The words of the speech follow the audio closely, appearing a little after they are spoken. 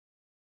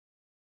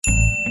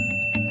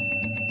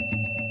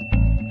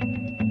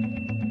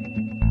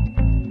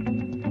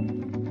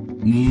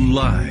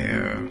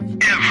Liar.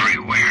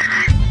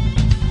 Everywhere.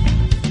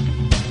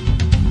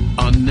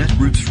 On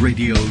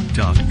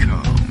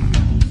netrootsradio.com.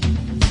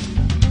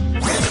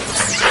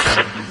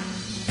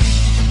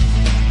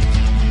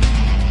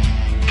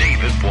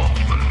 David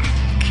Waldman.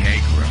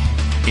 Kagro.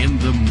 In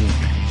the morning.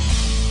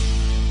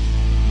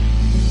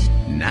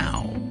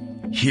 Now,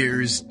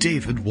 here's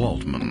David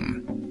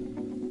Waldman.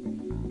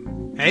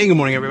 Hey, good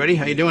morning, everybody.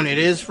 How you doing? It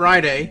is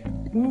Friday.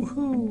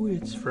 Woohoo,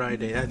 it's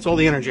Friday. That's all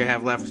the energy I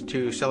have left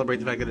to celebrate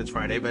the fact that it's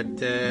Friday, but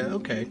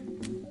okay.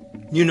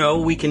 You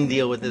know, we can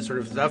deal with this sort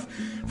of stuff.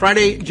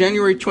 Friday,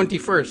 January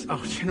 21st.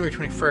 Oh, January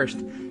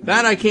 21st.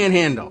 That I can't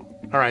handle.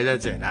 All right,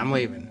 that's it. I'm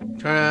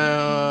leaving. All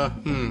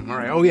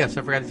right. Oh, yes,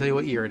 I forgot to tell you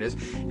what year it is.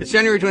 It's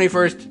January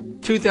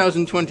 21st,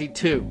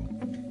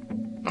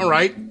 2022. All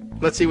right.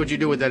 Let's see what you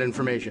do with that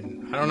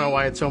information. I don't know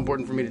why it's so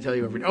important for me to tell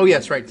you everything. Oh,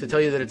 yes, right, to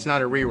tell you that it's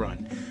not a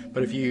rerun.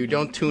 But if you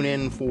don't tune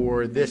in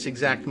for this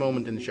exact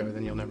moment in the show,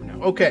 then you'll never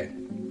know. Okay.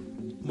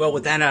 Well,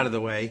 with that out of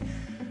the way,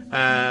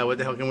 what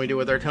the hell can we do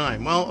with our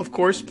time? Well, of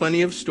course,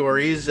 plenty of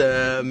stories,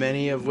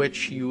 many of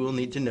which you will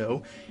need to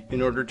know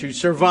in order to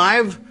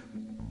survive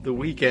the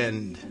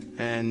weekend.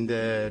 And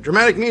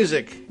dramatic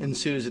music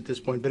ensues at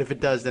this point. But if it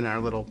does, then our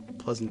little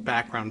pleasant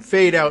background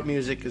fade-out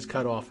music is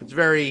cut off. It's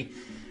very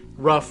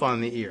rough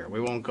on the ear. We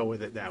won't go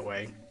with it that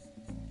way.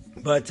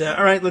 But,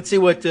 all right, let's see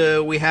what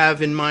we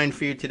have in mind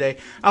for you today.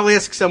 I'll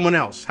ask someone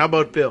else. How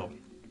about Bill?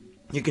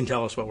 You can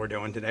tell us what we're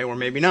doing today, or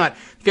maybe not.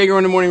 Kagro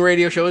in the Morning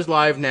radio show is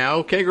live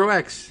now. Kagro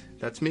X.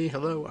 That's me.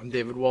 Hello. I'm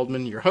David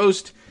Waldman, your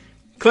host.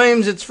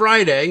 Claims it's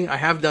Friday. I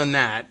have done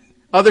that.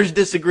 Others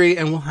disagree,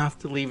 and we'll have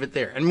to leave it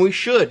there. And we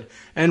should.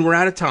 And we're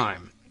out of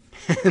time.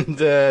 And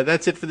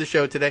that's it for the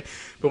show today.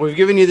 But we've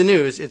given you the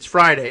news. It's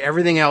Friday.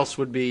 Everything else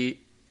would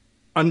be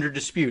under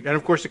dispute. And,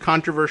 of course, a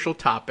controversial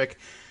topic.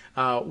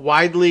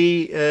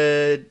 Widely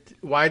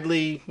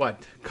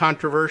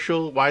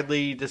controversial,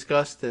 widely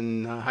discussed,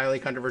 and highly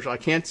controversial. I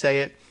can't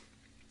say it.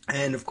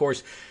 And, of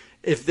course,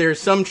 if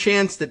there's some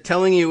chance that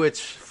telling you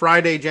it's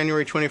Friday,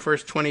 January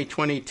 21st,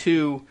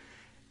 2022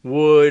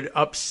 would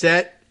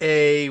upset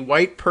a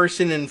white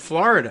person in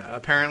Florida,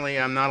 apparently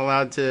I'm not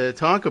allowed to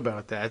talk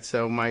about that.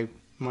 So my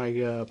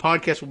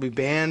podcast will be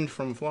banned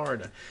from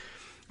Florida.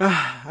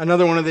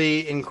 Another one of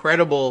the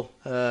incredible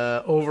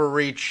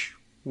overreach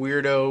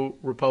weirdo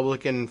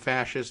Republican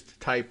fascist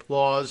type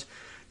laws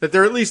that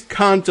they're at least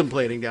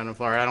contemplating down in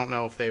Florida. I don't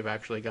know if they've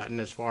actually gotten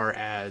as far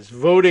as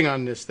voting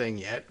on this thing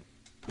yet.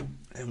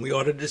 And we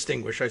ought to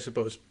distinguish, I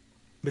suppose,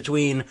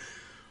 between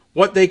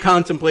what they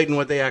contemplate and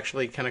what they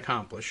actually can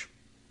accomplish.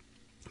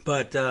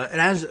 But it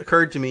has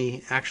occurred to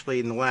me, actually,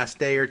 in the last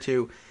day or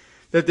two,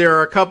 that there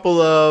are a couple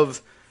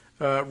of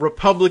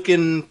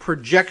Republican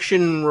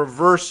projection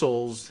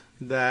reversals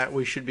that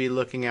we should be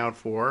looking out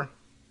for.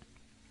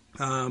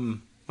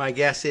 My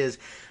guess is,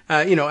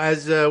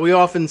 as we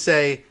often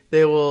say,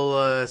 they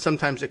will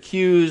sometimes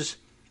accuse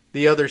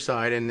the other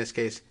side, in this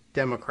case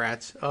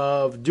Democrats,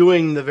 of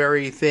doing the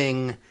very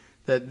thing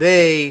that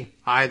they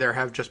either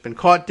have just been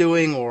caught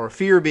doing or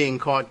fear being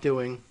caught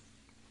doing,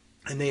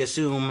 and they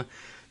assume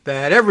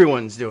that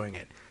everyone's doing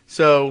it.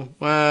 So,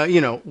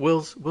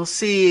 we'll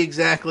see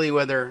exactly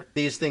whether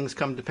these things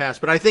come to pass.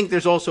 But I think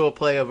there's also a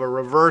play of a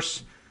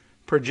reverse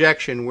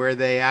projection where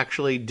they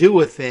actually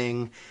do a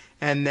thing,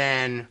 and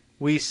then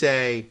we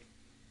say,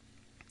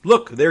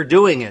 look, they're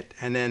doing it.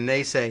 And then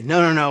they say,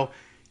 no,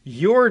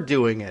 you're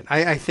doing it.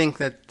 I think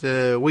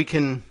that we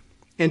can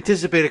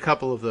anticipate a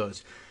couple of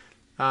those.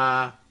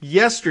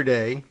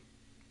 Yesterday,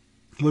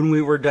 when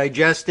we were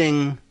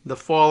digesting the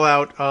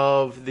fallout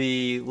of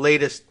the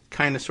latest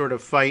kind of sort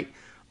of fight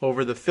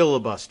over the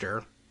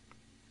filibuster,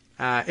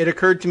 it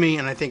occurred to me,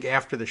 and I think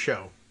after the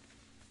show,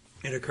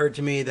 it occurred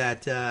to me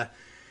that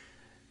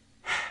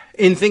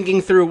in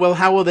thinking through, well,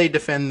 how will they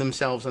defend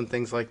themselves on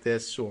things like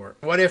this? Or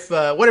what if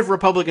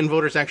Republican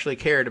voters actually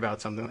cared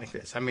about something like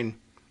this? I mean,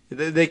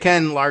 they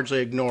can largely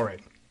ignore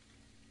it.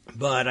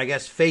 But I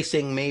guess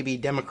facing maybe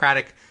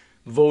Democratic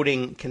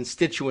voting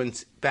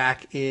constituents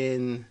back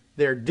in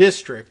their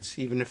districts,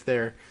 even if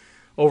they're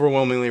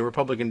overwhelmingly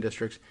Republican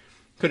districts,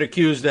 could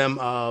accuse them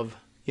of,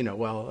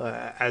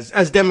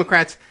 as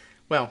Democrats,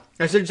 well,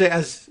 I should say,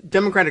 as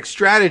Democratic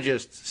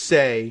strategists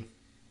say,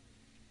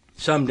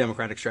 some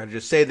Democratic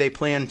strategists say they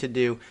plan to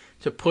do,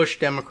 to push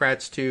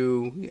Democrats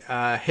to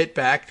hit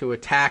back, to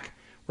attack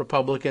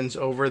Republicans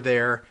over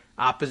their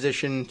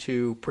opposition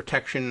to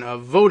protection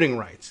of voting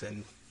rights.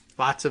 And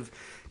lots of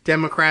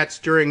Democrats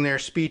during their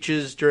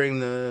speeches during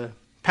the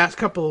past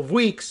couple of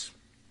weeks,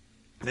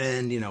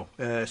 and,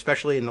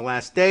 especially in the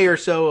last day or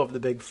so of the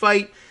big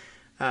fight,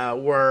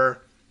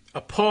 were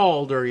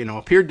appalled, or,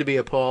 appeared to be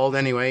appalled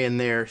anyway, in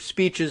their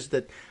speeches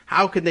that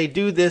how could they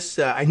do this?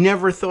 I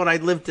never thought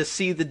I'd live to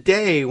see the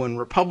day when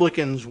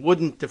Republicans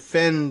wouldn't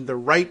defend the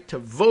right to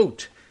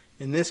vote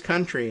in this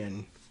country.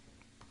 And,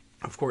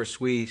 of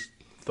course, we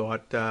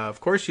thought,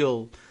 of course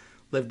you'll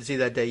live to see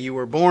that day. You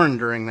were born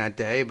during that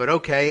day, but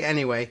okay,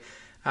 anyway.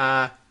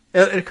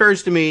 it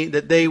occurs to me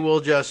that they will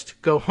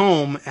just go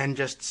home and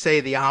just say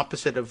the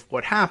opposite of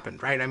what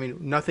happened, right? I mean,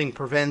 nothing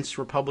prevents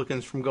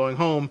Republicans from going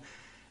home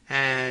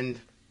and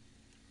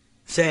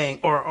saying,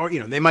 or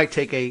they might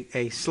take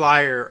a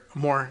slyer,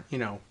 more,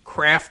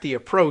 crafty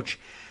approach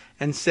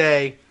and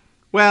say,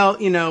 well,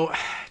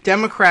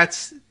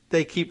 Democrats,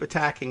 they keep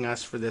attacking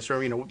us for this. Or,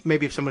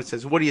 maybe if someone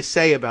says, what do you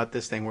say about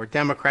this thing where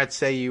Democrats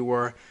say you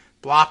were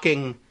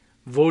blocking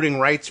voting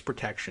rights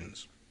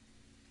protections?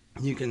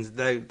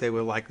 They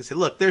would likely say,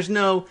 look, there's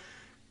no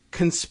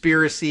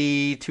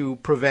conspiracy to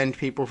prevent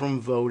people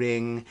from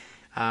voting.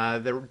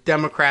 The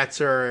Democrats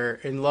are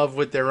in love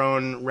with their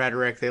own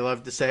rhetoric. They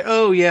love to say,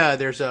 oh, yeah,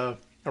 there's a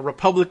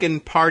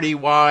Republican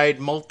Party-wide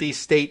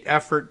multi-state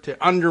effort to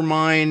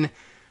undermine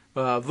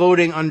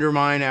voting,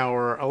 undermine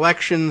our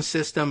election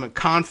system and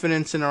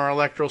confidence in our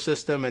electoral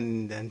system,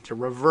 and to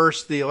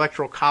reverse the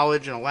Electoral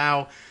College and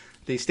allow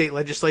the state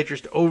legislatures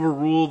to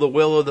overrule the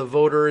will of the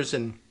voters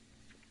and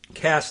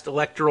cast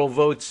electoral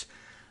votes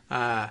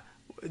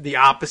the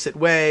opposite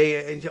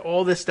way, and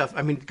all this stuff.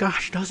 I mean,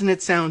 gosh, doesn't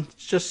it sound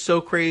just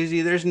so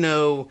crazy? There's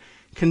no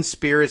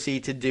conspiracy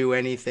to do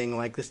anything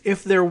like this.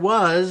 If there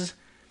was,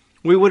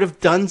 we would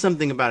have done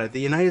something about it. The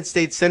United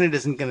States Senate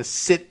isn't going to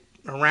sit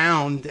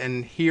around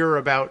and hear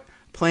about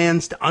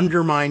plans to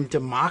undermine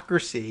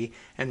democracy,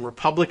 and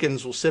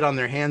Republicans will sit on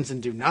their hands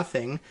and do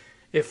nothing.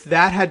 If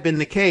that had been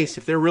the case,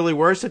 if there really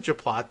were such a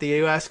plot, the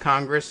U.S.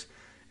 Congress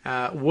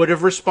would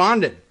have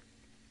responded.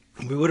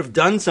 We would have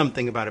done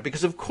something about it,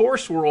 because of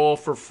course we're all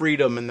for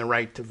freedom and the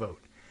right to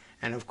vote.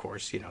 And of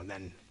course,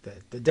 then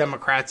the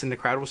Democrats in the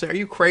crowd will say, are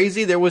you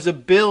crazy? There was a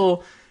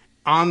bill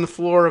on the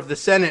floor of the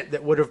Senate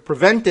that would have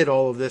prevented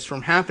all of this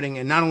from happening.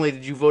 And not only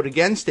did you vote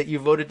against it, you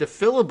voted to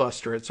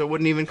filibuster it so it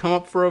wouldn't even come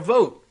up for a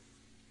vote.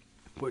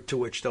 To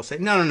which they'll say,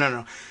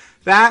 no.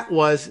 That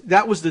was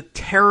the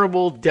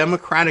terrible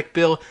Democratic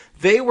bill.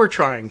 They were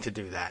trying to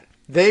do that.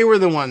 They were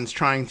the ones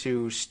trying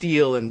to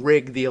steal and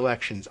rig the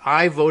elections.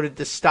 I voted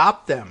to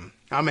stop them.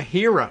 I'm a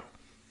hero.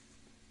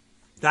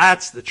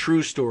 That's the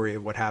true story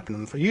of what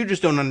happened. You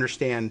just don't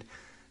understand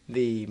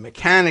the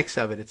mechanics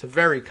of it. It's a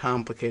very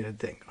complicated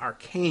thing.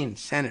 Arcane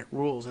Senate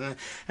rules.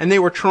 And they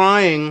were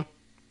trying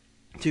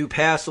to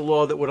pass a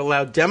law that would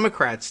allow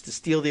Democrats to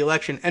steal the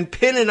election and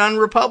pin it on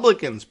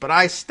Republicans, but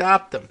I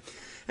stopped them.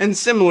 And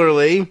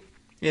similarly,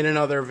 in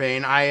another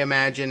vein, I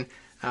imagine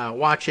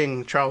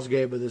watching Charles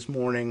Gaba this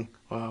morning,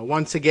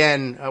 once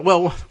again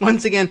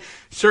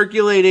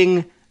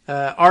circulating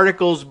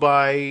articles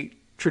by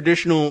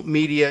traditional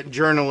media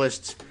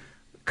journalists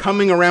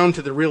coming around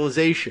to the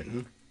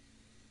realization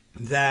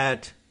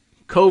that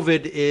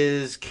COVID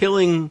is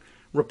killing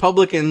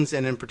Republicans,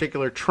 and in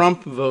particular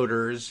Trump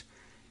voters,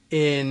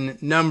 in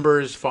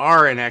numbers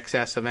far in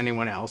excess of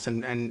anyone else.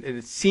 And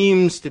it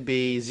seems to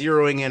be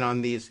zeroing in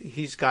on these.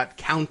 He's got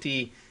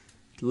county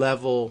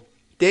level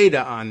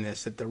data on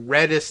this, that the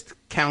reddest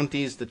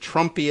counties, the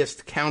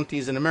Trumpiest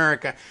counties in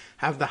America,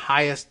 have the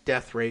highest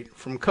death rate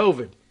from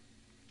COVID.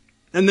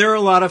 And there are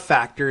a lot of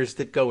factors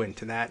that go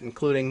into that,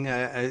 including,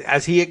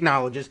 as he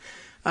acknowledges,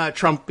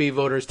 Trumpy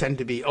voters tend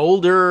to be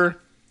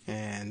older,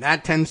 and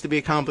that tends to be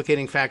a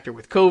complicating factor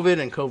with COVID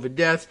and COVID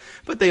deaths,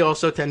 but they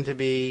also tend to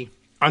be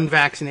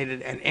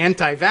unvaccinated and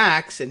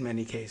anti-vax in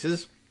many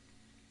cases,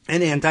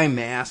 and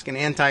anti-mask and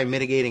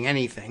anti-mitigating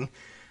anything.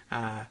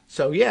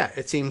 So yeah,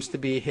 it seems to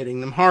be hitting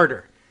them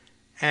harder.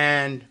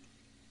 And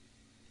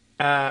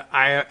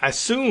I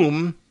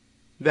assume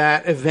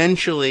that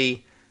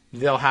eventually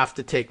they'll have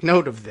to take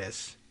note of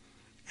this.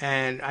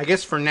 And I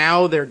guess for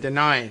now they're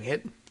denying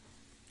it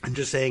and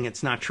just saying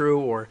it's not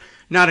true, or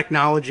not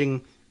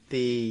acknowledging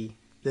the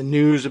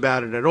news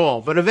about it at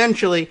all. But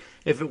eventually,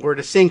 if it were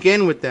to sink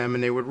in with them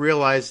and they would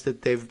realize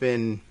that they've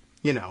been,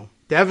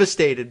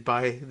 devastated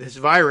by this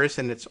virus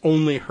and it's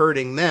only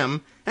hurting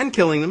them and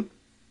killing them,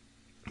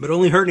 but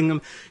only hurting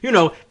them, in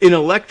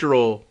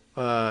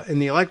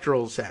the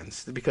electoral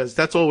sense, because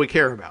that's all we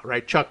care about,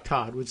 right? Chuck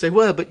Todd would say,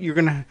 well, but you're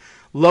going to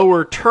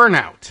lower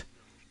turnout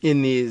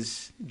in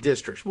these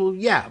districts. Well,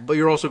 yeah, but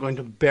you're also going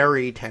to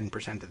bury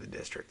 10% of the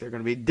district. They're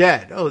going to be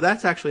dead. Oh,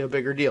 that's actually a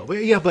bigger deal.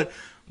 But yeah, but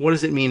what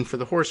does it mean for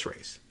the horse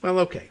race? Well,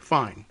 okay,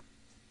 fine.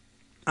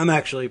 I'm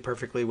actually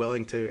perfectly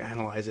willing to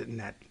analyze it in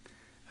that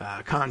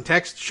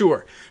context,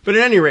 sure. But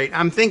at any rate,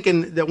 I'm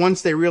thinking that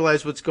once they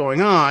realize what's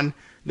going on,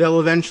 they'll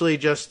eventually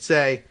just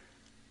say,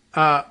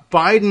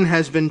 Biden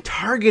has been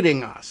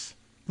targeting us.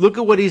 Look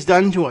at what he's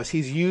done to us.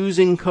 He's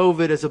using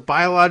COVID as a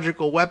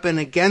biological weapon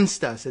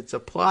against us. It's a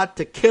plot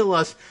to kill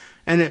us.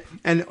 And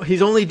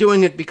he's only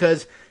doing it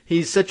because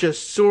he's such a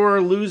sore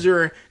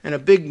loser and a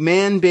big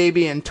man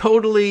baby and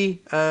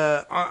totally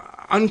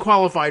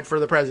unqualified for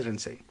the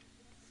presidency.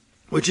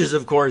 Which is,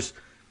 of course,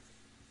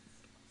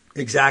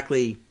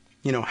 exactly,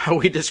 how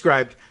we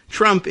described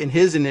Trump in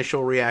his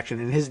initial reaction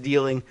and his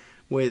dealing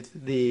with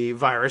the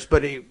virus.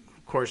 But, of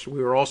course,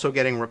 we were also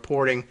getting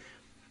reporting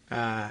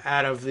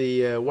out of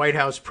the White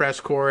House press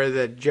corps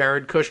that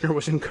Jared Kushner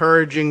was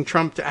encouraging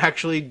Trump to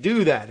actually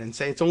do that and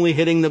say it's only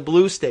hitting the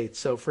blue states,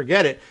 so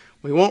forget it.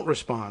 We won't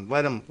respond.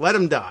 Let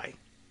him die.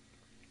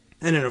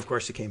 And then, of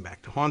course, it came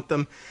back to haunt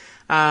them,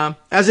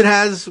 as it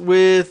has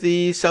with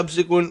the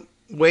subsequent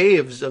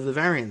waves of the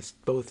variants,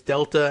 both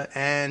Delta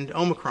and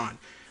Omicron.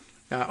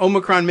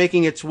 Omicron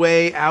making its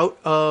way out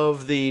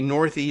of the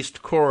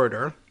northeast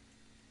corridor.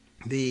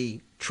 The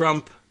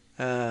Trump,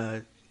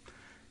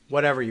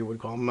 whatever you would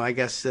call them, I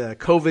guess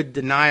COVID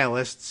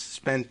denialists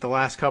spent the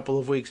last couple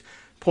of weeks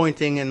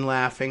pointing and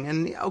laughing.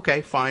 And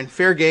okay, fine,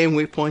 fair game.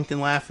 We point and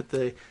laugh at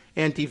the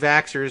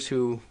anti-vaxxers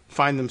who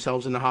find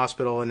themselves in the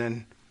hospital, and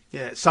then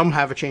some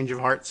have a change of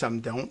heart,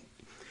 some don't.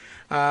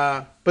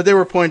 But they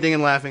were pointing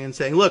and laughing and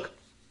saying, look,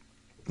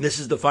 this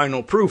is the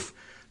final proof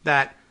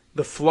that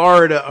the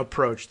Florida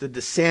approach, the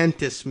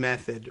DeSantis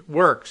method,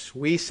 works.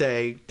 We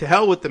say, to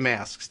hell with the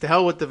masks, to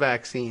hell with the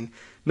vaccine.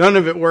 None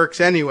of it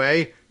works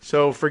anyway,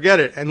 so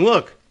forget it. And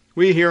look,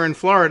 we here in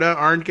Florida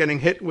aren't getting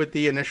hit with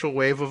the initial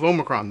wave of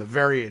Omicron, the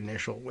very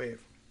initial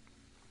wave.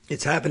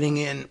 It's happening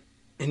in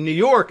New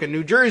York and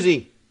New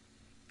Jersey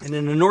and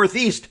in the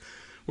Northeast,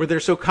 where they're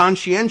so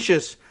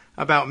conscientious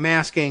about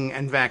masking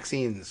and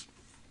vaccines.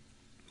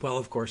 Well,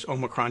 of course,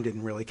 Omicron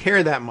didn't really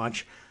care that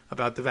much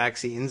about the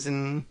vaccines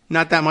and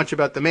not that much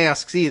about the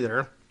masks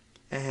either,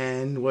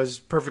 and was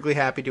perfectly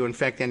happy to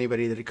infect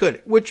anybody that it could,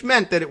 which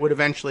meant that it would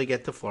eventually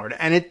get to Florida,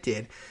 and it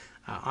did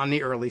on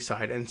the early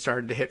side and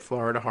started to hit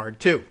Florida hard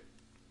too.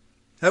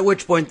 At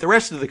which point the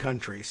rest of the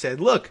country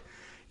said, look,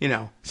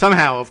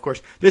 somehow, of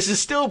course, this is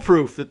still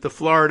proof that the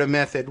Florida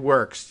method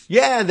works.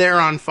 Yeah, they're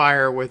on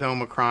fire with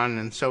Omicron,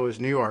 and so is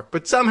New York.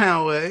 But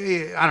somehow,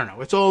 I don't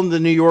know, it's all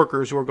the New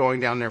Yorkers who are going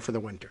down there for the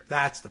winter.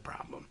 That's the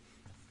problem.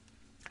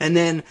 And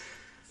then,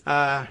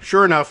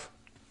 sure enough,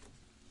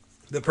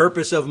 the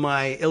purpose of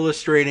my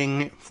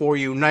illustrating for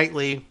you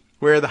nightly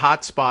where the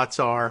hot spots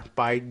are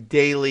by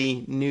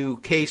daily new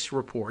case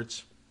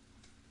reports,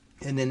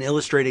 and then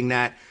illustrating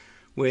that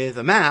with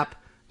a map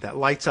that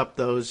lights up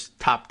those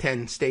top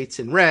 10 states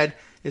in red,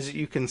 is that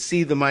you can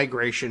see the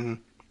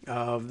migration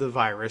of the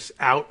virus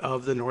out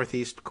of the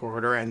northeast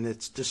corridor and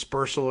its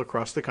dispersal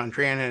across the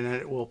country, and then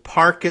it will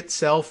park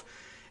itself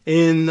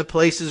in the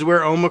places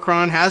where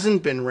Omicron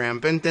hasn't been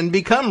rampant and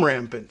become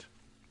rampant.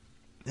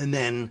 And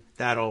then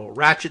that'll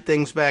ratchet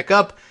things back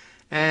up,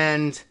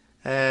 and,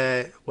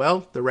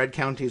 the red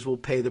counties will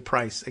pay the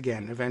price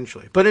again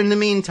eventually. But in the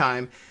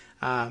meantime,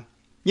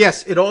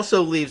 yes, it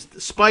also leaves,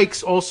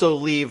 spikes also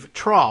leave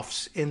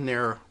troughs in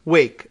their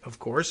wake, of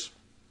course.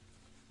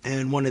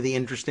 And one of the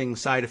interesting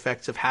side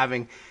effects of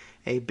having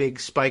a big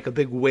spike, a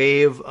big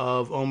wave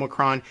of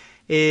Omicron,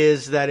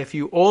 is that if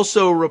you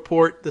also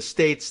report the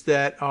states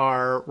that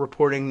are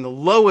reporting the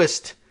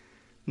lowest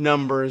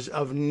numbers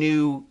of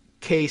new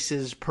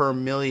cases per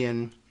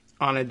million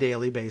on a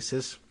daily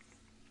basis,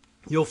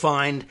 you'll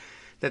find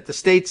that the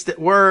states that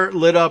were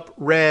lit up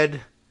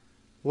red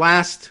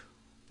last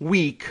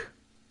week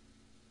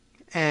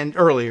and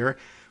earlier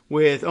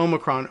with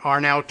Omicron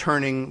are now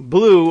turning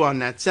blue on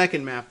that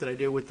second map that I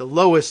did with the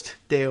lowest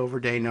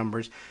day-over-day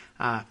numbers.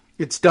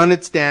 It's done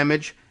its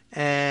damage,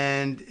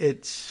 and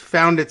it's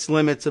found its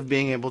limits of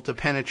being able to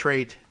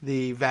penetrate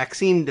the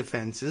vaccine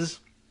defenses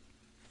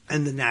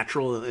and the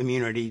natural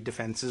immunity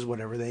defenses,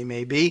 whatever they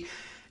may be,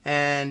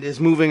 and is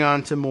moving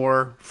on to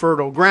more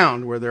fertile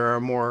ground where there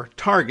are more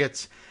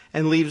targets,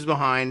 and leaves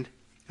behind,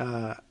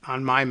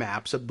 on my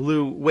maps, a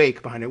blue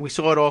wake behind it. We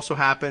saw it also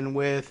happen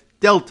with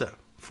Delta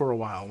for a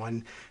while,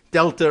 when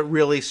Delta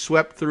really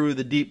swept through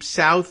the deep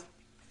south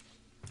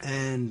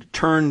and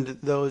turned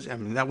those. I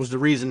mean, that was the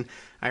reason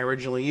I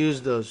originally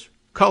used those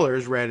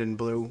colors, red and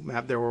blue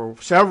map. There were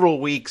several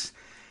weeks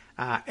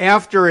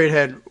after it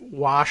had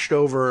washed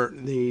over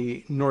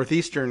the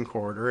northeastern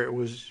corridor. It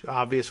was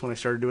obvious when I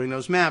started doing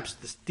those maps.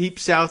 The deep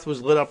south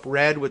was lit up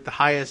red with the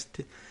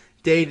highest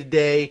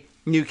day-to-day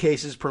new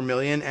cases per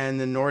million, and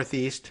the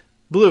northeast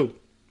blue.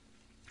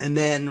 And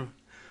then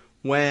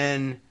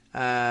when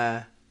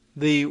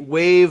the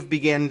wave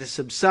began to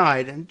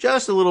subside, and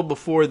just a little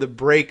before the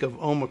break of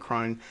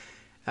Omicron,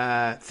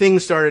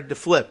 things started to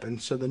flip.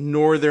 And so the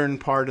northern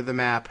part of the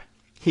map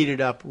heated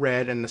up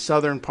red, and the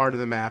southern part of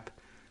the map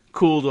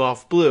cooled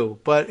off blue.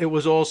 But it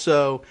was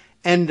also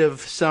end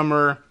of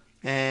summer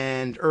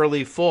and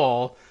early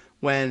fall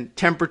when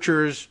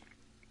temperatures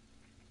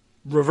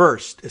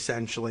reversed,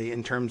 essentially,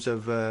 in terms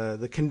of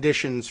the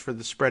conditions for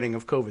the spreading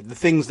of COVID, the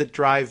things that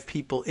drive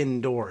people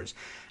indoors.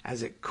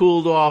 As it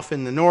cooled off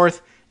in the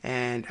north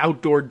and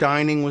outdoor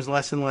dining was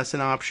less and less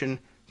an option,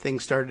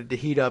 things started to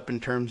heat up in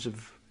terms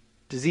of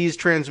disease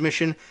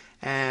transmission,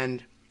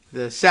 and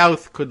the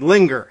south could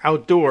linger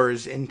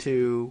outdoors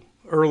into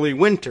early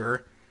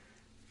winter,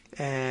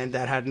 and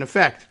that had an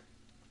effect.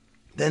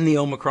 Then the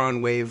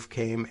Omicron wave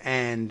came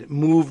and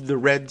moved the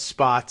red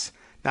spots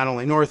not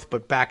only north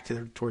but back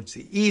towards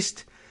the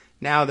east.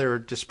 Now they're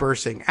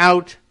dispersing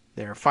out.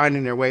 They're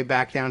finding their way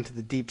back down to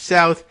the deep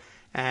south,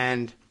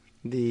 and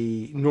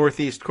the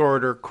northeast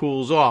corridor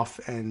cools off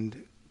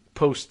and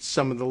posts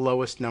some of the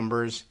lowest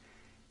numbers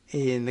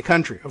in the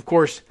country. Of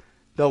course,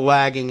 the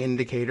lagging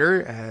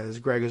indicator, as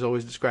Greg has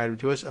always described it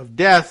to us, of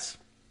deaths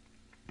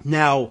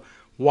now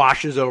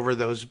washes over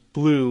those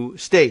blue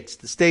states.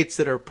 The states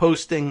that are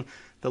posting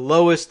the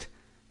lowest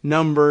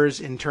numbers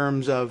in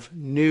terms of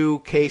new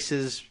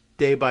cases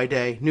day by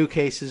day, new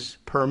cases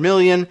per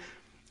million,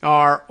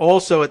 are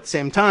also at the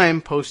same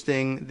time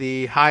posting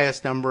the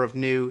highest number of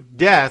new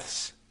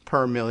deaths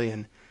per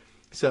million.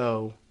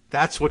 So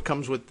that's what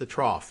comes with the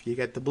trough. You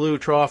get the blue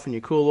trough and you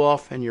cool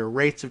off and your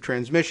rates of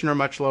transmission are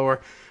much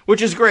lower,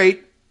 which is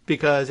great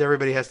because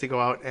everybody has to go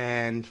out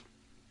and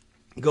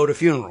go to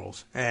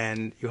funerals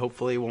and you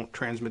hopefully won't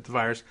transmit the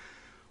virus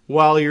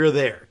while you're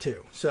there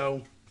too.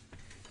 So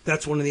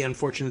that's one of the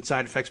unfortunate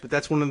side effects, but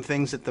that's one of the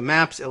things that the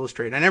maps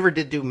illustrate. I never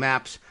did do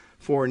maps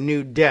for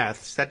new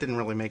deaths. That didn't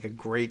really make a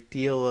great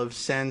deal of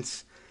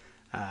sense.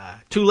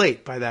 Too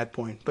late by that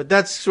point. But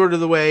that's sort of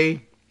the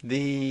way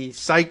the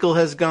cycle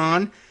has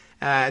gone.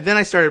 Then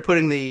I started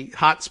putting the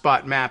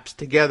hotspot maps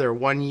together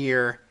 1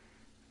 year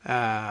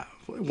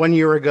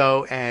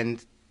ago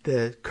and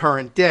the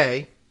current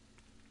day,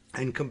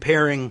 and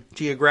comparing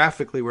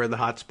geographically where the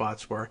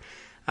hotspots were.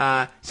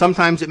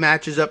 Sometimes it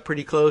matches up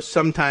pretty close,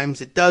 sometimes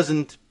it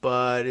doesn't,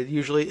 but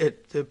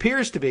it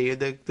appears to be.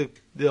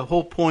 The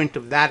whole point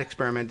of that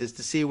experiment is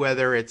to see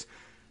whether it's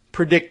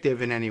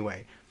predictive in any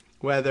way,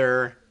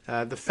 whether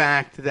the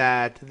fact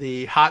that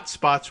the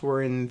hotspots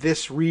were in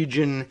this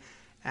region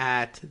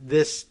at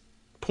this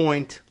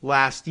point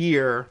last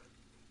year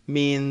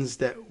means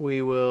that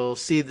we will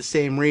see the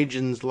same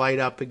regions light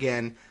up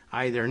again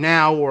either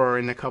now or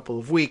in a couple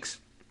of weeks.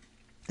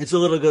 It's a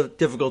little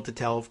difficult to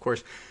tell, of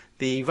course.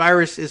 The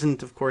virus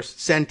isn't, of course,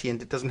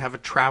 sentient. It doesn't have a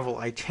travel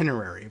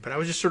itinerary. But I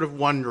was just sort of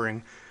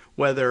wondering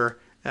whether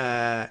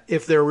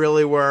if there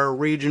really were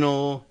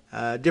regional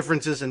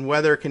differences in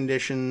weather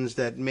conditions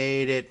that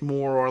made it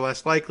more or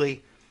less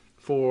likely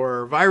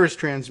for virus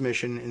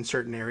transmission in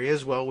certain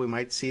areas. Well, we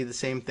might see the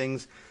same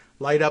things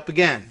light up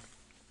again.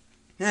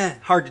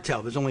 Hard to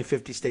tell. There's only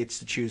 50 states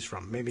to choose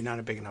from. Maybe not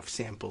a big enough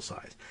sample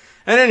size.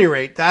 At any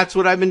rate, that's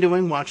what I've been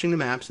doing, watching the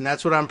maps, and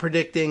that's what I'm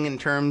predicting in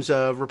terms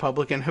of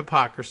Republican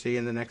hypocrisy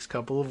in the next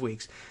couple of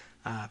weeks.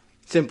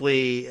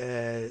 Simply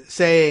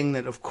saying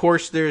that, of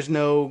course, there's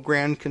no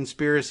grand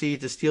conspiracy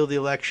to steal the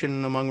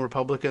election among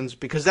Republicans,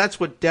 because that's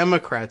what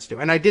Democrats do.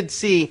 And I did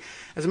see,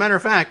 as a matter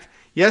of fact,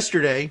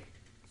 yesterday,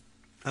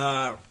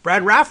 Brad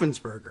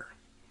Raffensperger,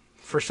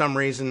 for some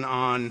reason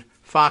on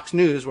Fox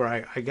News,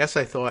 where I guess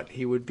I thought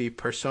he would be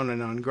persona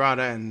non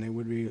grata and they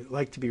would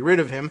like to be rid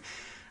of him.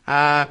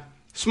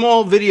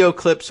 Small video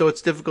clip, so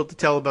it's difficult to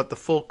tell about the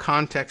full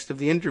context of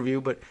the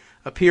interview, but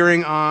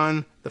appearing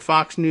on the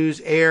Fox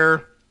News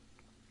air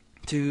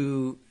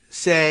to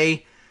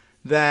say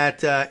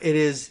that it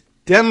is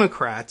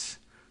Democrats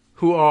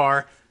who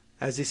are,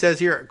 as he says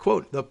here,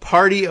 quote, the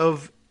party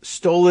of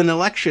stolen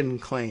election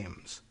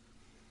claims.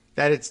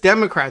 That it's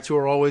Democrats who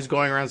are always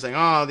going around saying,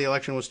 oh, the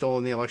election was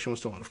stolen, the election was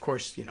stolen. Of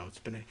course, it's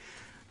been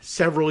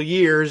several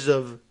years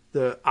of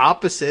the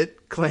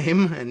opposite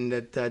claim, and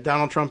that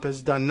Donald Trump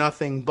has done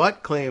nothing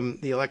but claim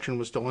the election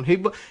was stolen.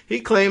 He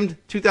claimed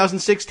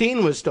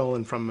 2016 was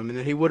stolen from him and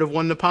that he would have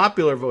won the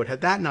popular vote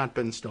had that not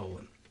been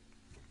stolen.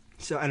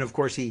 So, and of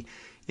course he,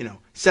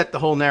 set the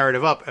whole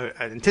narrative up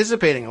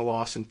anticipating a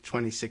loss in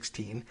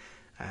 2016,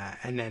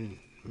 and then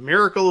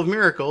miracle of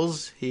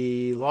miracles,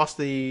 he lost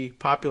the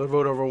popular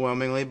vote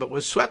overwhelmingly, but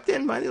was swept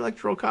in by the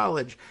Electoral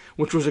College,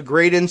 which was a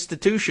great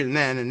institution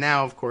then, and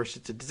now, of course,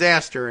 it's a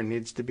disaster and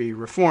needs to be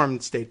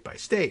reformed state by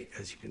state,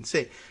 as you can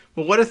see.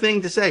 Well, what a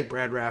thing to say,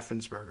 Brad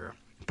Raffensperger.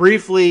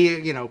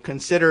 Briefly,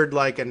 considered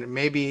like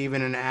maybe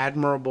even an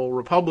admirable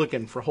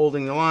Republican for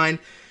holding the line,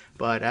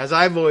 but as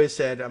I've always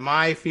said,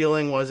 my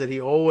feeling was that he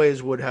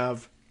always would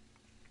have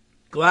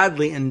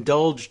gladly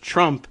indulged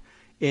Trump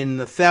in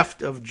the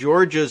theft of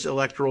Georgia's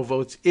electoral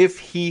votes if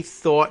he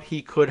thought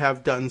he could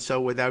have done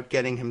so without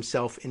getting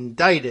himself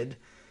indicted.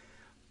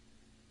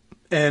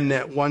 And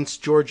that once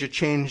Georgia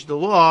changed the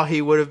law,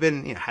 he would have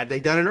been, had they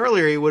done it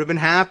earlier, he would have been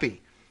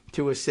happy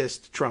to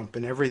assist Trump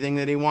in everything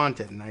that he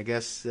wanted. And I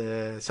guess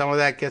some of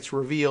that gets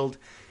revealed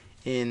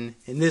in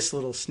this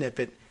little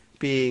snippet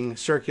being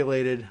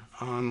circulated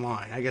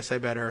online. I guess I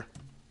better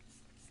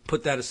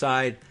put that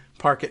aside,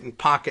 park it in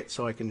pocket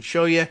so I can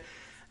show you.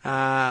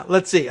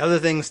 Let's see, other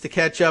things to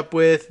catch up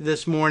with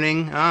this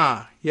morning.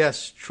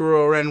 Yes,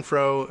 Truro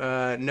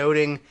Renfro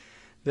noting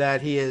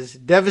that he is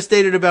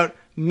devastated about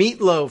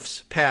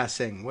Meatloaf's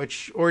passing,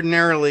 which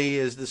ordinarily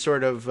is the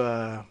sort of,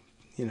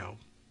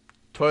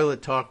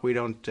 toilet talk we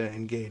don't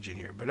engage in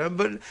here.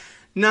 But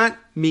not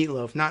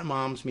meatloaf, not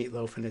mom's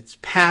meatloaf, and it's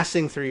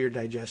passing through your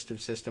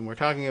digestive system. We're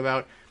talking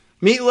about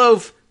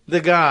Meatloaf, the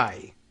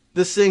guy,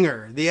 the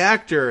singer, the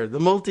actor,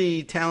 the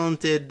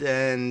multi-talented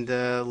and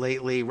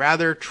lately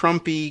rather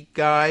Trumpy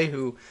guy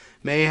who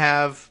may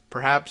have,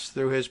 perhaps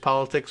through his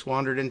politics,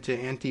 wandered into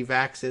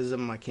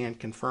anti-vaxxism. I can't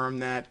confirm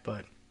that,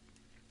 but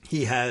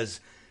he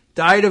has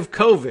died of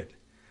COVID.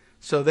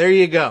 So there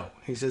you go.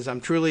 He says,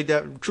 Truro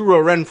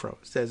Renfro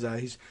says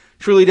he's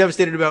truly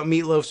devastated about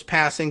Meatloaf's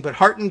passing, but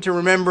heartened to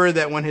remember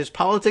that when his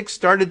politics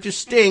started to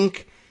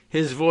stink,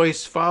 his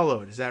voice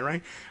followed. Is that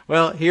right?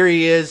 Well, here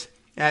he is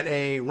at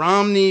a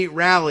Romney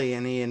rally,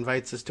 and he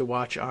invites us to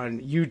watch on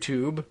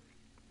YouTube.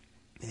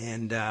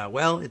 And,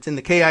 well, it's in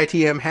the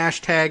KITM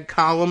hashtag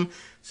column,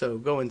 so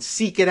go and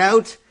seek it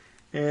out.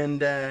 And,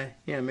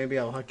 maybe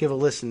I'll give a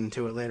listen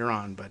to it later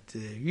on. But,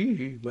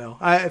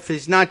 if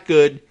it's not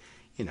good,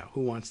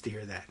 who wants to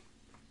hear that?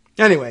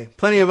 Anyway,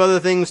 plenty of other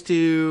things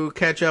to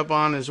catch up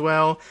on as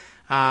well.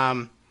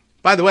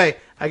 By the way,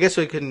 I guess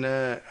I can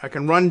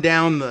run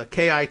down the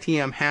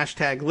KITM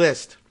hashtag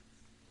list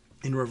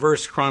in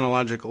reverse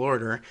chronological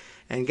order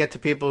and get to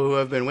people who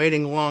have been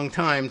waiting a long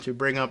time to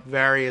bring up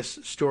various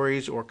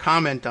stories or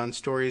comment on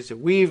stories that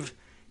we've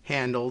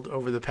handled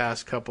over the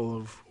past couple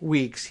of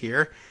weeks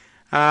here.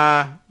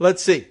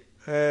 Let's see.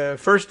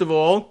 First of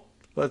all,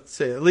 let's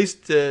say at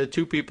least 2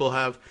 people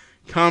have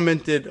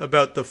commented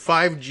about the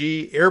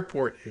 5G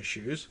airport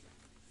issues.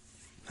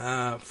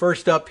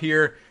 First up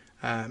here,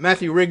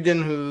 Matthew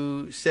Rigdon,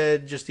 who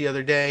said just the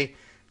other day,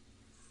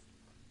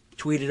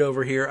 tweeted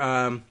over here,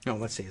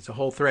 let's see, it's a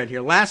whole thread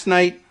here. Last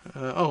night,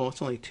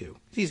 it's only 2.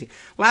 It's easy.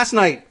 Last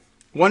night,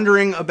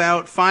 wondering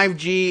about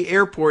 5G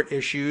airport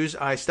issues,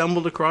 I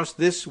stumbled across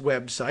this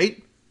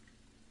website.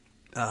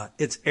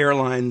 It's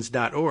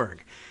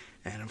airlines.org.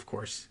 And of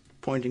course,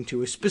 pointing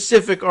to a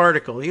specific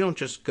article. You don't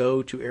just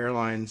go to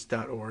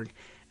airlines.org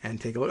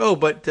and take a look.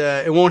 But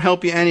it won't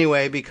help you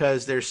anyway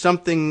because there's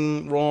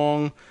something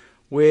wrong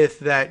with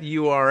that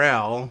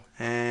URL,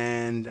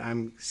 and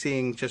I'm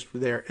seeing just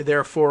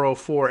their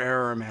 404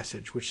 error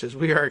message, which says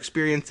we are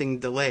experiencing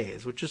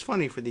delays, which is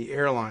funny for the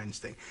airlines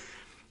thing.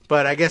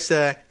 But I guess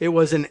it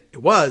was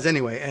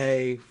anyway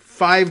a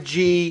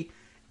 5G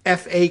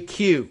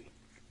FAQ.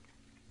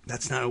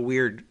 That's not a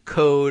weird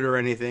code or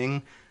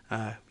anything.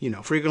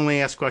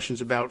 Frequently asked questions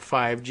about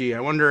 5G.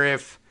 I wonder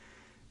if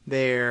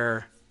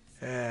their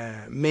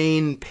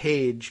main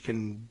page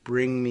can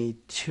bring me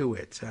to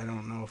it. I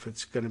don't know if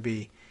it's going to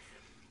be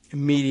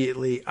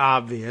immediately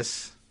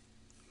obvious,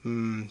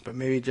 but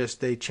maybe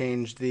just they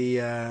changed the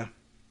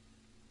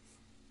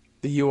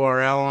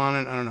URL on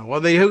it. I don't know. Well,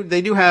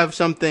 they do have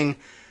something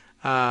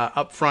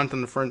up front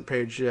on the front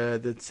page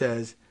that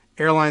says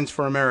Airlines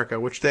for America,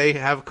 which they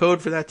have a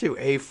code for that too,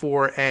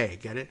 A4A.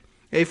 Get it?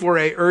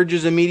 A4A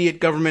urges immediate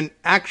government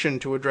action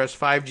to address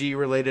 5G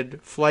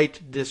related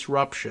flight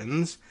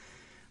disruptions.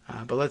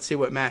 But let's see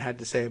what Matt had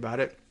to say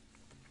about it.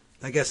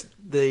 I guess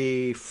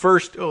the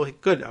first,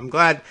 good, I'm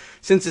glad,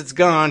 since it's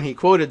gone, he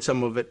quoted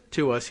some of it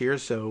to us here,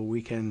 so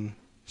we can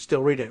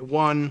still read it.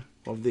 One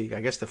of the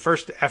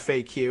first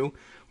FAQ,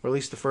 or at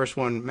least the first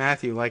one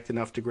Matthew liked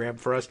enough to grab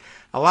for us.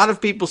 A lot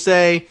of people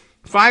say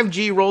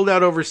 5G rolled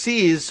out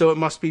overseas, so it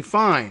must be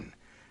fine.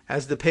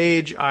 As the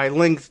page I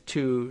linked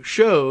to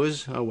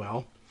shows, the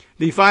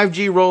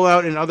 5G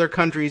rollout in other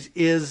countries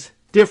is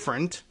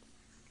different.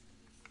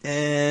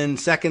 And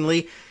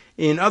secondly,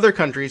 in other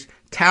countries,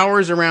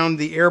 towers around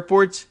the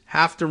airports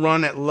have to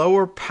run at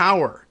lower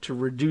power to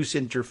reduce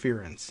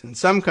interference. In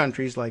some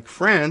countries, like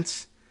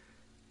France,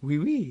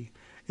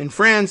 in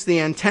France, the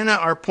antennae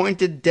are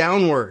pointed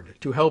downward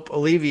to help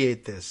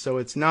alleviate this, so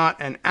it's not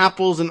an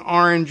apples and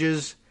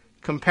oranges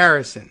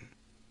comparison.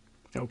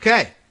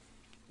 Okay.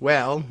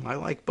 Well, I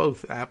like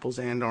both apples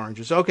and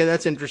oranges. Okay,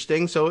 that's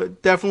interesting. So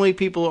definitely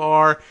people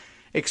are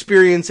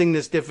experiencing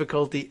this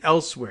difficulty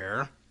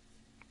elsewhere.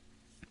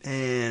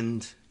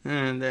 And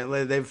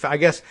they've, I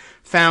guess,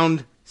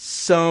 found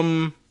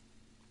some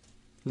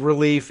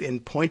relief in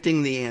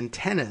pointing the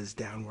antennas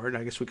downward.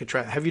 I guess we could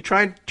try. Have you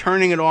tried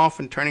turning it off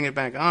and turning it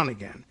back on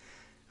again?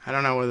 I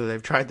don't know whether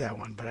they've tried that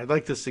one, but I'd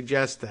like to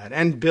suggest that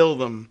and bill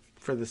them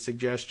for the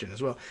suggestion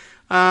as well.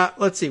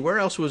 Let's see. Where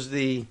else was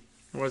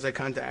I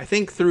contact? I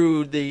think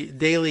through the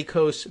Daily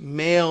Kos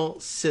mail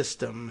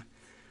system,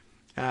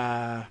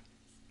 I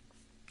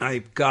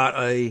got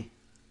a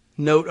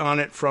note on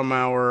it from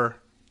our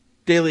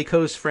Daily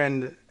Kos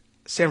friend,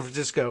 San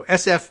Francisco,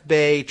 SF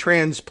Bay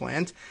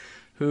Transplant,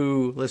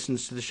 who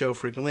listens to the show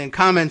frequently and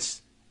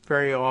comments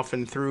very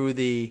often through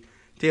the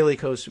Daily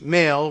Kos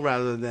mail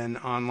rather than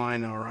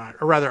online or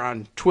rather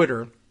on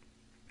Twitter.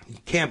 You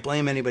can't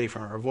blame anybody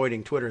for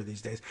avoiding Twitter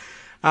these days.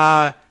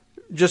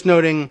 Just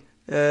noting,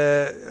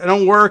 I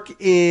don't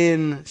work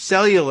in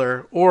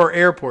cellular or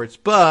airports,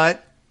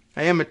 but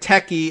I am a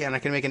techie and I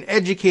can make an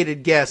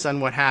educated guess on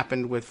what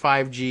happened with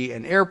 5G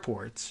and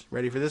airports.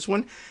 Ready for this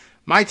one?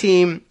 My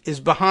team is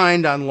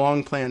behind on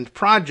long-planned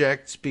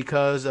projects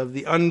because of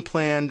the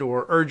unplanned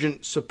or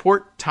urgent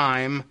support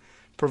time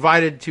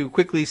provided to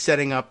quickly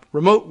setting up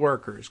remote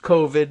workers,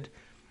 COVID,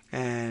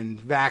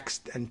 and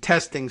vaxxed and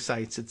testing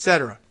sites,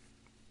 etc.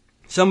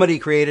 Somebody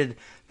created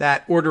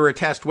that order a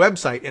test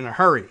website in a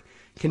hurry.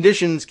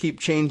 Conditions keep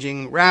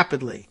changing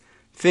rapidly.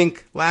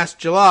 Think last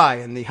July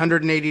and the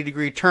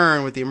 180-degree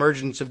turn with the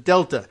emergence of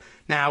Delta.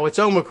 Now it's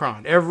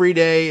Omicron. Every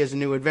day is a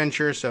new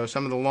adventure, so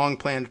some of the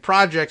long-planned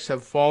projects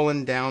have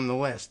fallen down the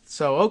list.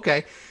 So,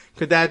 okay,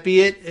 could that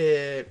be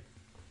it?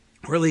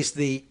 Or at least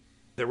the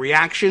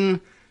reaction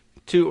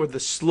to, or the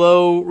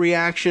slow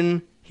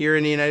reaction here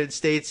in the United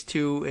States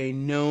to a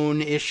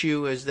known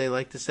issue, as they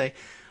like to say,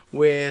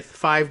 with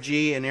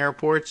 5G and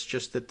airports,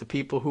 just that the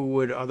people who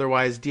would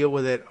otherwise deal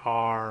with it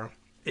are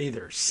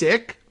either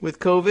sick with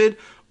COVID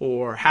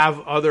or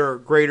have other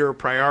greater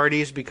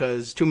priorities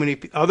because too many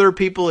other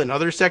people in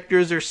other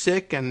sectors are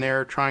sick and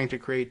they're trying to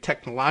create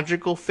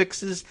technological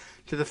fixes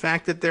to the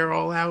fact that they're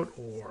all out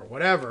or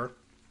whatever.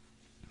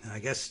 I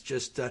guess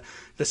just the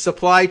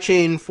supply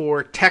chain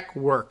for tech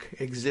work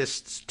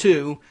exists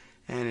too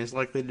and is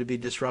likely to be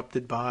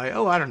disrupted by,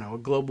 a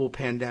global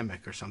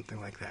pandemic or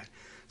something like that.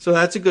 So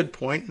that's a good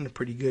point and a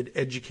pretty good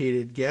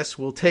educated guess.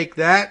 We'll take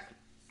that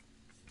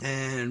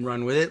and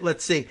run with it.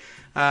 Let's see.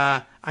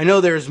 I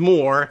know there's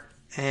more,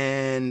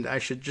 and I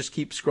should just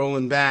keep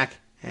scrolling back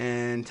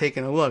and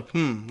taking a look.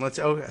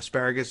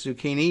 Asparagus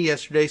Zucchini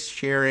yesterday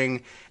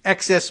sharing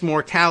excess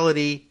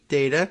mortality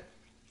data.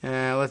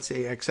 Let's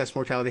see, excess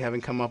mortality having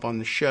come up on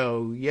the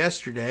show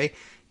yesterday.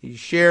 He's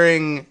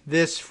sharing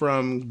this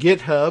from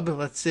GitHub.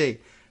 Let's see,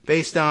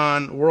 based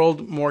on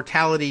world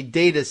mortality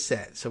data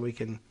set. So we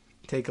can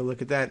take a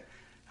look at that.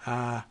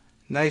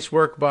 Nice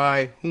work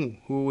by, who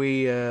are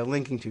we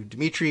linking to?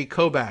 Dmitry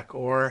Kobak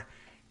or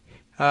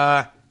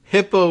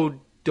Hippodoid.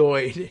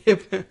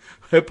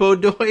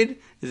 Hippodoid?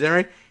 Is that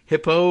right?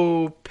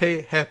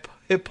 Hippopodoid?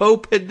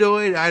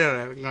 I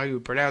don't know how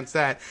you pronounce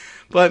that.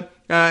 But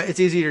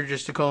it's easier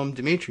just to call him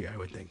Dmitry, I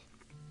would think.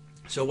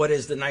 So what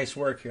is the nice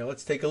work here?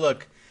 Let's take a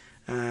look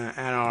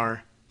at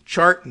our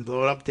chart and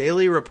blow it up.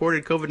 Daily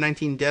reported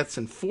COVID-19 deaths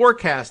and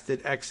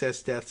forecasted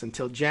excess deaths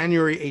until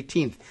January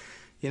 18th.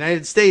 The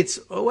United States,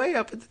 way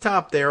up at the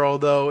top there,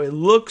 although it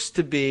looks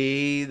to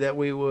be that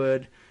we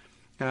would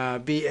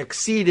be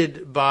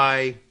exceeded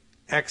by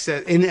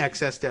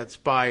excess deaths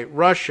by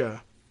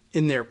Russia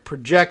in their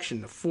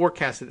projection, the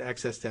forecasted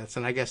excess deaths.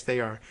 And I guess they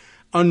are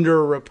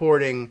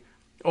underreporting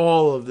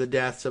all of the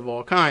deaths of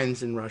all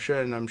kinds in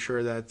Russia, and I'm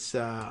sure that's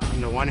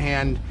on the one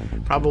hand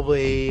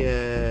probably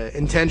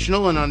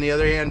intentional, and on the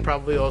other hand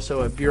probably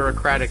also a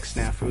bureaucratic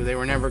snafu. They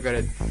were never good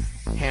at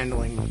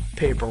handling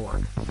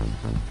paperwork.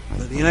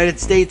 But the United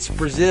States,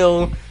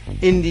 Brazil,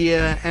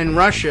 India, and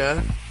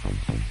Russia,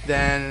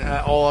 then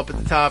all up at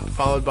the top,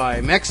 followed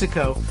by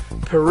Mexico,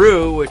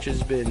 Peru, which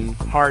has been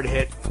hard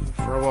hit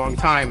for a long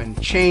time and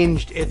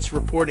changed its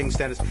reporting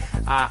status.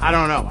 I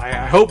don't know.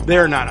 I hope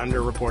they're not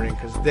underreporting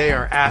because they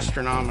are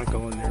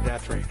astronomical in their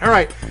death rate. All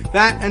right,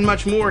 that and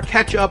much more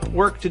catch-up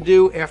work to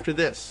do after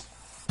this.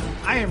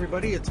 Hi,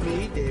 everybody. It's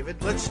me, David.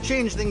 Let's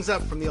change things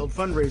up from the old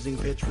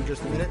fundraising pitch for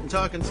just a minute and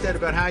talk instead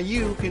about how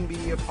you can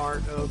be a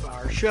part of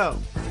our show.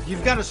 If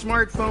you've got a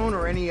smartphone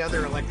or any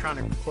other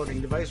electronic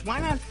recording device,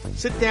 why not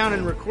sit down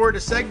and record a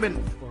segment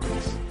for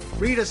us?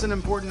 Read us an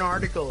important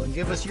article and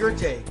give us your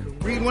take. Or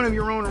read one of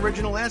your own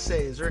original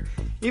essays, or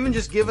even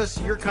just give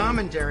us your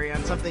commentary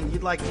on something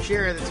you'd like to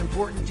share that's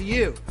important to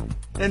you.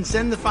 Then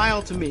send the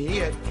file to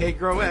me at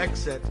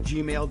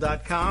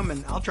kagrox@gmail.com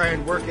and I'll try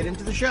and work it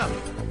into the show.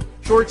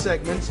 Short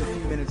segments, a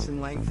few minutes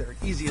in length, are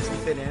easiest to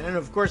fit in. And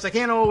of course, I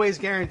can't always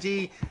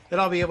guarantee that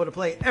I'll be able to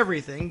play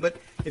everything, but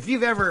if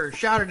you've ever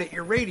shouted at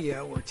your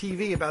radio or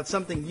TV about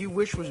something you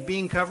wish was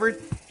being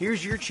covered,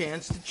 here's your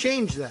chance to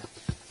change that.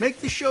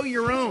 Make the show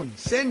your own.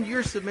 Send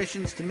your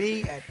submissions to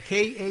me at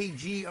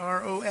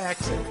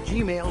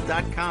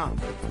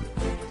kagrox@gmail.com.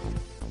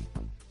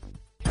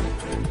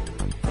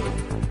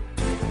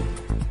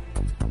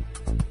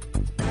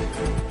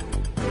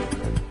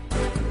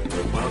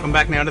 Welcome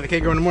back now to the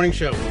Kagro in the Morning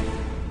Show.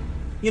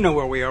 You know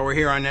where we are. We're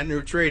here on Net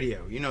Roots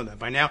Radio. You know that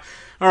by now.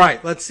 All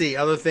right, let's see.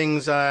 Other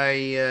things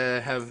I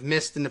have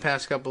missed in the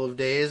past couple of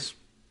days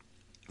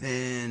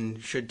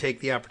and should take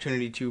the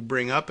opportunity to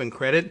bring up and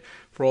credit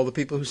for all the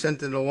people who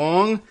sent it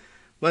along.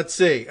 Let's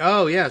see.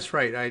 Oh, yes,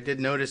 right. I did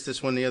notice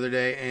this one the other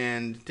day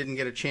and didn't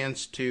get a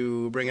chance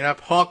to bring it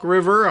up. Hawk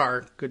River,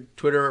 our good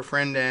Twitter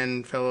friend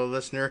and fellow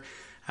listener,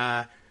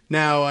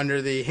 now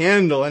under the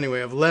handle,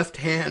 anyway, of Left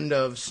Hand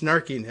of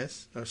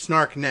Snarkiness, or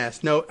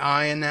Snarkness. No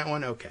I in that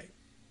one? Okay.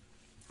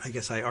 I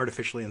guess I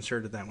artificially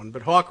inserted that one.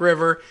 But Hawk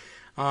River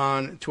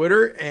on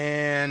Twitter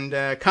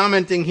and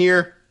commenting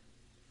here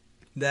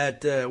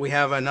that we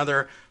have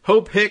another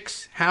Hope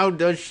Hicks, How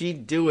Does She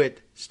Do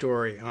It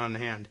story on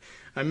hand.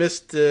 I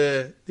missed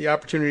the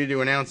opportunity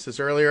to announce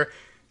this earlier.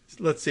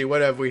 Let's see,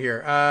 what have we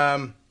here?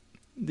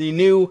 The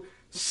new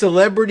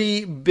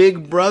Celebrity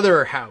Big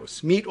Brother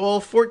house. Meet all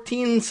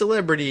 14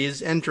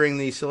 celebrities entering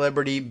the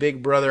Celebrity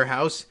Big Brother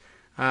house.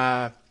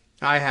 I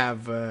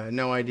have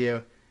no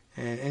idea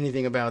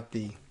anything about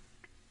the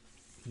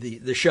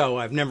show.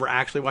 I've never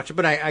actually watched it,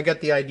 but I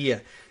got the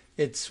idea.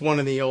 It's one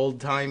of the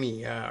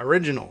old-timey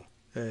original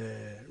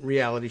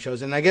reality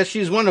shows, and I guess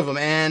she's one of them.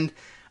 And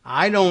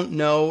I don't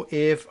know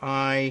if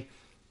I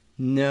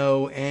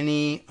know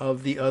any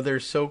of the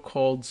other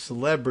so-called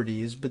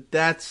celebrities, but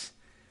that's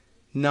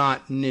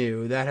not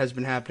new. That has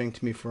been happening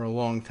to me for a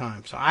long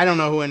time. So I don't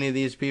know who any of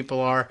these people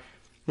are,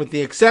 with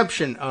the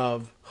exception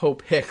of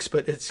Hope Hicks,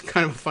 but it's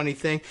kind of a funny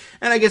thing.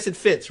 And I guess it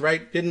fits,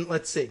 right?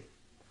 Let's see.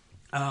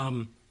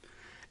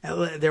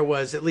 There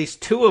was at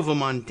least 2 of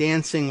them on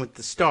Dancing with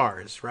the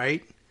Stars,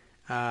 right?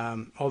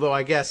 Although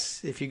I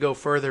guess if you go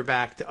further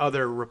back to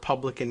other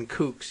Republican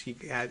kooks,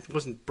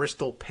 wasn't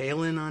Bristol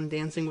Palin on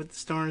Dancing with the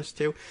Stars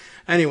too?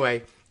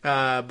 Anyway,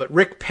 But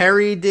Rick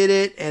Perry did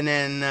it, and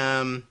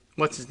then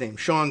what's his name?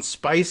 Sean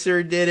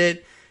Spicer did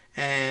it,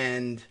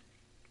 and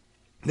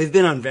they've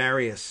been on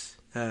various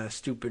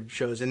stupid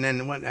shows. And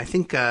then I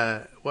think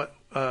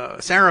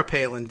Sarah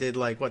Palin did,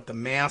 like, the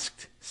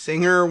Masked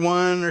Singer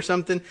one or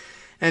something.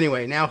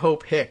 Anyway, now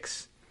Hope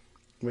Hicks,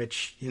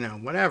 which,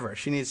 whatever.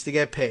 She needs to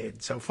get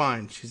paid, so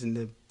fine. She's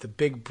in the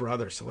Big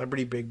Brother,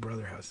 Celebrity Big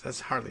Brother house.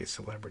 That's hardly a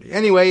celebrity.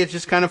 Anyway, it's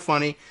just kind of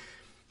funny.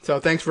 So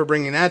thanks for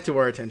bringing that to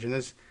our attention.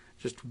 It's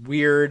just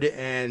weird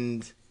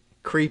and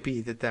creepy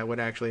that would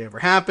actually ever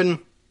happen.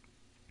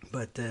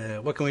 But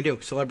what can we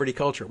do? Celebrity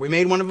culture. We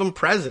made one of them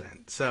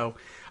president. So,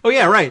 oh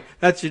yeah, right.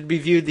 That should be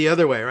viewed the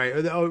other way, right?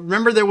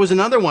 Remember there was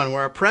another one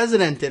where a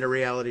president did a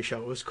reality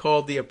show. It was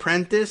called The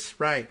Apprentice,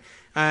 right?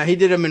 He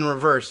did them in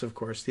reverse, of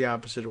course, the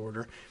opposite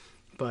order.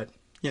 But,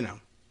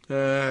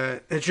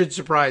 it should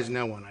surprise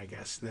no one, I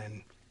guess,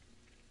 then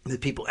the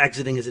people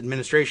exiting his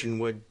administration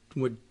would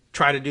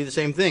try to do the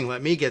same thing.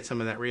 Let me get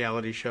some of that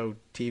reality show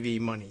TV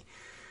money.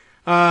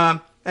 I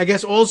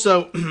guess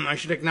also I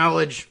should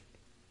acknowledge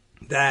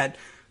that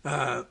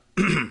this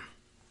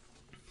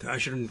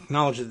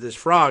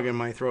frog in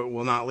my throat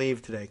will not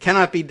leave today.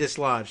 Cannot be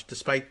dislodged,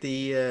 despite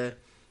the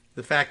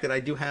fact that I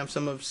do have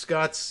some of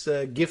Scott's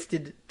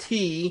gifted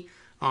tea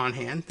on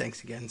hand.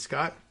 Thanks again,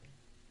 Scott.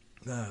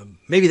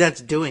 Maybe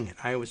that's doing it.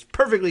 I was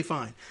perfectly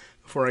fine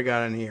before I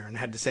got on here and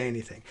had to say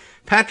anything.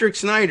 Patrick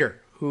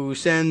Snyder, who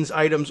sends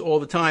items all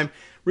the time.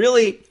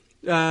 Really,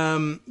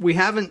 we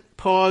haven't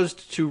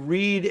paused to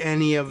read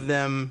any of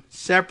them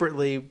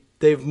separately.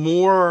 They've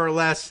more or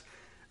less,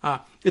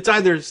 it's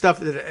either stuff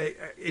that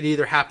it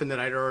either happened that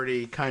I'd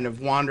already kind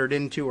of wandered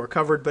into or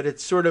covered, but it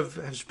sort of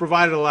has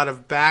provided a lot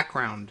of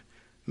background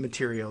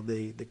material,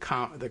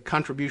 the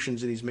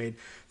contributions that he's made,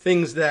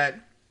 things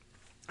that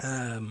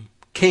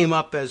came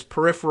up as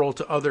peripheral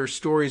to other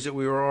stories that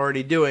we were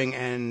already doing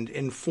and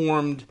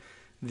informed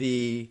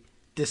the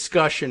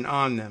discussion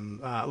on them,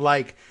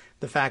 like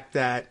the fact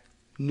that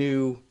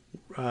new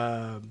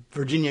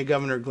Virginia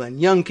Governor Glenn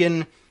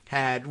Youngkin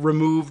had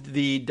removed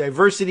the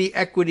diversity,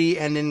 equity,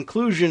 and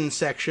inclusion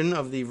section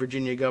of the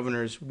Virginia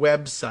Governor's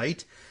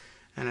website.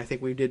 And I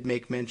think we did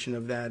make mention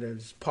of that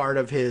as part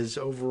of his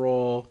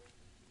overall,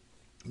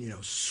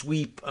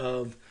 sweep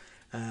of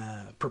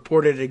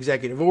purported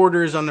executive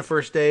orders on the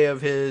first day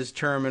of his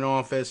term in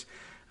office.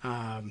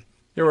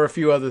 There were a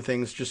few other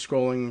things just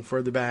scrolling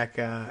further back.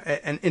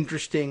 An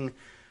interesting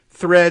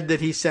thread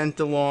that he sent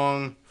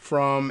along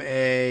from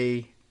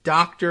a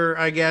doctor,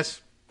 I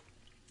guess,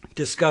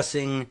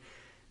 discussing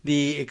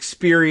the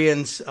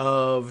experience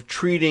of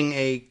treating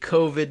a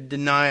COVID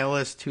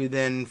denialist who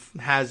then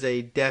has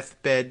a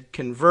deathbed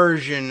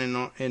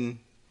conversion, and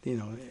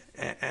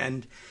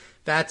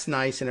that's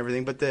nice and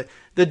everything. But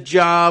the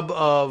job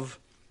of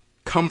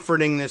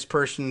comforting this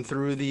person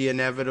through the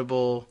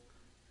inevitable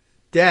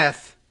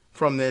death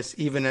from this,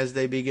 even as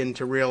they begin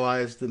to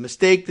realize the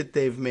mistake that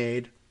they've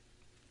made.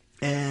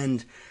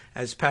 And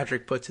as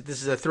Patrick puts it,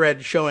 this is a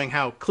thread showing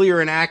how clear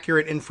and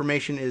accurate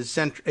information is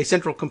a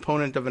central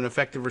component of an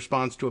effective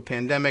response to a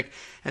pandemic,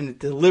 and the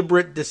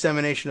deliberate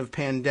dissemination of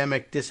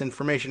pandemic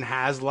disinformation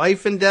has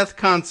life and death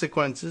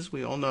consequences,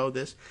 we all know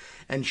this,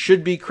 and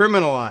should be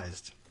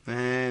criminalized.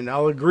 And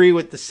I'll agree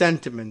with the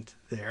sentiment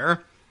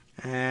there.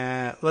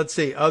 Let's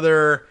see,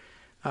 other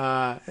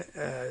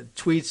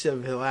tweets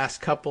of the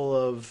last couple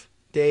of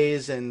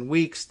days and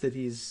weeks that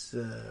he's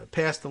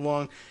passed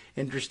along.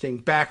 Interesting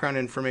background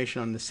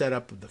information on the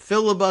setup of the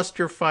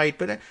filibuster fight.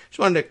 But I just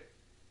wanted to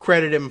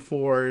credit him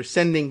for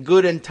sending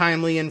good and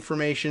timely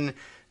information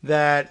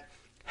that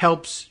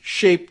helps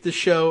shape the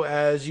show,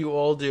 as you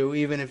all do,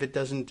 even if it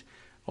doesn't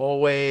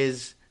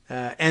always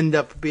end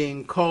up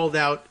being called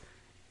out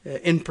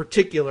in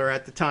particular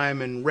at the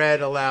time and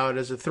read aloud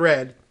as a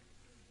thread.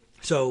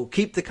 So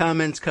keep the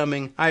comments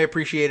coming. I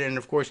appreciate it. And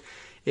of course,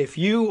 if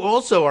you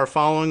also are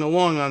following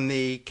along on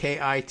the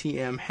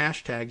KITM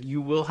hashtag,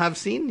 you will have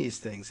seen these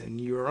things, and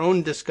your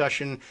own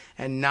discussion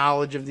and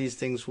knowledge of these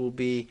things will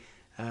be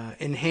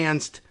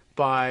enhanced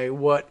by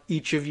what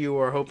each of you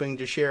are hoping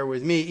to share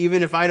with me.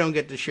 Even if I don't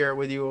get to share it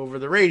with you over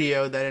the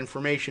radio, that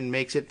information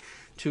makes it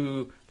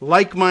to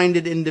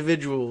like-minded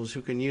individuals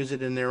who can use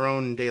it in their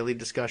own daily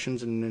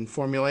discussions and in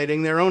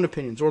formulating their own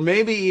opinions, or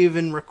maybe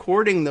even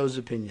recording those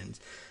opinions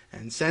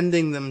and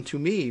sending them to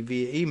me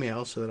via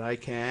email so that I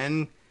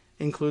can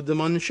include them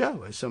on the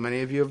show, as so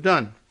many of you have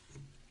done.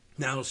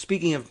 Now,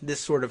 speaking of this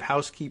sort of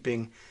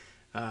housekeeping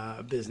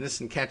business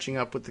and catching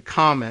up with the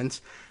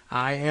comments,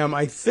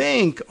 I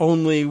think,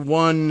 only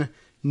one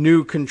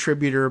new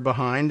contributor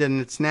behind, and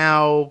it's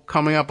now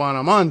coming up on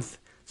a month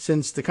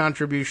since the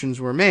contributions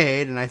were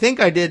made. And I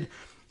think I did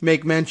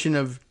make mention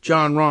of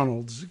John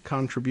Ronald's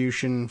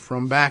contribution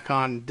from back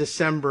on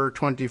December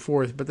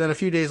 24th, but then a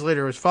few days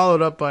later it was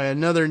followed up by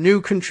another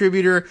new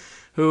contributor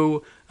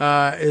who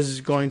is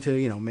going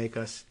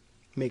to,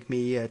 make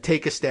me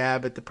take a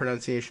stab at the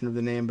pronunciation of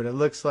the name. But it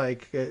looks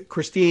like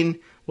Christine,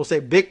 we'll say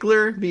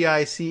Bickler,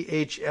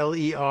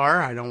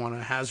 Bichler. I don't want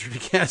to hazard a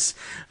guess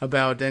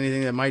about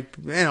anything that might,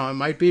 it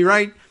might be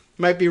right,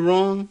 might be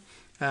wrong.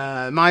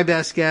 my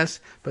best guess.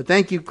 But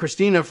thank you,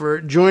 Christina,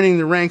 for joining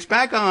the ranks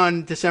back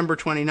on December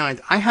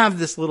 29th. I have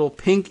this little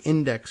pink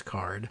index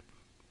card.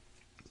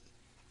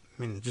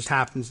 I mean, it just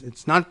happens.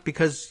 It's not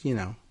because,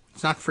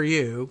 it's not for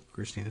you,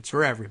 Christina. It's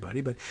for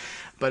everybody. But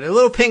a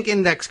little pink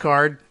index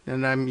card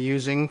that I'm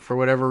using for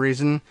whatever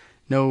reason.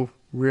 No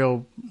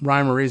real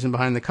rhyme or reason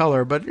behind the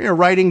color. But,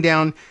 writing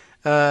down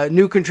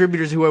new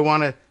contributors who I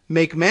want to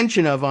make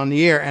mention of on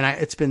the air, and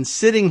it's been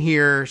sitting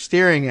here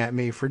staring at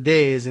me for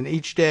days, and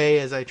each day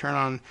as I turn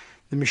on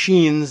the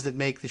machines that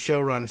make the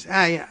show run,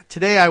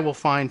 today I will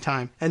find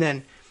time. And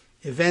then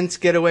events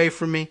get away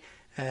from me,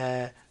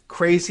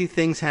 crazy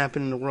things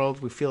happen in the world,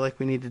 we feel like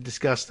we need to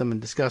discuss them and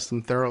discuss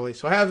them thoroughly,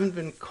 so I haven't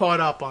been caught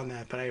up on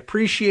that, but I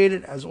appreciate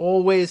it as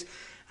always.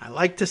 I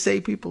like to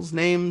say people's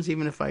names,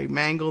 even if I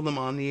mangle them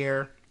on the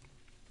air.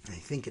 I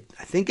think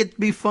it'd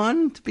be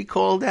fun to be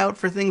called out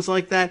for things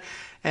like that,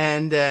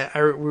 and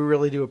we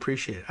really do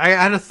appreciate it. I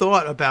had a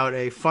thought about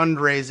a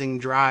fundraising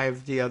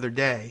drive the other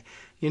day.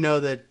 You know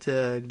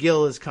that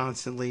Gil is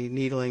constantly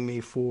needling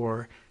me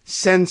for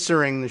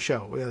censoring the show,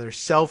 whether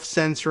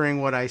self-censoring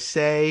what I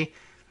say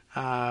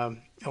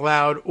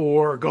aloud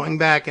or going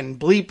back and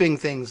bleeping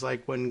things,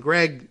 like when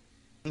Greg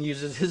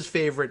uses his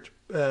favorite,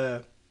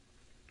 I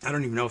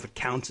don't even know if it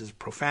counts as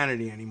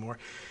profanity anymore,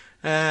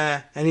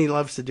 and he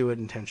loves to do it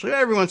intentionally.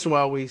 Every once in a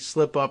while we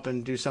slip up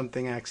and do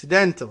something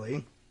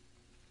accidentally.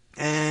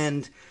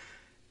 And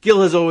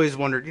Gil has always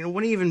wondered,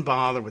 what do you even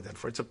bother with that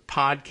for? It's a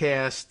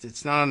podcast.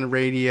 It's not on the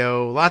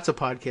radio. Lots of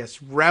podcasts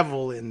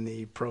revel in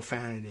the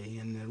profanity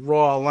and the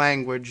raw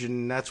language,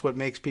 and that's what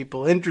makes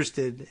people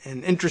interested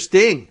and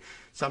interesting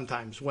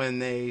sometimes when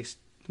they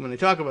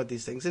talk about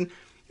these things. And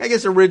I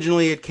guess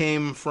originally it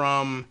came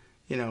from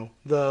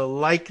the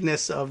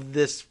likeness of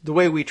this, the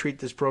way we treat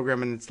this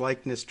program and its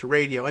likeness to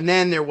radio. And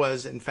then there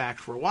was, in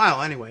fact, for a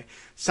while anyway,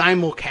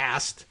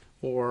 simulcast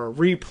or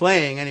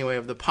replaying anyway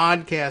of the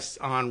podcasts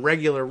on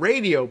regular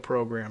radio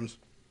programs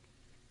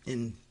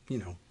in,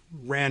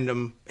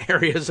 random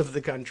areas of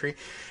the country.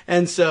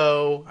 And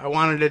so I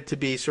wanted it to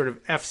be sort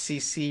of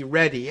FCC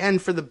ready,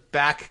 and for the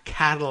back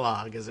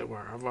catalog, as it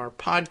were, of our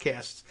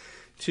podcasts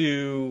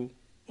to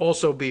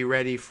also be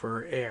ready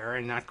for air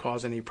and not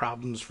cause any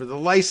problems for the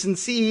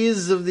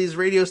licensees of these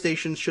radio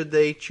stations should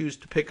they choose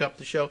to pick up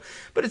the show.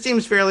 But it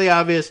seems fairly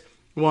obvious,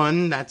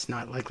 one, that's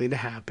not likely to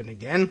happen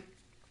again,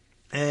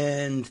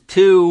 and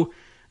two,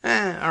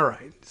 all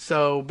right,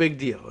 so big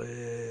deal.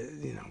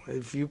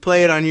 If you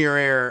play it on your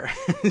air,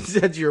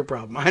 that's your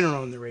problem. I don't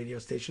own the radio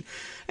station.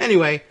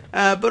 Anyway,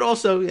 but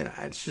also,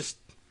 it's just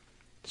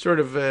sort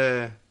of,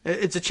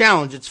 it's a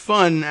challenge. It's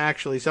fun,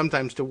 actually,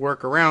 sometimes to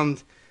work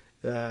around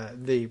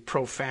the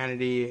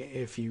profanity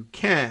if you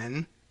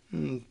can,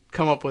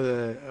 come up with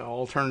an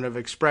alternative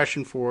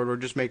expression for it, or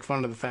just make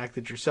fun of the fact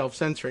that you're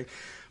self-censoring.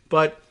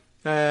 But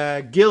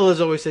Gil has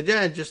always said,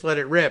 just let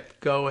it rip.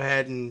 Go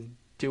ahead and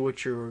do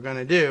what you're going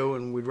to do,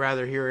 and we'd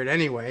rather hear it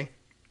anyway.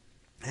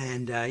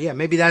 And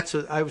maybe that's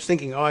what I was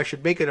thinking. I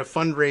should make it a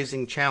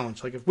fundraising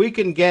challenge. Like if we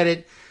can get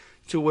it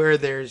to where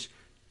there's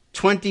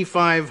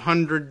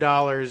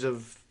 $2,500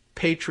 of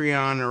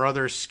Patreon or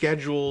other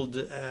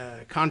scheduled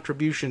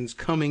contributions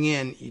coming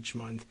in each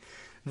month,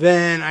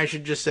 then I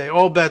should just say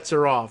all bets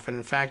are off. And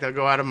in fact, I'll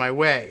go out of my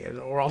way,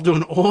 or I'll do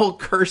an all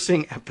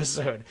cursing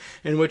episode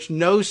in which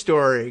no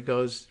story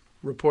goes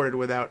reported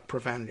without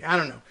profanity. I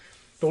don't know.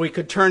 But we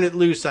could turn it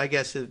loose, I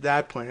guess, at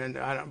that point. And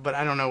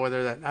I don't know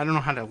whether that, I don't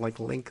know how to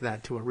link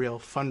that to a real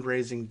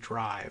fundraising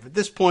drive. At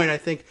this point, I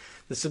think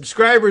the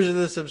subscribers are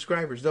the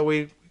subscribers, though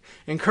we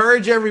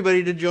encourage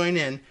everybody to join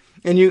in.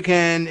 And you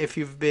can, if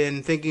you've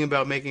been thinking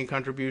about making a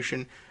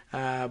contribution,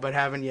 but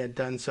haven't yet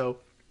done so,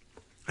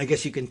 I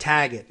guess you can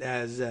tag it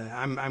as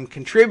I'm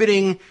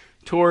contributing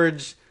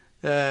towards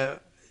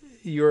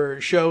your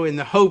show in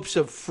the hopes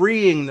of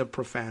freeing the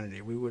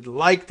profanity. We would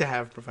like to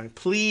have profanity.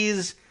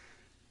 Please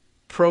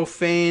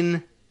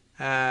profane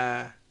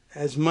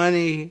as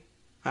many,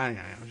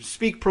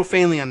 speak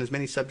profanely on as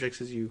many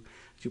subjects as you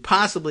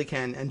possibly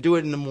can, and do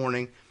it in the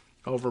morning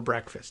over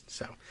breakfast.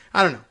 So,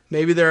 I don't know.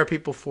 Maybe there are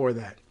people for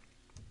that.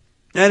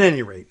 At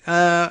any rate,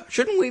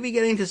 shouldn't we be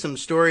getting to some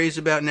stories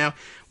about now?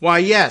 Why,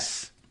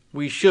 yes,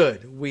 we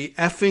should. We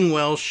effing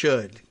well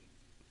should.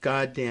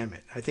 God damn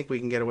it. I think we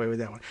can get away with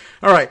that one.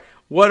 All right.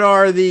 What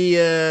are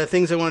the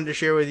things I wanted to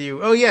share with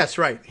you? Oh, yes,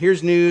 right.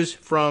 Here's news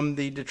from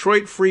the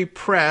Detroit Free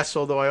Press,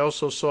 although I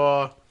also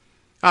saw...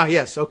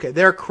 yes, okay.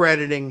 They're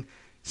crediting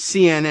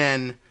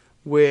CNN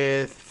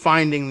with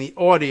finding the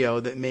audio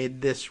that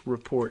made this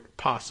report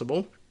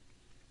possible.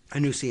 I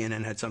knew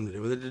CNN had something to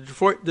do with it. The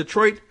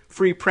Detroit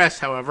Free Press,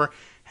 however,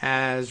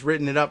 has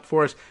written it up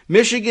for us.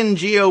 Michigan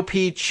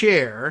GOP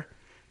chair,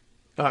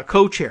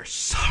 co-chair,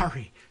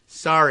 sorry,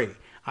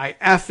 I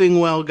effing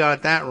well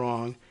got that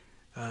wrong.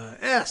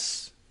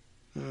 S.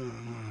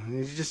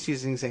 He's just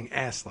saying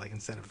S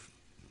instead of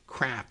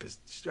crap.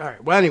 All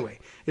right. Well, anyway,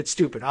 it's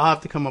stupid. I'll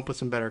have to come up with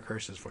some better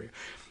curses for you.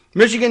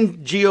 Michigan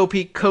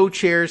GOP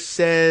co-chair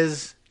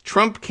says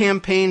Trump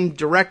campaign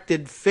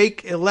directed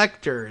fake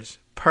electors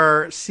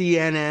per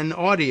CNN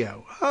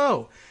audio.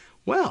 Oh,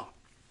 well,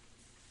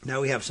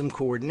 Now we have some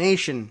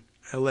coordination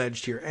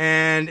alleged here.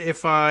 And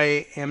if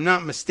I am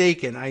not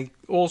mistaken, I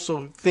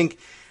also think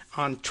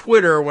on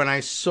Twitter, when I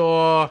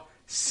saw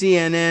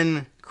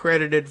CNN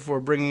credited for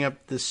bringing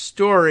up the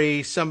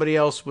story, somebody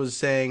else was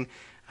saying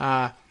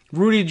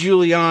Rudy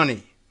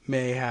Giuliani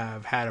may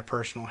have had a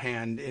personal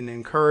hand in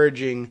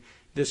encouraging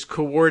this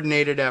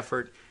coordinated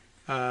effort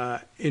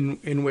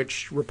in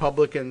which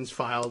Republicans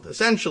filed,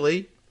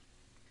 essentially,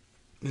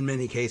 in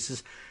many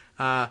cases,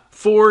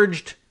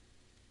 forged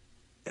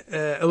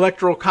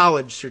electoral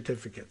college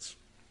certificates.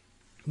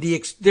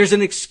 There's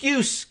an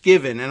excuse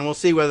given, and we'll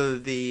see whether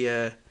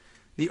the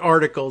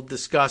article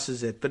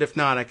discusses it. But if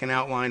not, I can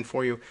outline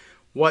for you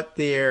what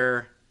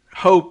their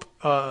hope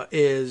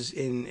is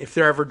in if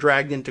they're ever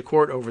dragged into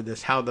court over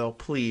this, how they'll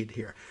plead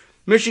here.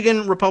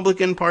 Michigan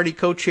Republican Party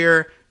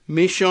co-chair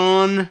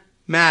Michon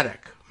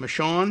Maddock,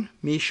 Michon,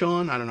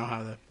 I don't know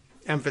how the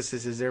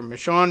emphasis is there.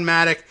 Michon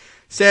Maddock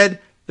said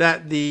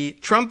that the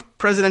Trump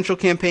presidential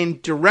campaign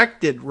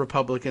directed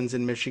Republicans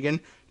in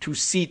Michigan to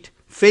seat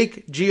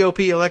fake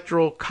GOP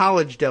electoral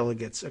college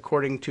delegates,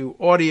 according to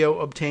audio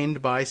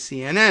obtained by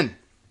CNN.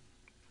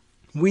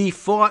 We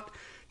fought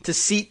to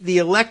seat the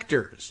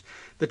electors.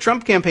 The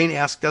Trump campaign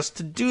asked us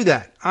to do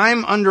that.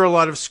 I'm under a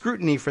lot of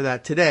scrutiny for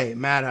that today,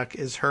 Maddock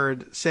is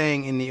heard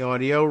saying in the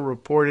audio,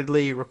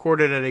 reportedly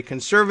recorded at a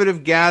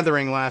conservative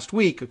gathering last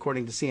week,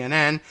 according to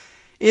CNN.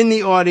 In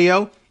the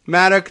audio,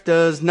 Maddock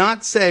does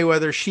not say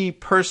whether she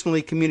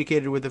personally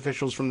communicated with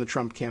officials from the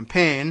Trump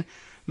campaign.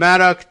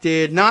 Maddock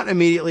did not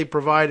immediately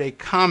provide a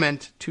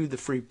comment to the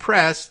Free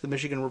Press. The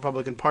Michigan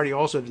Republican Party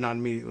also did not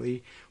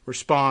immediately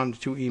respond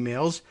to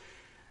emails.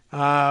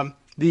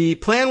 The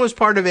plan was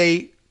part of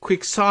a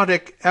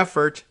quixotic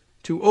effort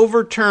to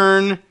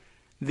overturn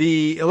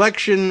the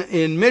election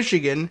in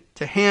Michigan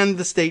to hand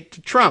the state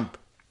to Trump.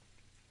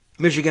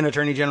 Michigan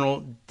Attorney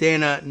General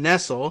Dana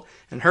Nessel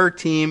and her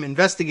team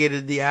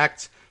investigated the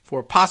acts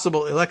for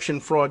possible election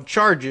fraud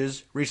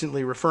charges,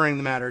 recently referring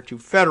the matter to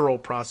federal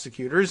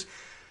prosecutors.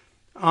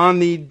 On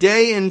the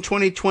day in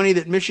 2020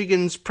 that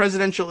Michigan's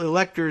presidential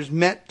electors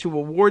met to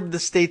award the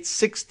state's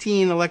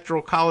 16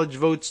 electoral college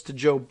votes to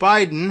Joe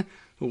Biden,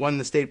 who won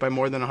the state by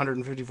more than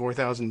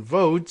 154,000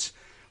 votes,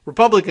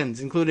 Republicans,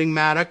 including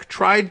Maddock,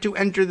 tried to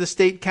enter the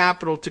state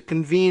capitol to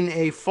convene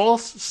a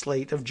false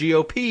slate of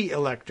GOP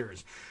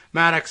electors.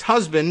 Maddock's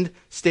husband,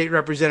 State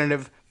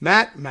Representative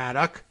Matt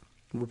Maddock,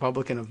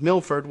 Republican of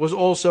Milford, was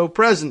also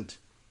present.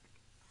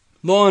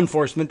 Law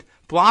enforcement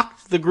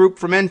blocked the group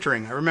from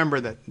entering. I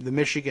remember that the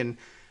Michigan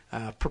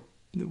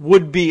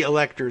would-be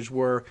electors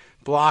were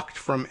blocked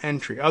from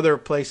entry. Other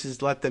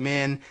places let them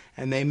in,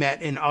 and they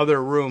met in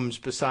other rooms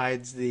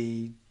besides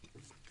the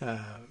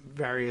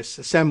various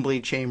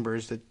assembly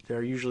chambers that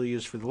are usually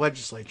used for the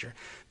legislature.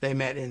 They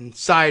met in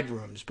side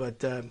rooms, but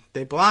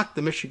they blocked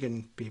the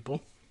Michigan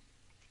people.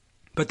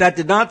 But that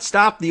did not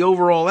stop the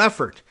overall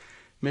effort.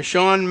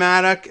 Michon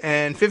Maddock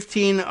and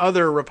 15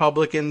 other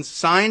Republicans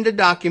signed a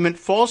document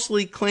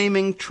falsely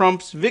claiming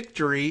Trump's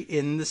victory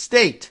in the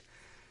state.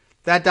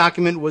 That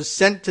document was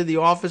sent to the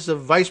office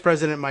of Vice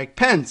President Mike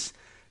Pence,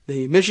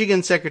 the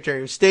Michigan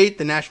Secretary of State,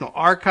 the National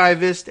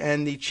Archivist,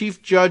 and the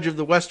Chief Judge of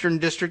the Western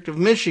District of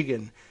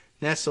Michigan,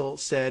 Nessel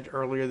said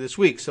earlier this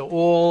week. So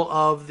all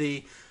of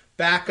the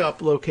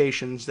backup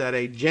locations that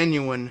a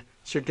genuine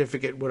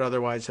certificate would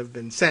otherwise have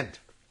been sent.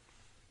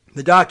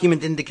 The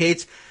document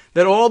indicates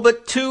that all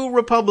but 2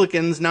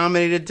 Republicans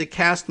nominated to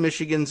cast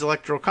Michigan's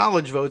electoral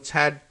college votes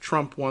had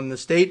Trump won the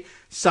state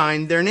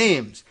signed their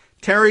names.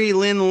 Terry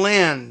Lynn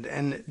Land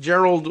and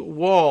Gerald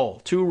Wall,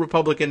 2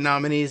 Republican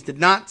nominees, did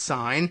not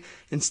sign.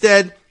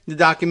 Instead, the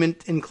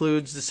document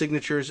includes the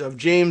signatures of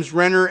James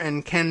Renner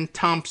and Ken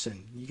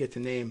Thompson. You get to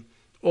name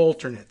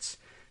alternates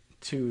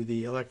to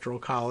the electoral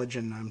college,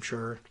 and I'm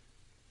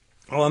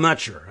not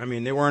sure. I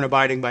mean, they weren't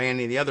abiding by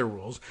any of the other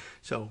rules,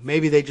 so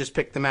maybe they just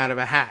picked them out of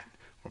a hat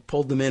or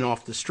pulled them in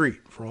off the street,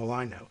 for all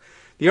I know.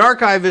 The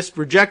archivist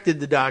rejected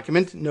the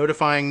document,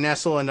 notifying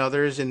Nessel and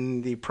others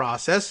in the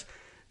process.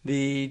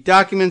 The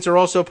documents are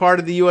also part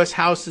of the U.S.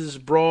 House's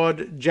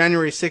broad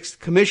January 6th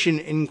Commission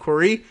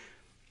inquiry.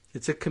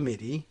 It's a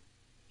committee.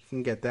 You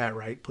can get that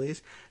right,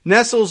 please.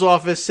 Nessel's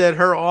office said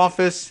her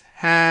office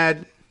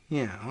had...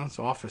 it's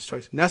office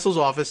choice. Nessel's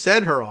office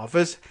said her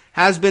office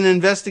has been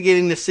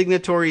investigating the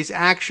signatories'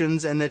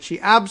 actions and that she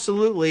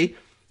absolutely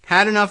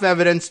had enough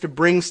evidence to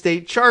bring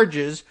state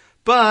charges,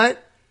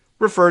 but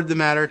referred the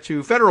matter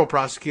to federal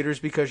prosecutors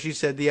because she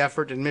said the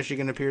effort in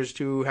Michigan appears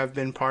to have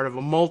been part of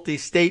a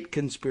multi-state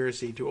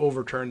conspiracy to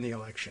overturn the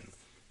election,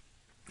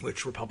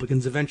 which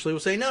Republicans eventually will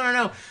say,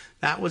 no,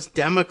 that was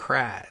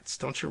Democrats.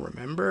 Don't you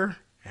remember?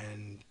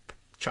 And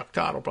Chuck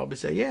Todd will probably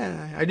say,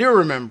 yeah, I do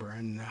remember,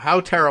 and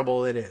how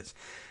terrible it is.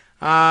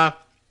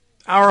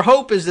 Our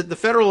hope is that the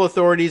federal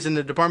authorities and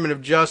the Department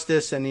of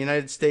Justice and the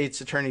United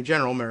States Attorney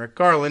General, Merrick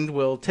Garland,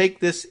 will take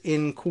this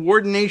in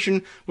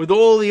coordination with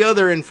all the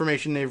other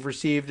information they've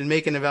received and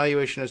make an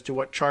evaluation as to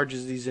what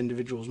charges these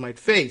individuals might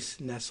face,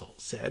 Nessel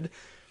said.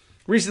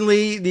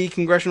 Recently, the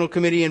Congressional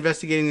Committee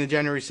investigating the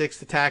January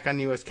 6th attack on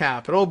the U.S.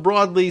 Capitol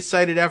broadly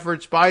cited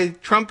efforts by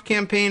Trump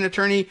campaign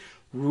attorney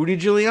Rudy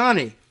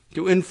Giuliani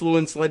to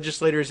influence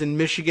legislators in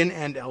Michigan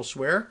and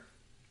elsewhere.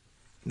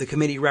 The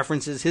committee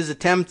references his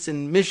attempts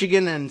in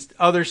Michigan and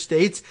other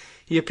states.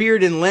 He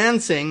appeared in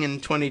Lansing in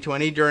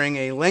 2020 during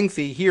a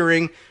lengthy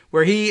hearing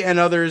where he and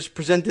others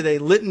presented a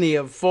litany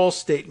of false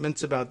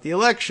statements about the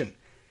election.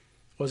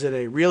 Was it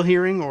a real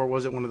hearing, or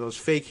was it one of those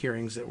fake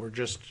hearings that were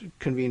just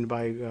convened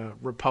by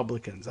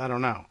Republicans? I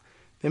don't know.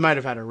 They might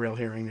have had a real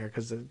hearing there,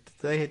 because do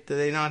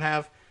they not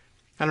have?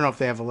 I don't know if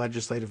they have a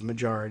legislative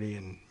majority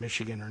in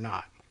Michigan or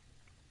not.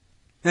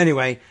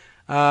 Anyway,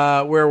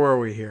 where were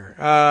we here?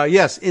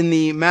 Yes, in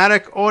the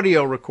Maddock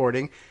audio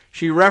recording,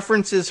 she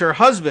references her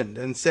husband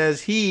and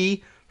says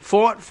he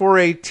fought for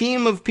a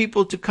team of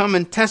people to come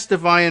and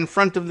testify in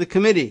front of the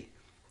committee.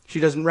 She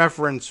doesn't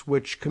reference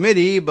which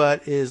committee,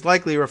 but is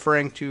likely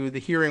referring to the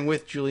hearing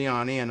with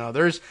Giuliani and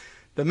others.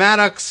 The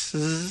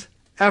Maddock's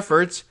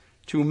efforts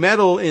to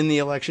meddle in the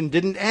election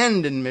didn't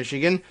end in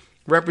Michigan.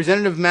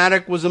 Representative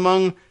Maddock was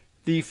among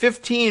the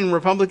 15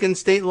 Republican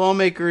state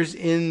lawmakers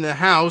in the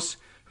House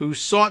who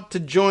sought to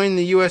join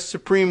the U.S.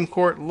 Supreme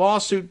Court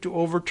lawsuit to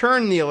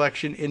overturn the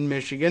election in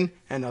Michigan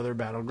and other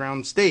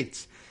battleground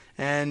states.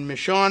 And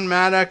Michonne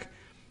Maddock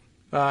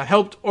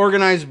helped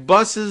organize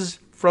buses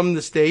from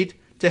the state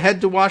to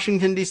head to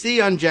Washington, D.C.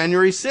 on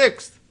January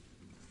 6th,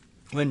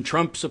 when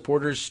Trump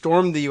supporters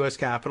stormed the U.S.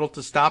 Capitol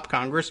to stop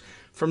Congress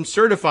from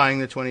certifying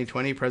the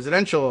 2020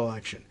 presidential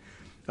election.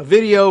 A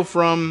video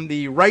from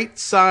the Right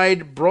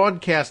Side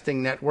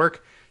Broadcasting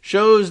Network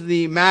shows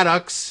the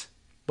Maddocks,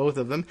 both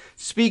of them,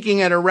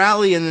 speaking at a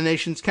rally in the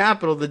nation's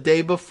capital the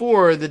day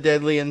before the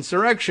deadly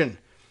insurrection.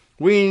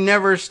 "We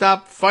never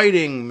stop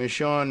fighting,"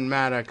 Michonne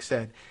Maddock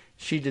said.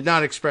 She did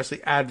not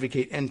expressly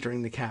advocate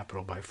entering the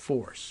Capitol by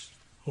force.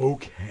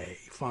 Okay,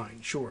 fine,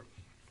 sure.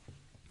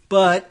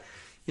 But,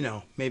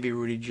 maybe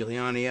Rudy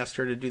Giuliani asked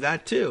her to do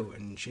that too,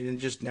 and she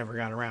just never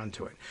got around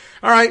to it.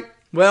 All right,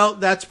 well,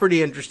 that's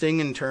pretty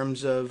interesting in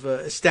terms of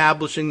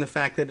establishing the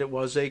fact that it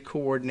was a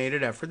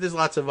coordinated effort. There's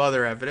lots of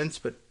other evidence,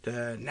 but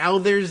now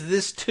there's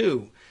this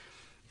too.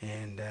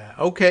 And,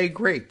 okay,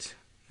 great.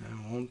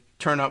 I won't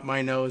turn up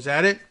my nose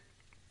at it.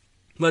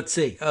 Let's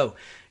see. Oh,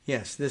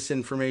 yes, this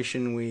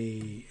information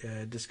we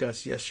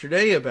discussed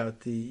yesterday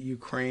about the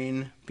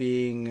Ukraine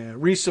being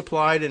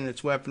resupplied in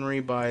its weaponry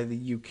by the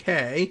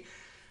UK.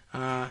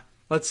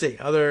 Let's see.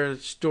 Other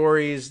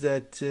stories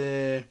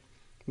that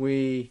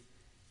we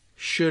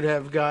should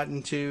have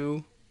gotten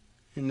to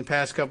in the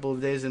past couple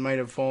of days that might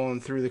have fallen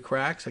through the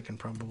cracks. I can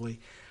probably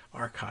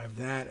archive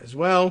that as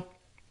well.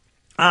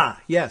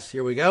 Yes,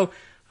 here we go.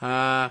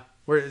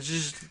 It's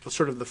just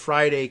sort of the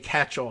Friday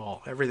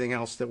catch-all, everything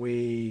else that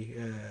we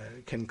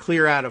can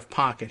clear out of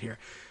pocket here.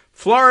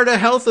 Florida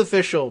health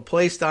official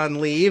placed on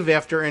leave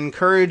after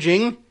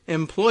encouraging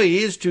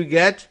employees to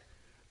get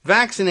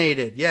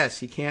vaccinated.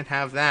 Yes, you can't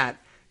have that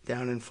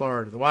down in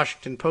Florida. The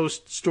Washington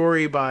Post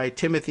story by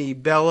Timothy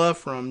Bella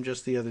from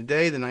just the other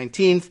day, the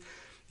 19th.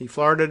 The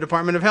Florida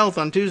Department of Health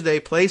on Tuesday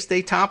placed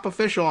a top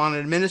official on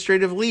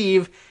administrative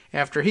leave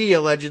after he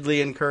allegedly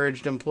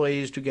encouraged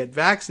employees to get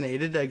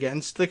vaccinated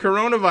against the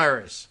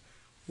coronavirus.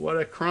 What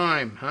a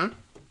crime, huh?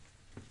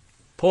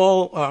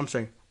 Paul,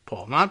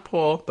 not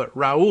Paul, but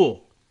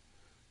Raul.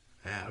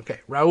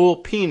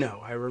 Raul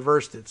Pino. I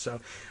reversed it, so I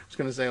was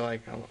going to say, I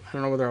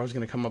don't know whether I was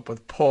going to come up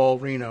with Paul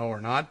Reno or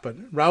not,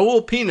 but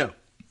Raul Pino,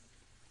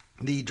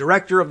 the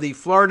director of the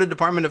Florida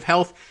Department of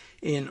Health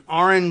in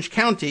Orange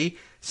County,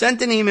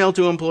 sent an email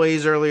to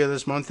employees earlier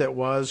this month that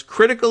was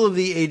critical of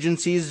the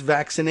agency's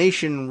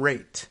vaccination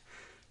rate.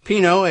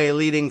 Pino, a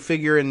leading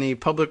figure in the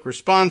public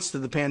response to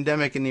the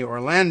pandemic in the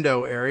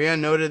Orlando area,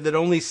 noted that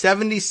only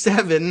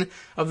 77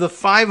 of the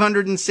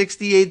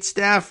 568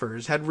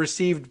 staffers had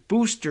received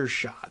booster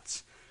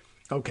shots.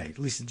 Okay, at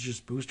least it's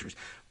just boosters.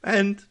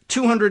 And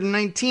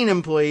 219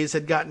 employees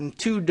had gotten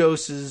 2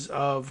 doses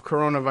of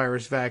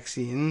coronavirus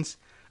vaccines,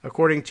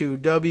 according to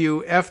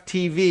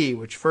WFTV,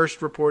 which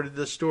first reported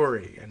the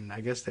story. And I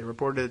guess they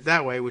reported it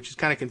that way, which is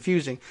kind of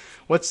confusing.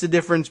 What's the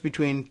difference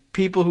between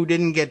people who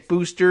didn't get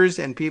boosters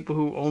and people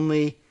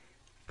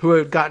who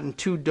have gotten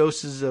 2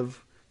 doses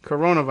of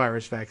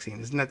coronavirus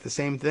vaccine? Isn't that the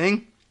same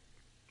thing?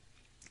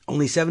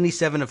 Only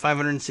 77 of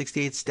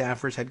 568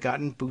 staffers had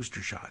gotten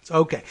booster shots.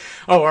 Okay.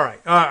 Oh, all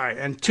right.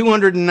 And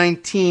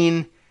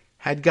 219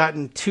 had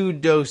gotten 2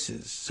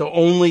 doses. So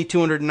only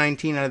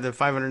 219 out of the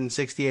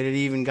 568 had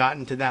even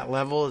gotten to that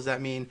level. Does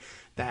that mean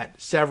that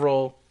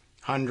several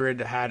hundred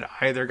had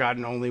either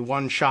gotten only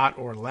 1 shot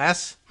or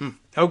less?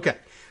 Okay.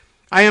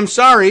 I am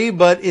sorry,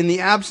 but in the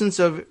absence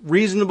of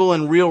reasonable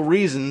and real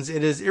reasons,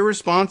 it is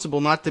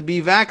irresponsible not to be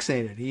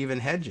vaccinated. He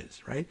even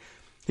hedges, right?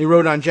 He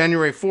wrote on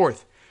January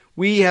 4th,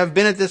 "We have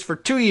been at this for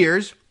 2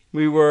 years.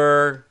 We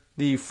were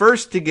the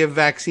first to give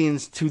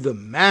vaccines to the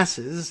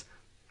masses."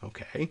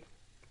 Okay.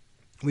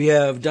 "We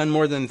have done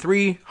more than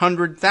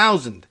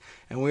 300,000,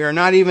 and we are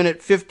not even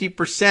at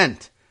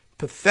 50%.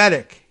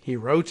 Pathetic," he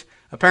wrote,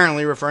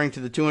 apparently referring to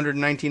the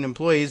 219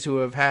 employees who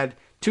have had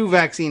 2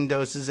 vaccine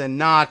doses and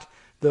not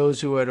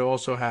those who had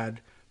also had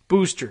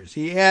boosters.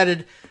 He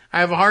added, "I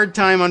have a hard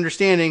time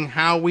understanding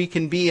how we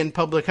can be in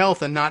public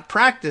health and not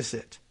practice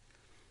it."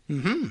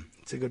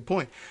 It's a good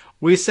point.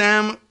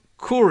 Wissam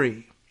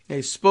Khoury,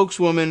 a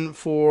spokeswoman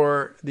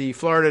for the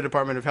Florida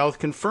Department of Health,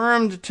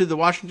 confirmed to the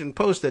Washington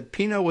Post that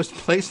Pino was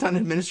placed on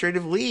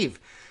administrative leave.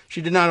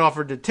 She did not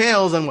offer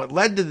details on what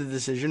led to the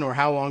decision or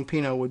how long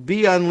Pino would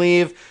be on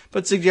leave,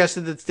 but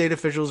suggested that state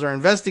officials are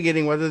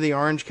investigating whether the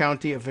Orange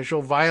County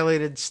official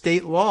violated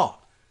state law.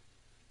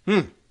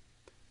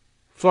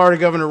 Florida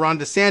Governor Ron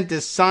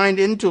DeSantis signed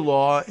into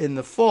law in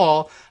the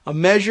fall a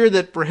measure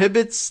that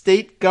prohibits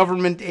state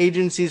government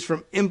agencies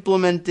from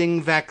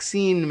implementing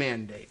vaccine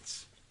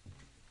mandates.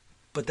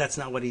 But that's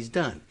not what he's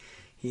done.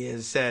 He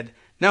has said,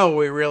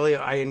 no,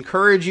 I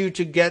encourage you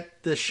to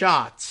get the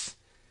shots.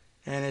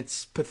 And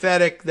it's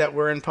pathetic that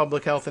we're in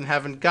public health and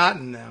haven't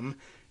gotten them.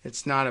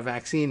 It's not a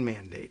vaccine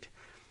mandate.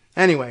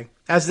 Anyway,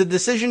 as the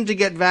decision to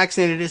get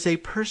vaccinated is a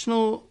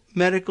personal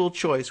medical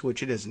choice,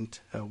 which it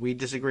isn't. We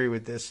disagree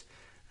with this,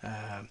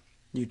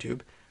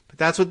 YouTube. But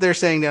that's what they're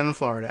saying down in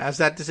Florida. As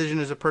that decision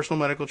is a personal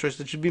medical choice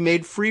that should be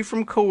made free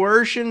from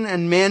coercion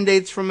and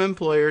mandates from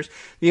employers,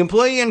 the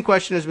employee in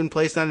question has been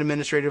placed on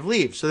administrative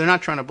leave. So they're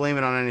not trying to blame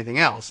it on anything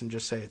else and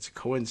just say it's a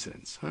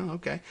coincidence. Oh,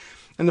 okay.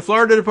 And the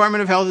Florida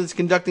Department of Health is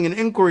conducting an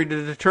inquiry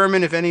to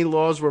determine if any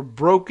laws were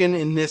broken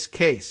in this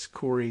case,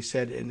 Khoury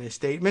said in a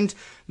statement.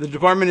 The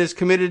department is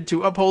committed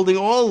to upholding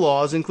all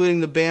laws,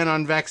 including the ban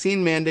on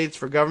vaccine mandates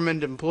for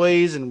government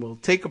employees, and will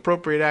take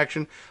appropriate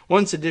action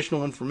once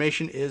additional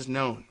information is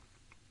known.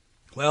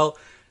 Well,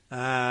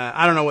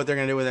 I don't know what they're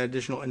going to do with that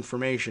additional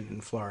information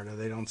in Florida.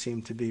 They don't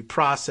seem to be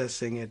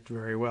processing it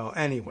very well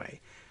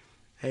anyway.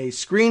 A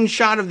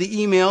screenshot of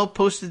the email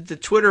posted to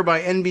Twitter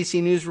by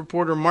NBC News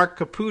reporter Mark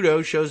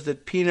Caputo shows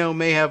that Pino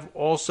may have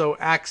also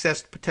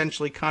accessed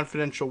potentially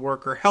confidential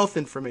worker health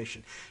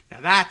information.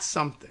 Now that's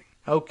something.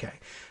 Okay.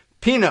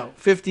 Pino,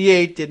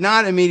 58, did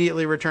not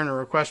immediately return a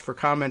request for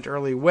comment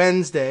early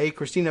Wednesday.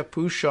 Christina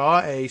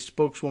Pushaw, a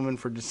spokeswoman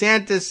for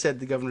DeSantis, said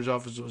the governor's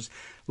office was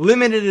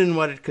limited in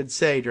what it could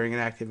say during an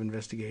active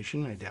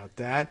investigation. I doubt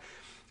that.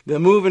 The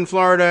move in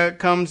Florida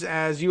comes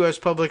as U.S.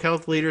 public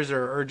health leaders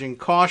are urging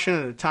caution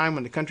at a time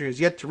when the country has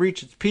yet to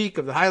reach its peak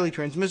of the highly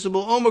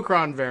transmissible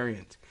Omicron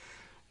variant.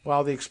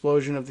 While the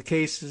explosion of the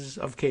cases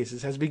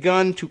has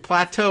begun to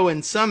plateau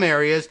in some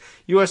areas,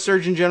 U.S.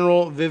 Surgeon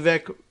General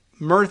Vivek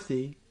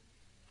Murthy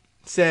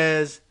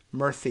says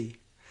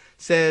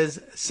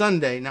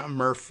Sunday, not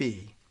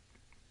Murphy,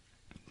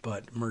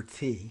 but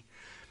Murthy,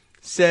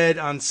 said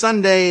on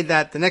Sunday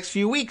that the next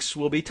few weeks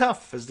will be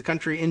tough as the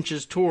country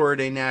inches toward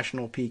a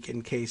national peak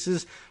in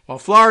cases. While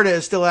Florida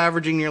is still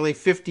averaging nearly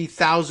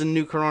 50,000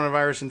 new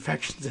coronavirus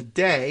infections a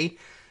day,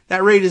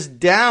 that rate is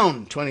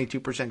down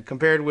 22%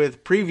 compared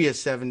with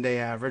previous 7-day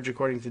average,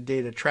 according to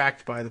data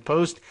tracked by the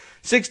Post.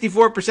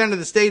 64% of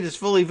the state is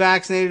fully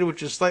vaccinated,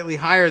 which is slightly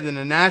higher than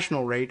a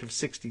national rate of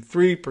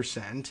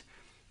 63%.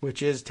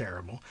 Which is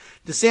terrible.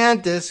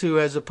 DeSantis, who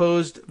has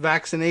opposed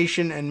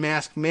vaccination and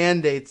mask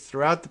mandates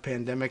throughout the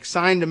pandemic,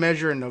 signed a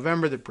measure in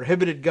November that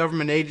prohibited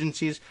government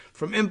agencies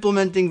from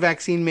implementing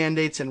vaccine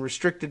mandates and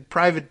restricted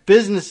private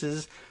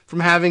businesses from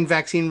having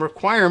vaccine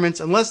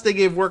requirements unless they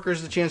gave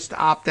workers the chance to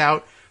opt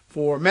out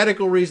for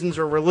medical reasons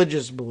or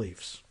religious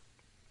beliefs.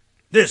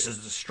 This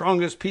is the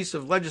strongest piece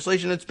of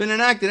legislation that's been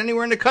enacted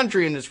anywhere in the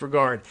country in this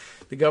regard,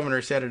 the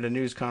governor said at a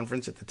news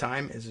conference at the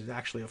time. Is it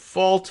actually a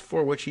fault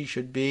for which he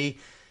should be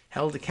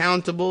held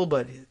accountable,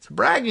 but it's a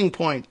bragging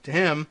point to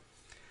him.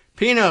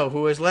 Pino,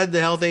 who has led the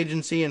health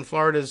agency in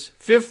Florida's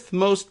 5th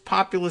most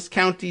populous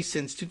county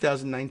since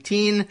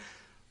 2019,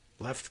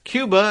 left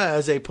Cuba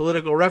as a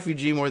political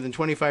refugee more than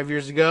 25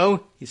 years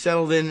ago. He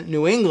settled in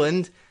New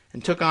England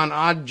and took on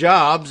odd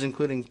jobs,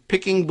 including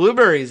picking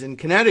blueberries in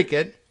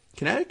Connecticut.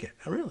 Connecticut?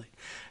 Oh, really?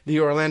 The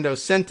Orlando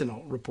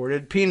Sentinel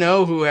reported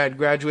Pino, who had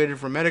graduated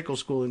from medical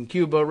school in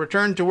Cuba,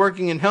 returned to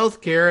working in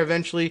healthcare,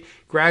 eventually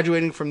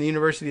graduating from the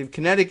University of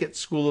Connecticut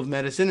School of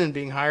Medicine and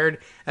being hired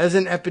as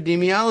an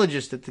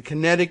epidemiologist at the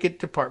Connecticut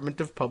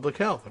Department of Public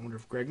Health. I wonder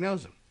if Greg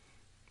knows him.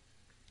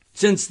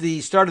 Since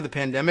the start of the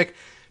pandemic,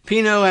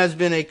 Pino has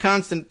been a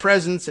constant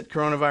presence at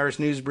coronavirus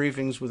news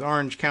briefings with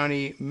Orange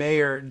County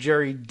Mayor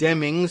Jerry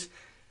Demings,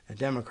 a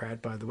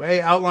Democrat, by the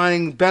way,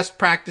 outlining best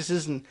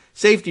practices and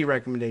safety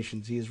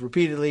recommendations. He has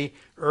repeatedly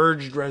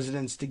urged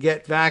residents to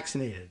get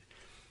vaccinated.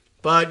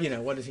 But,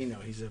 what does he know?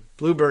 He's a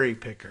blueberry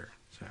picker.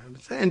 So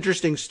it's an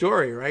interesting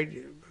story, right?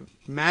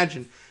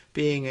 Imagine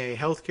being a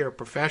healthcare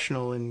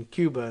professional in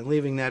Cuba and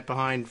leaving that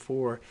behind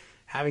for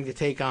having to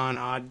take on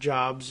odd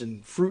jobs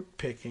and fruit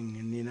picking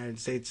in the United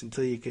States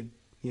until you could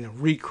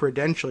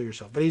re-credential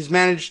yourself. But he's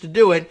managed to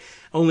do it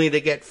only to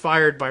get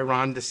fired by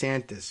Ron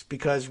DeSantis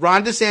because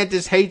Ron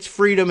DeSantis hates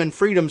freedom and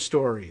freedom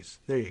stories.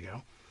 There you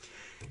go.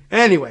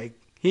 Anyway,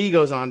 he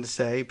goes on to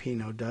say,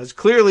 Pino does,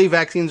 clearly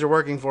vaccines are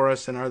working for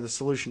us and are the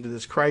solution to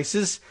this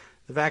crisis.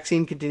 The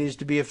vaccine continues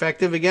to be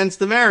effective against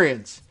the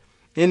variants.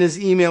 In his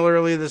email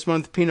earlier this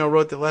month, Pino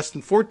wrote that less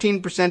than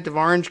 14% of the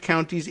Orange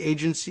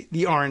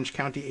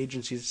County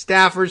agency's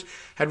staffers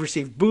had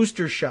received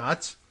booster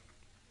shots.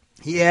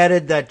 He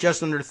added that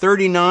just under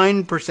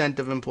 39%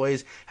 of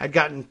employees had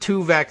gotten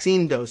 2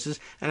 vaccine doses,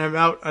 and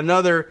about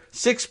another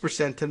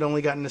 6% had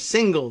only gotten a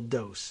single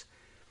dose.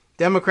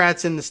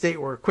 Democrats in the state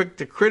were quick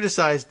to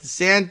criticize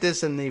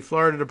DeSantis and the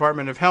Florida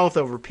Department of Health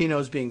over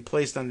Pino's being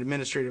placed on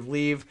administrative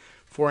leave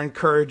for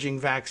encouraging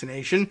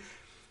vaccination.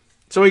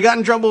 So he got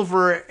in trouble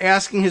for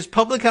asking his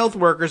public health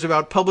workers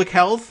about public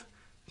health,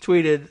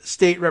 tweeted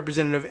State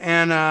Representative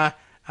Anna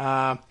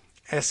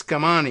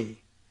Escamani,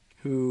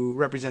 who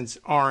represents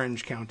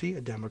Orange County,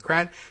 a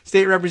Democrat.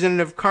 State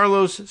Representative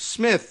Carlos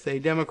Smith, a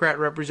Democrat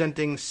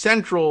representing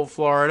Central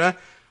Florida,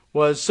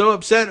 was so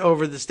upset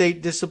over the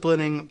state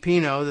disciplining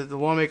Pino that the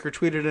lawmaker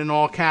tweeted in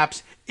all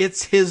caps,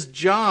 "It's his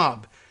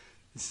job.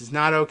 This is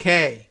not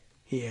okay,"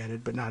 he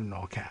added, but not in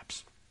all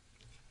caps.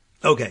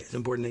 Okay, it's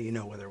important that you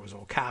know whether it was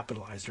all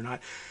capitalized or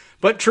not.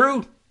 But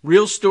true,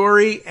 real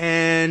story,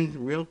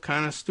 and real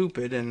kind of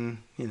stupid, and,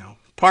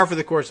 par for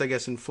the course, I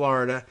guess, in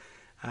Florida.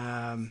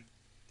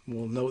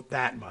 We'll note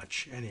that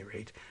much, at any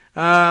rate.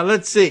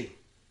 Let's see.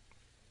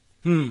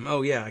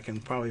 Oh, yeah, I can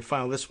probably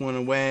file this one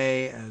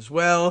away as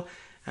well.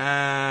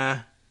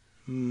 Yeah,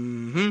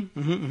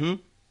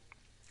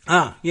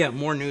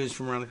 more news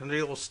from around the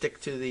country. We'll stick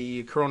to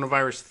the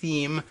coronavirus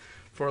theme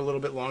for a little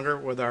bit longer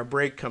with our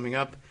break coming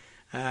up.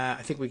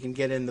 I think we can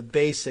get in the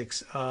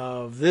basics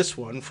of this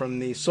one from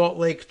the Salt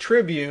Lake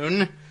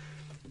Tribune.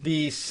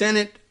 The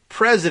Senate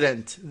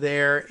president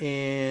there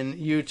in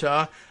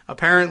Utah,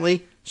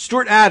 apparently,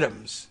 Stuart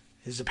Adams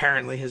is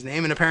apparently his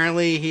name, and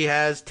apparently he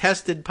has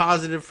tested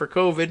positive for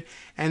COVID,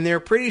 and they're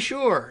pretty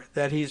sure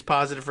that he's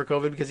positive for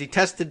COVID because he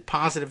tested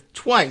positive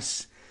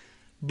twice.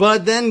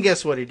 But then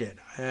guess what he did?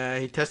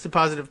 He tested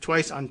positive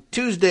twice on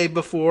Tuesday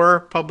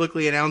before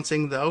publicly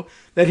announcing, though,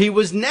 that he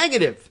was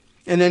negative,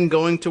 and then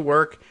going to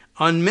work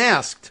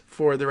unmasked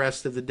for the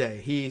rest of the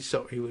day. He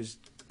was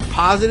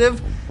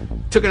positive,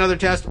 took another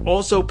test,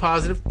 also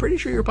positive, pretty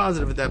sure you're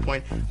positive at that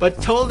point,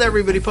 but told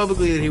everybody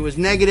publicly that he was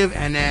negative,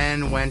 and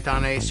then went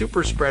on a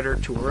super spreader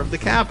tour of the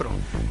Capitol.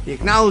 The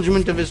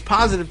acknowledgement of his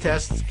positive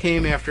tests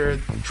came after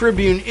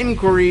Tribune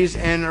inquiries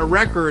and a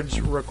records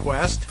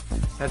request.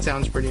 That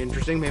sounds pretty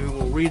interesting. Maybe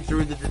we'll read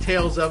through the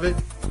details of it.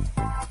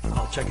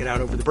 I'll check it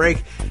out over the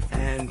break,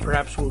 and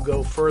perhaps we'll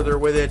go further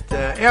with it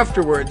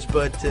afterwards.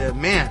 But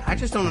man, I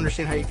just don't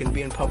understand how you can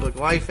be in public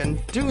life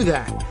and do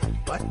that.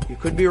 But you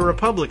could be a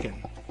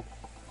Republican.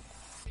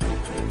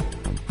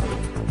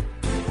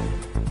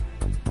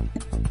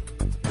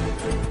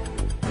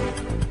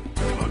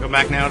 Welcome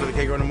back now to the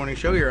Kagro in the Morning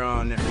Show here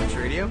on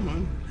Netflix Radio.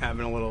 I'm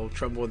having a little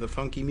trouble with the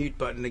funky mute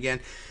button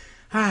again.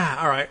 All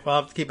right, well,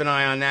 I'll have to keep an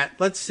eye on that.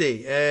 Let's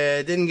see.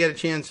 Didn't get a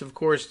chance, of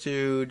course,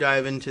 to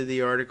dive into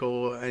the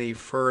article any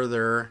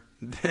further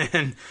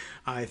than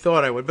I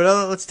thought I would.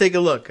 But let's take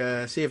a look,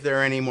 see if there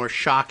are any more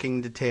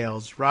shocking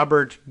details.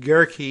 Robert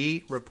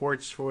Gerke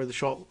reports for the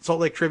Salt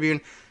Lake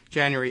Tribune,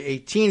 January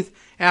 18th.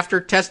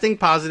 After testing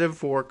positive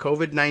for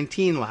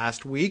COVID-19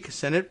 last week,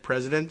 Senate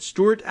President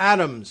Stuart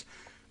Adams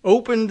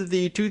opened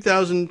the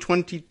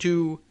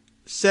 2022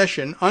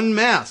 session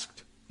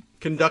unmasked,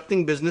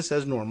 conducting business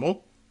as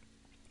normal,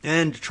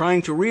 and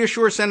trying to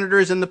reassure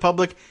senators and the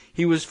public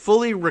he was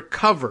fully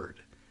recovered.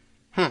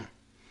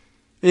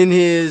 In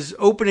his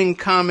opening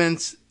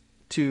comments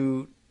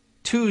to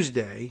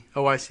Tuesday,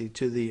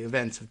 to the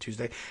events of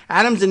Tuesday,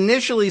 Adams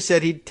initially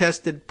said he'd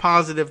tested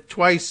positive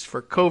twice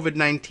for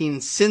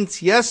COVID-19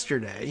 since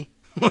yesterday.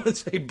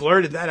 He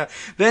blurted that out.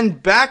 Then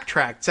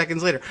backtracked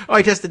seconds later.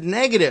 I tested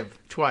negative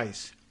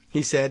twice,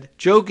 he said,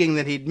 joking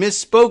that he'd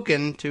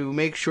misspoken to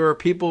make sure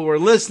people were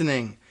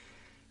listening.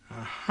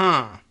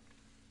 I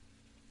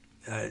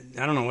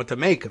don't know what to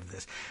make of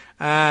this.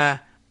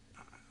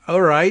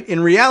 All right.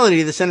 In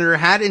reality, the senator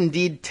had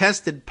indeed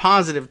tested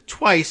positive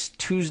twice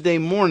Tuesday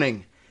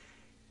morning.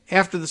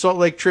 After the Salt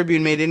Lake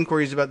Tribune made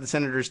inquiries about the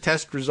senator's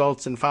test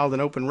results and filed an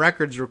open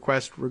records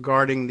request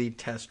regarding the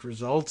test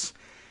results,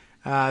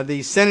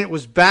 the Senate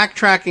was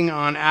backtracking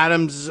on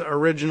Adams'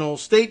 original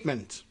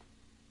statement.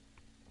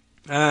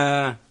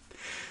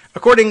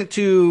 According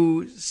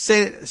to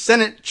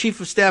Senate Chief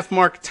of Staff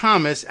Mark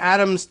Thomas,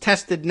 Adams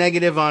tested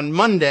negative on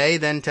Monday,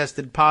 then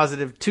tested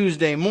positive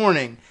Tuesday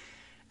morning.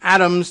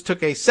 Adams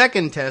took a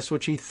second test,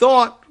 which he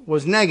thought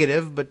was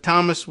negative, but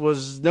Thomas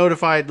was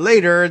notified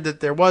later that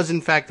there was,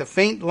 in fact, a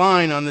faint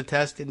line on the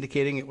test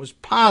indicating it was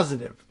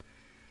positive.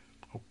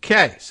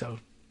 Okay, so,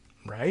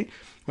 right.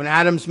 When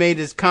Adams made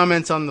his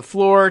comments on the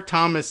floor,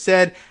 Thomas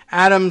said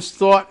Adams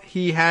thought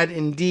he had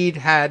indeed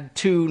had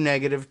 2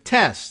 negative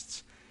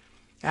tests.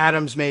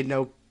 Adams made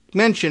no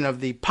mention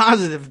of the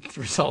positive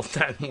result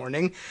that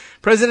morning.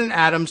 President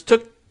Adams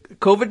took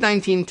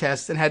COVID-19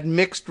 tests and had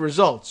mixed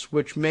results,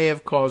 which may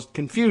have caused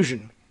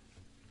confusion.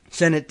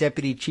 Senate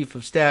Deputy Chief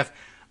of Staff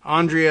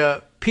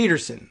Andrea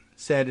Peterson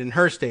said in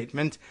her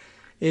statement,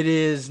 "It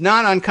is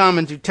not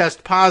uncommon to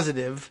test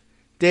positive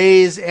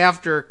days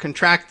after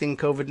contracting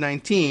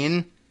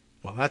COVID-19.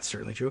 Well, that's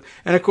certainly true.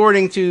 And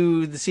according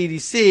to the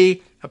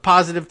CDC, a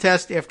positive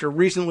test after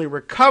recently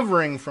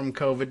recovering from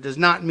COVID does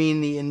not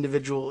mean the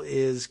individual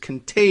is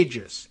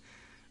contagious."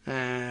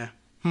 I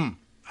don't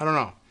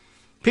know.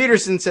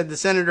 Peterson said the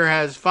senator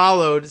has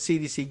followed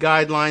CDC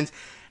guidelines,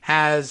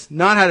 has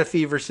not had a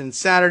fever since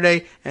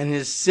Saturday, and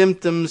his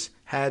symptoms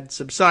had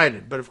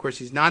subsided. But, of course,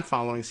 he's not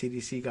following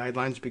CDC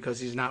guidelines because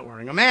he's not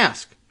wearing a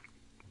mask.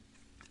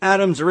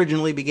 Adams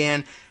originally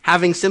began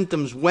having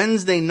symptoms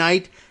Wednesday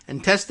night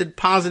and tested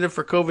positive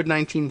for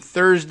COVID-19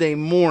 Thursday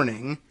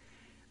morning.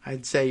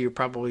 I'd say you're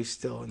probably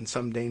still in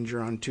some danger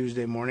on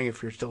Tuesday morning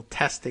if you're still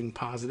testing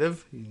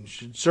positive. You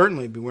should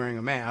certainly be wearing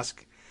a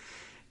mask.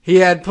 He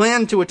had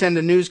planned to attend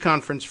a news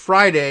conference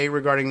Friday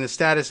regarding the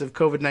status of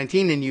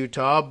COVID-19 in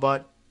Utah,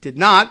 but did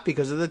not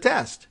because of the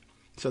test.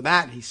 So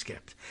that he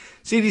skipped.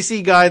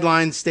 CDC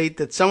guidelines state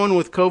that someone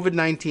with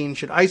COVID-19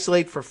 should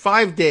isolate for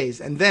 5 days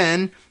and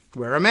then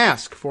wear a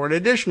mask for an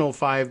additional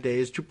 5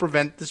 days to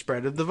prevent the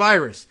spread of the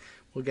virus.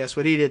 Well, guess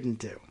what he didn't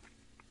do?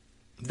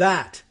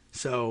 That.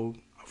 So,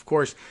 of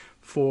course,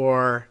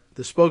 for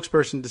the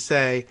spokesperson to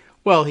say,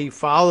 well, he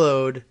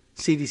followed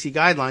CDC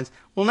guidelines.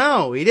 Well,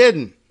 no, he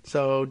didn't.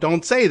 So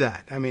don't say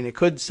that. I mean, it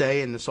could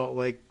say in the Salt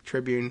Lake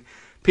Tribune,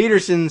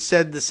 Peterson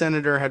said the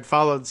senator had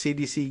followed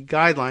CDC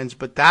guidelines,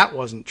 but that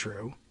wasn't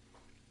true.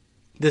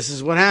 This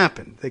is what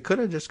happened. They could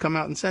have just come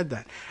out and said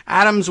that.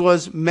 Adams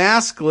was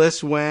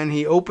maskless when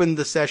he opened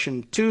the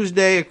session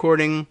Tuesday,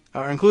 including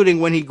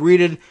when he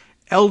greeted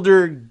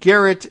Elder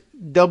Garrett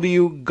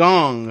W.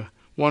 Gong,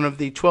 one of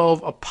the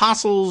 12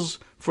 apostles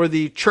for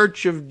the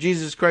Church of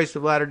Jesus Christ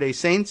of Latter-day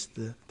Saints,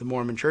 the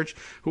Mormon Church,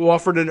 who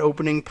offered an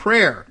opening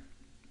prayer.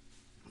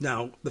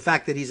 Now, the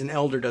fact that he's an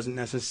elder doesn't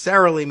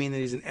necessarily mean that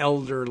he's an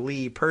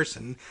elderly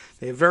person.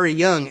 They have very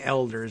young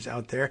elders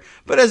out there.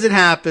 But as it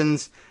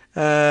happens,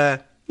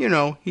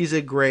 he's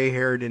a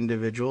gray-haired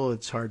individual.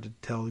 It's hard to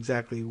tell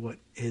exactly what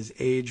his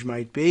age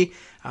might be.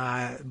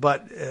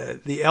 But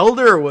the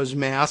elder was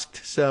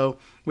masked, so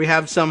we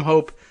have some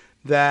hope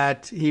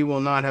that he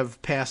will not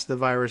have passed the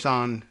virus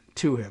on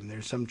to him.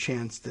 There's some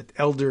chance that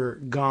Elder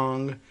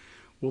Gong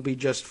will be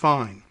just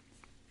fine,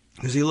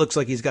 because he looks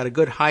like he's got a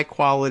good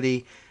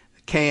high-quality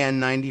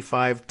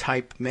KN95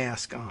 type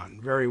mask on.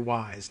 Very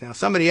wise. Now,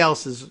 somebody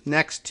else is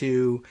next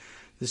to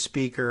the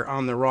speaker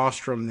on the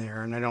rostrum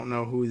there, and I don't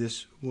know who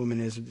this woman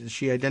is. Is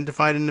she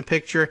identified in the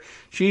picture?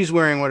 She's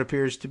wearing what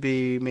appears to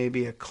be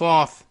maybe a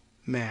cloth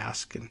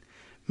mask, and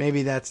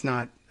maybe that's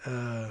not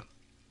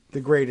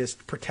the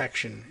greatest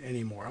protection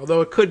anymore.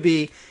 Although it could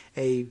be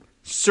a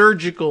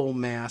surgical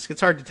mask.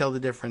 It's hard to tell the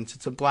difference.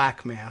 It's a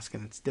black mask,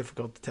 and it's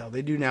difficult to tell.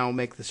 They do now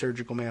make the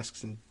surgical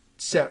masks in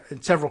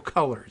several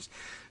colors,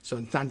 so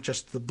it's not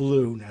just the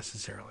blue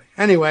necessarily.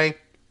 Anyway,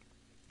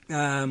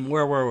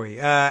 where were we?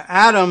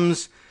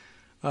 Adams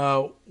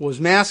was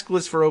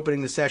maskless for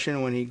opening the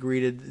session when he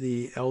greeted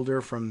the elder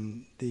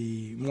from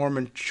the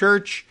Mormon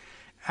Church.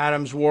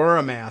 Adams wore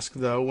a mask,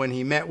 though, when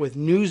he met with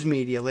news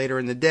media later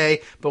in the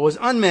day, but was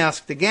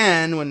unmasked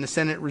again when the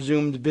Senate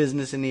resumed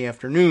business in the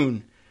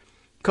afternoon.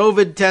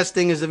 COVID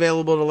testing is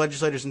available to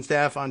legislators and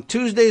staff on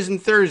Tuesdays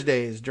and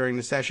Thursdays during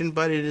the session,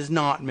 but it is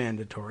not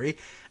mandatory.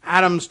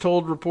 Adams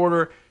told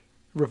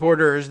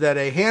reporters that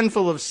a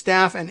handful of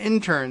staff and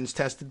interns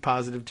tested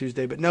positive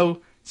Tuesday, but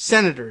no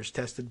senators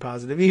tested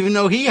positive, even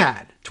though he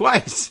had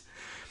twice.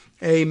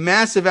 A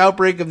massive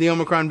outbreak of the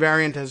Omicron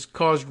variant has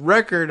caused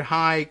record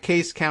high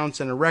case counts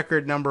and a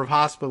record number of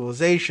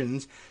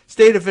hospitalizations.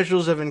 State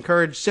officials have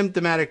encouraged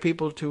symptomatic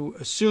people to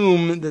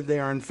assume that they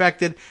are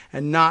infected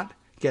and not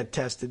get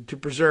tested to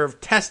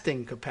preserve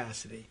testing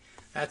capacity.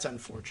 That's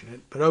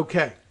unfortunate, but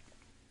okay.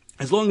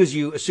 As long as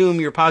you assume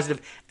you're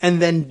positive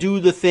and then do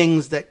the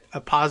things that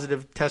a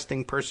positive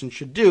testing person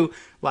should do,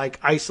 like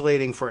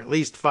isolating for at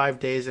least 5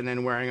 days and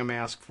then wearing a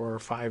mask for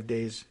 5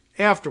 days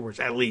afterwards,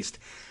 at least.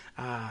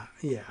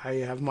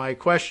 I have my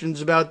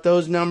questions about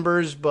those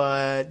numbers,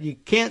 but you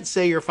can't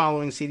say you're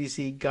following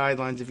CDC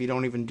guidelines if you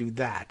don't even do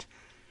that.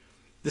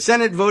 The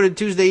Senate voted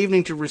Tuesday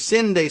evening to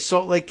rescind a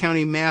Salt Lake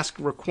County mask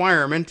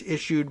requirement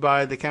issued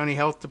by the county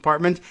health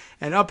department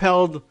and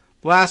upheld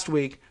last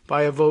week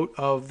by a vote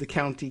of the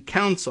county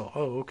council.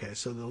 Oh, okay.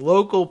 So the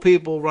local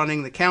people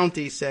running the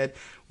county said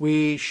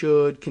we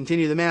should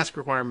continue the mask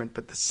requirement,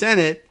 but the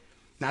Senate,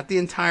 not the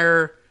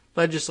entire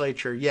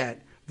legislature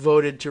yet,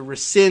 voted to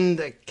rescind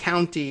a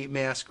county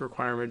mask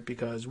requirement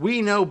because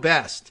we know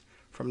best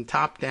from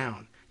top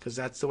down, because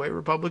that's the way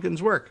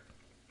Republicans work.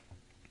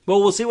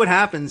 Well, we'll see what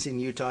happens in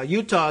Utah.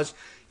 Utah's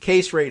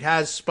case rate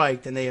has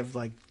spiked, and they have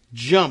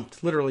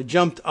literally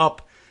jumped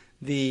up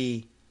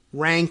the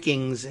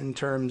rankings in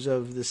terms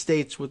of the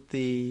states with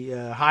the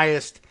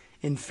highest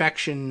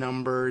infection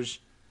numbers,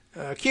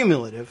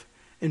 cumulative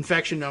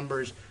infection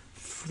numbers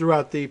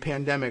throughout the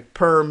pandemic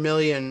per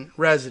million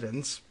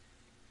residents.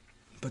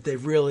 But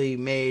they've really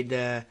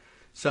made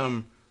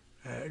some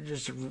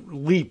just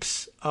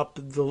leaps up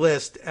the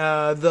list,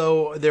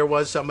 though there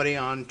was somebody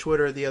on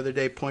Twitter the other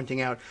day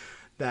pointing out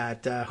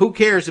that who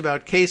cares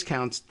about case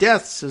counts?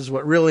 Deaths is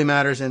what really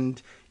matters.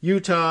 And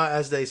Utah,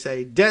 as they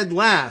say, dead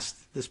last.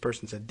 This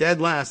person said dead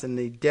last in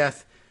the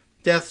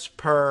deaths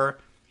per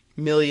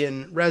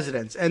million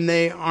residents. And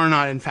they are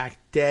not, in fact,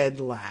 dead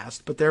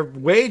last, but they're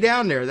way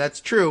down there.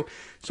 That's true.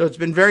 So it's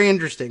been very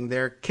interesting.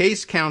 Their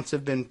case counts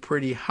have been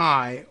pretty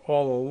high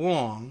all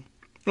along.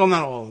 Well,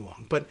 not all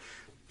along, but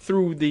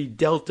through the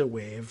Delta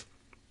wave.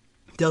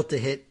 Delta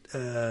hit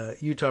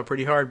Utah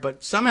pretty hard,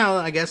 but somehow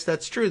I guess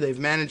that's true. They've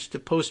managed to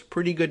post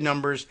pretty good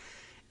numbers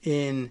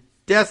in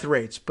death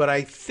rates. But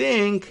I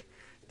think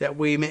that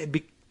we may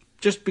be,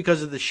 just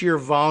because of the sheer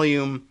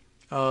volume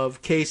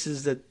of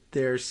cases that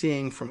they're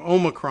seeing from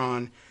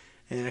Omicron,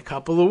 in a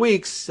couple of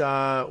weeks,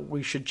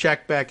 we should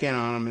check back in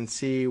on them and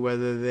see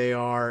whether they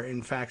are,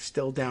 in fact,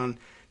 still down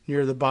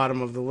near the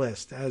bottom of the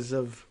list. As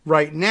of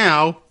right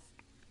now,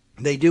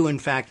 they do, in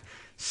fact,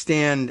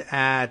 stand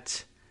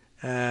at,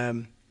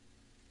 I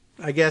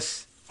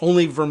guess,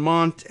 only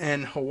Vermont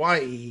and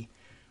Hawaii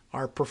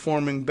are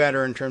performing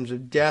better in terms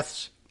of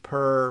deaths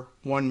per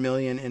 1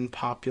 million in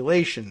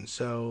population.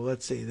 So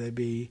let's see, they'd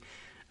be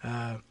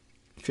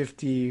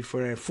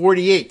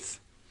 48th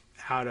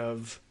out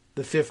of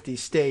the 50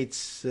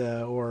 states,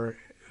 or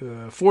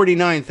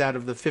 49th out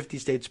of the 50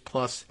 states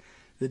plus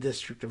the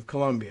District of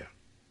Columbia.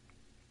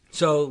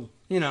 So,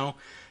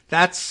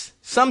 that's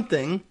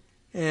something.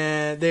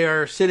 They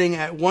are sitting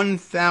at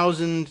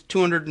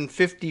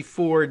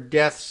 1,254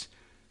 deaths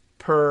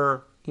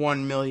per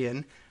 1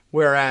 million,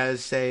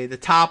 whereas, say, the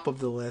top of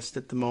the list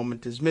at the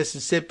moment is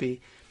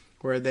Mississippi,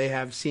 where they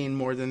have seen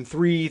more than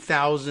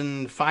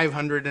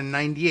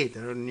 3,598.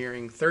 They're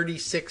nearing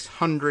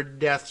 3,600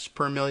 deaths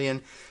per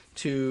million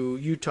to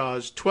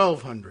Utah's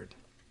 1,200.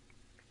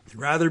 I'd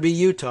rather be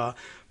Utah,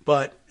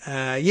 but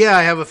I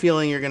have a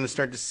feeling you're going to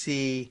start to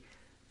see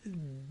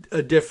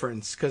a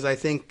difference, because I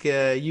think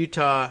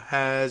Utah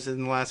has,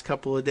 in the last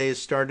couple of days,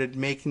 started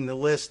making the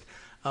list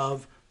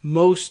of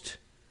most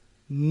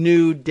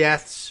new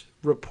deaths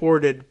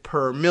reported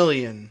per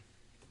million,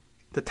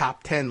 the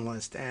top 10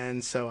 list.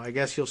 And so I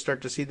guess you'll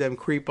start to see them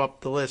creep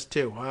up the list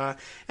too.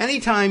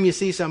 Anytime you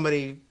see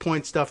somebody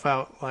point stuff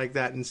out like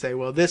that and say,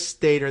 well, this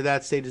state or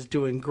that state is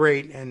doing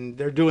great, and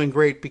they're doing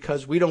great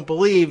because we don't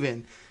believe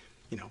in,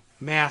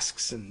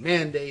 masks and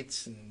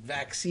mandates and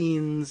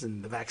vaccines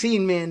and the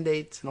vaccine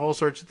mandates and all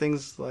sorts of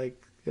things like,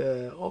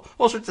 all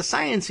sorts of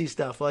sciencey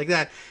stuff like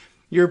that,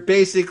 you're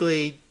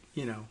basically,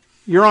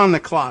 you're on the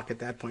clock at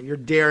that point. You're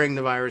daring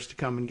the virus to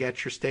come and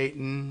get your state,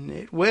 and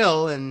it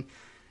will, and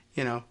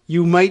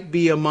you might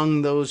be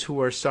among those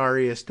who are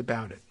sorriest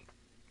about it,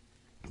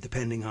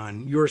 depending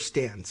on your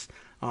stance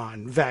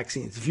on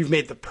vaccines. If you've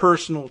made the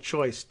personal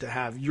choice to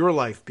have your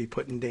life be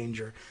put in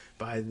danger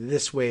by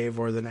this wave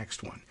or the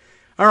next one.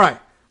 All right,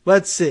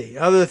 let's see.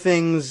 Other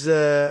things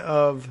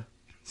of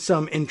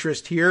some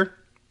interest here.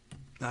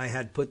 I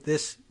had put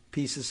this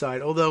piece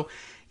aside, although,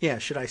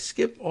 should I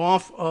skip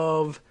off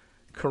of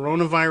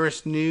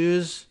coronavirus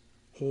news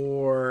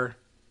or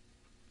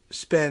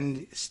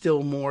spend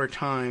still more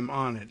time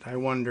on it? I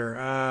wonder.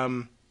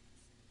 I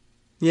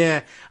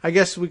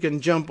guess we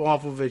can jump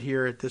off of it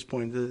here at this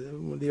point.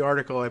 The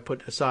article I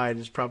put aside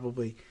is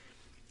probably,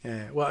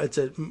 it's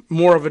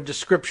more of a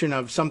description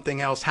of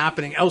something else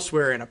happening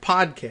elsewhere in a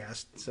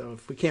podcast. So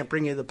if we can't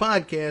bring you the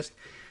podcast,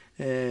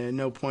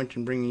 no point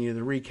in bringing you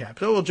the recap.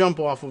 So we'll jump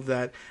off of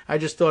that. I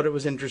just thought it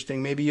was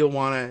interesting. Maybe you'll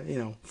want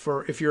to,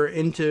 for if you're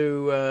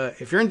into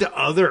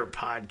other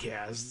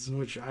podcasts,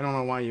 which I don't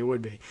know why you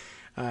would be.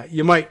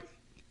 You might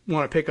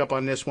want to pick up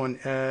on this one.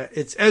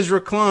 It's Ezra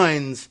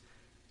Klein's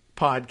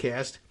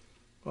podcast,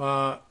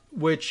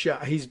 which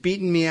he's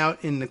beaten me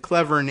out in the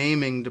clever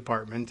naming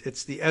department.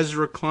 It's the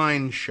Ezra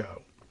Klein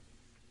Show,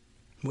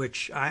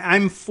 which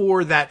I'm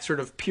for that sort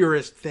of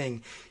purist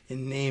thing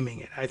in naming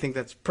it. I think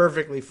that's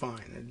perfectly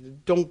fine.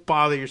 Don't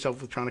bother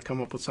yourself with trying to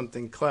come up with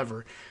something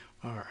clever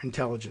or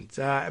intelligent.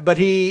 But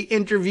he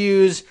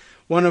interviews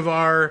one of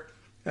our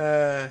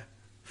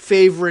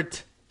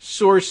favorite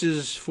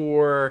sources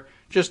for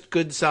just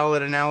good,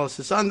 solid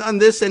analysis on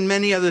this and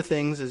many other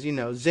things, as you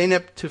know.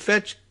 Zeynep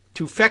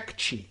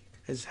Tufekci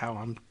is how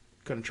I'm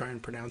going to try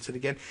and pronounce it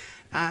again.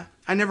 I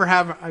never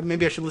have.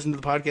 Maybe I should listen to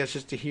the podcast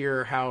just to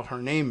hear how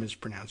her name is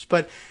pronounced.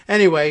 But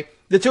anyway,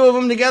 the two of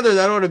them together,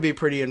 that ought to be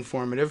pretty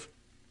informative.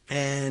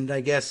 And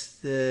I guess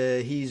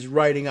he's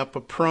writing up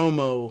a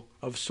promo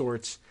of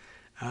sorts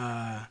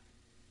of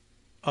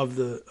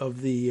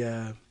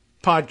the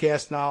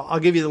podcast, and I'll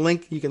give you the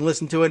link. You can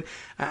listen to it.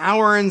 An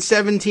hour and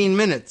 17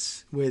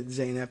 minutes with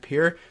Zeynep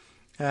here.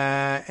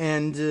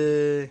 It's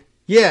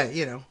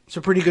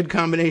a pretty good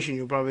combination.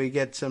 You'll probably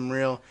get some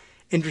real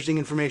interesting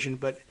information.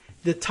 But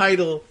the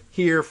title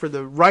here for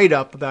the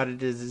write-up about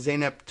it is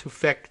Zeynep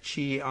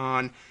Tufekci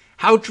on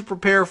how to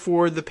prepare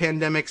for the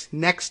pandemic's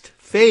next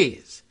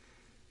phase.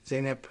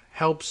 Zeynep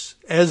helps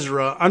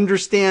Ezra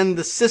understand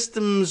the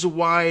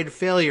systems-wide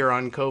failure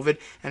on COVID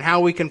and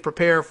how we can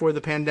prepare for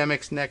the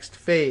pandemic's next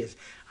phase.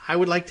 I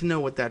would like to know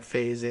what that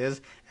phase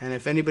is, and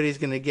if anybody's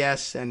going to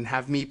guess and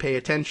have me pay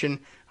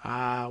attention,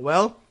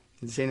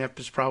 Zeynep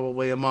is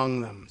probably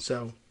among them.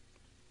 So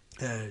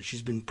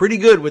she's been pretty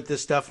good with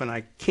this stuff, and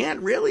I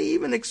can't really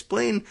even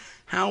explain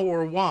how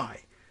or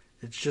why.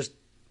 It's just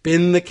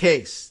been the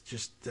case.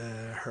 Just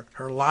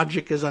her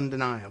logic is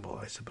undeniable,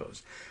 I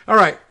suppose. All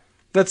right,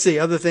 let's see.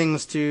 Other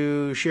things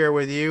to share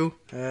with you.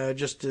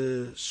 Just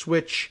to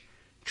switch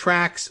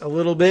tracks a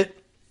little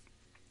bit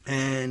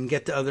and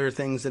get to other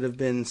things that have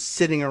been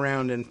sitting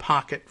around in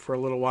pocket for a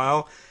little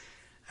while.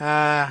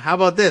 How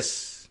about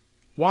this?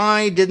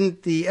 Why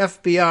didn't the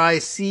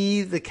FBI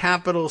see the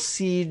Capitol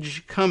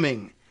siege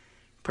coming?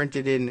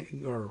 Printed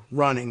in, or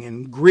running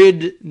in,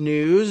 Grid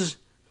News,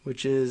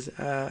 which is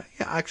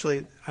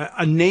actually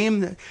a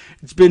name that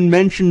it's been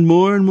mentioned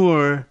more and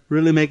more,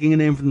 really making a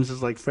name for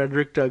themselves, like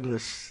Frederick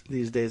Douglass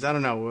these days. I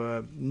don't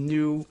know,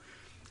 new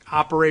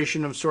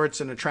operation of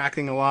sorts and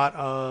attracting a lot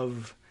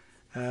of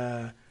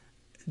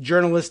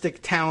journalistic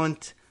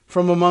talent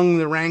from among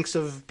the ranks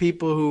of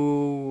people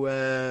who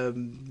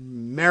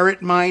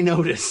merit my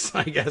notice,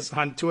 I guess,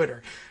 on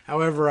Twitter,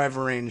 however I've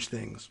arranged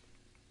things.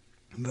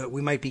 But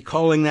we might be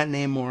calling that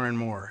name more and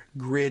more.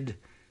 Grid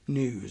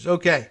News.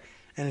 Okay,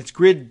 and it's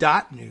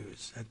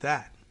grid.news at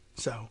that.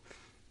 So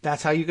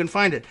that's how you can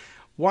find it.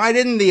 Why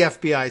didn't the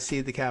FBI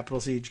see the Capitol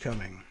siege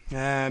coming?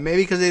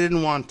 Maybe because they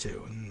didn't want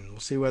to. And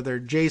we'll see whether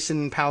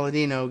Jason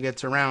Palladino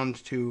gets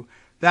around to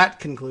that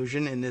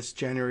conclusion in this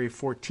January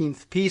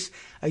 14th piece.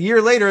 A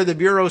year later, the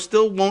Bureau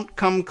still won't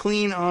come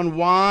clean on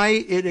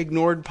why it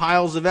ignored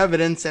piles of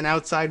evidence and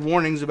outside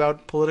warnings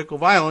about political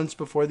violence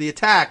before the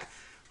attack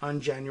on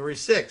January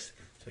 6th.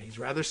 So he's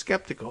rather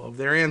skeptical of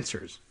their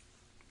answers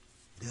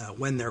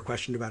when they're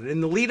questioned about it.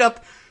 In the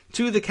lead-up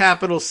to the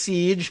Capitol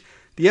siege,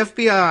 the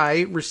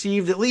FBI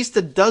received at least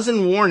a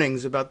dozen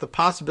warnings about the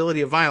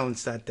possibility of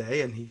violence that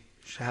day, and he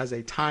has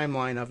a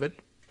timeline of it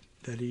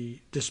that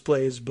he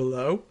displays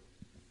below.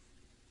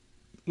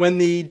 When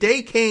the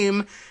day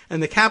came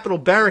and the Capitol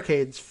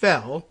barricades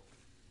fell,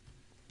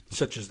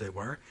 such as they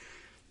were,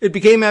 it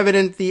became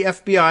evident the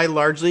FBI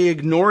largely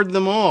ignored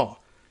them all.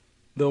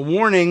 The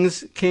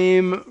warnings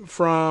came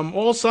from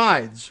all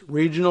sides: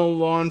 regional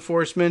law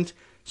enforcement,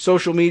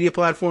 social media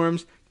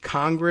platforms,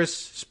 Congress,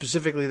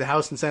 specifically the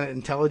House and Senate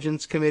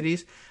Intelligence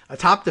Committees, a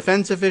top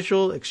defense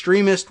official,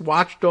 extremist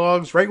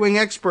watchdogs, right-wing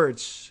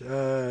experts,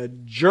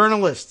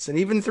 journalists, and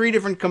even 3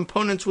 different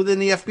components within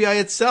the FBI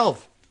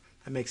itself.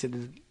 That makes it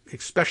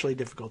especially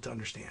difficult to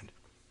understand.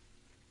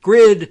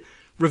 Grid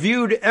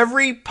reviewed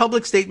every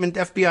public statement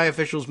FBI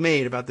officials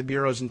made about the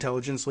Bureau's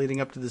intelligence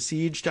leading up to the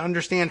siege to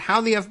understand how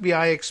the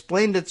FBI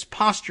explained its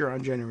posture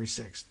on January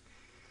 6th.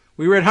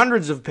 We read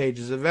hundreds of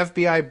pages of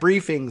FBI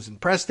briefings and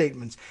press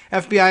statements,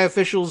 FBI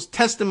officials'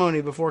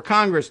 testimony before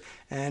Congress,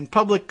 and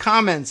public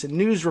comments and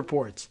news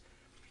reports.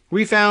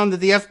 We found that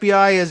the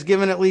FBI has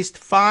given at least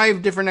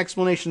 5 different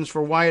explanations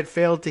for why it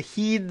failed to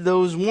heed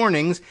those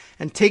warnings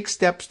and take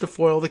steps to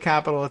foil the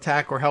Capitol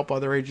attack or help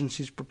other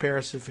agencies prepare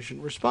a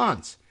sufficient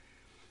response.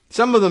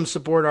 Some of them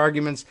support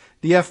arguments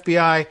the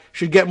FBI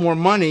should get more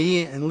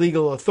money and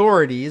legal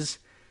authorities,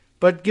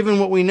 but given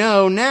what we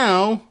know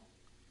now,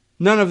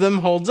 none of them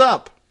holds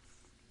up.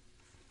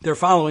 They're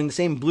following the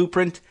same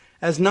blueprint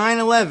as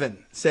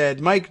 9/11,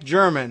 said Mike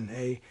German,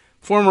 a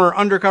former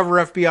undercover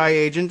FBI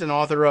agent and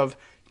author of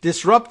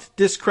Disrupt,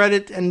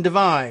 Discredit, and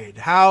Divide: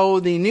 How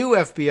the New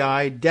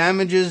FBI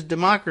Damages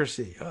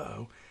Democracy.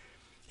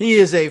 He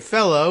is a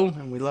fellow,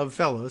 and we love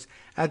fellows,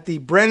 at the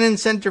Brennan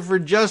Center for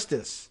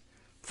Justice.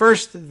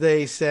 First,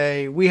 they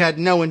say, we had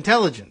no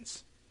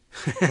intelligence.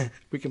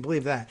 We can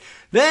believe that.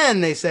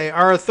 Then they say,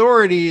 our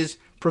authorities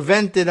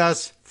prevented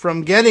us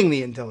from getting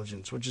the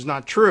intelligence, which is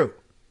not true.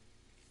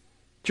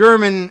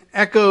 German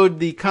echoed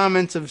the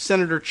comments of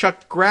Senator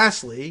Chuck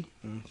Grassley,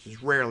 which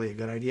is rarely a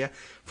good idea,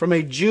 from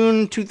a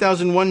June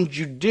 2001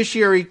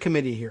 Judiciary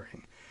Committee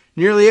hearing.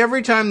 Nearly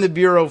every time the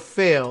Bureau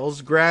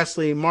fails,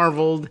 Grassley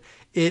marveled,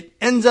 it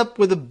ends up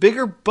with a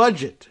bigger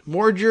budget,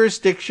 more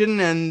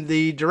jurisdiction, and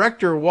the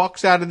director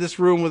walks out of this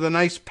room with a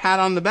nice pat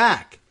on the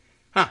back.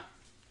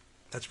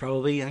 That's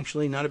probably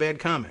actually not a bad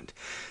comment.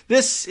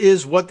 This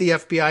is what the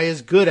FBI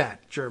is good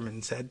at,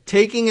 German said,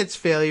 taking its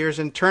failures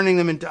and turning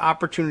them into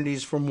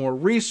opportunities for more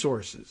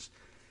resources.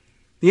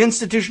 The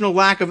institutional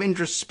lack of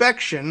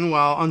introspection,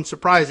 while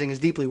unsurprising, is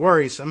deeply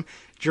worrisome.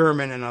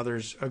 German and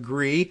others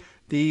agree.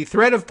 The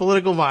threat of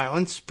political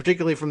violence,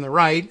 particularly from the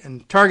right,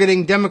 and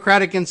targeting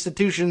democratic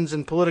institutions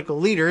and political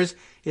leaders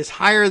is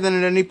higher than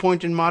at any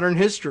point in modern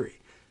history.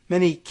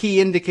 Many key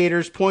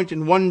indicators point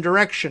in one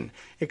direction.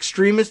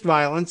 Extremist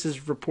violence is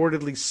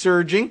reportedly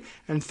surging,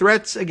 and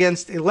threats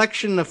against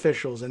election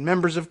officials and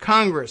members of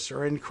Congress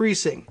are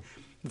increasing.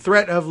 The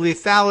threat of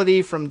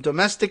lethality from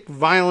domestic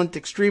violent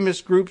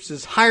extremist groups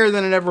is higher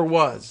than it ever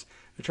was,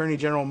 Attorney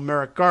General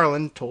Merrick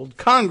Garland told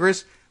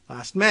Congress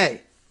last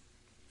May.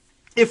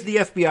 If the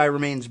FBI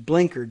remains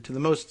blinkered to the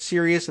most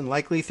serious and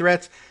likely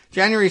threats,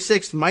 January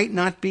 6th might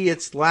not be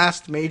its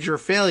last major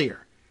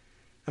failure.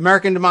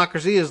 American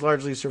democracy has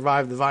largely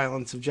survived the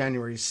violence of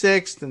January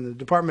 6th, and the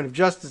Department of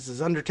Justice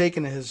has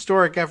undertaken a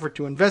historic effort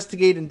to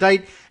investigate,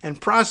 indict, and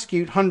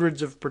prosecute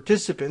hundreds of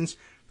participants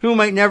who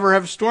might never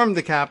have stormed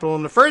the Capitol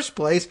in the first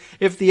place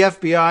if the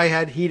FBI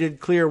had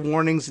heeded clear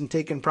warnings and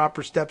taken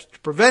proper steps to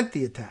prevent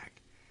the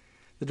attack.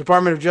 The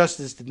Department of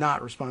Justice did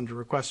not respond to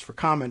requests for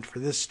comment for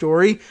this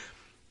story.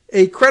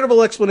 A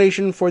credible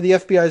explanation for the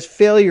FBI's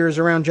failures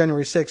around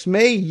January 6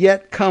 may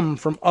yet come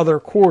from other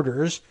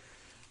quarters.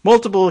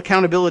 Multiple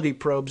accountability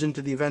probes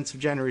into the events of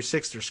January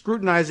 6th are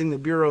scrutinizing the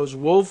Bureau's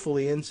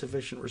woefully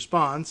insufficient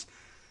response.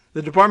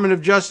 The Department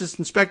of Justice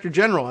Inspector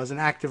General has an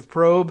active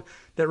probe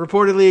that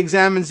reportedly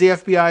examines the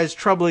FBI's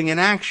troubling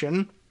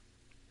inaction.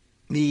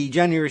 The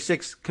January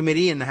 6th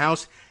committee in the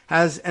House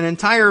has an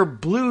entire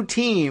blue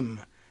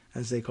team,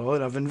 as they call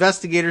it, of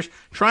investigators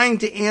trying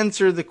to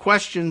answer the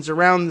questions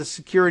around the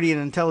security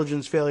and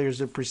intelligence failures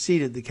that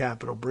preceded the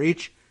Capitol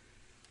breach.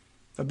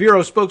 A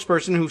Bureau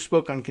spokesperson who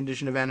spoke on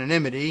condition of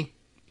anonymity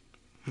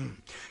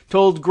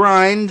told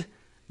Grind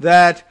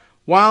that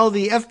while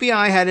the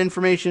FBI had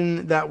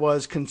information that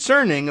was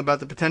concerning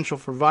about the potential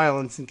for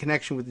violence in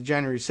connection with the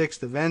January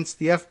 6th events,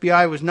 the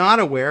FBI was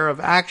not aware of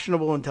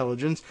actionable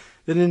intelligence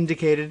that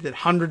indicated that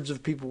hundreds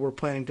of people were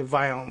planning to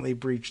violently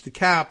breach the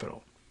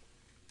Capitol.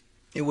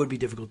 It would be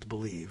difficult to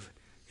believe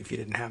if you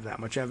didn't have that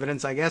much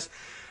evidence, I guess.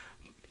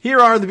 Here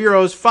are the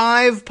Bureau's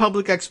 5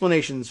 public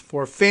explanations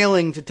for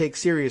failing to take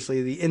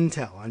seriously the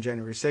intel on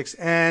January 6th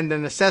and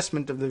an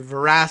assessment of the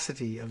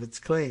veracity of its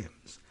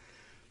claims.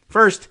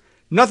 First,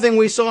 nothing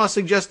we saw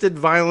suggested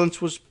violence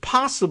was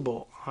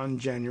possible on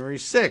January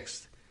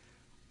 6th.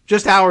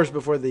 Just hours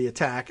before the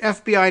attack,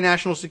 FBI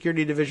National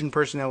Security Division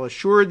personnel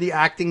assured the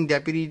acting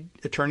Deputy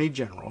Attorney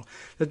General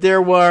that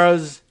there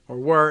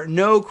were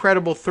no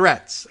credible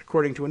threats,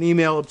 according to an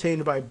email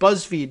obtained by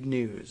BuzzFeed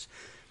News.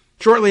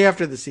 Shortly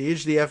after the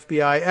siege, the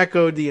FBI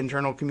echoed the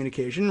internal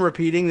communication,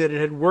 repeating that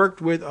it had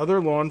worked with other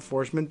law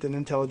enforcement and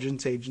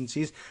intelligence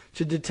agencies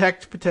to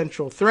detect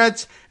potential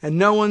threats, and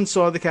no one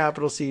saw the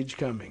Capitol siege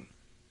coming.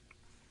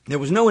 There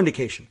was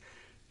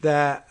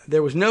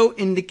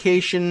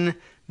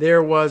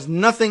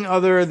nothing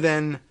other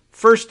than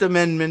First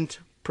Amendment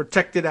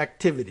protected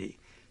activity.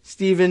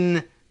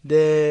 Stephen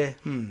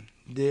D'Antuono,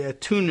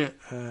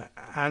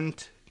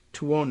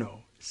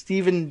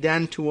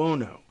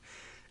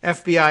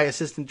 FBI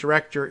Assistant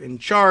Director in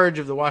charge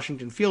of the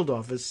Washington Field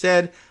Office,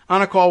 said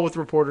on a call with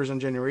reporters on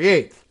January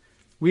 8th,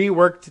 "We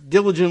worked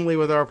diligently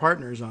with our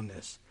partners on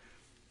this."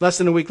 Less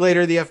than a week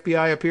later, the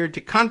FBI appeared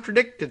to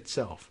contradict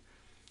itself.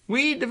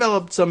 "We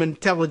developed some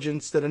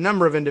intelligence that a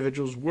number of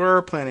individuals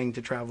were planning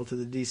to travel to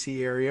the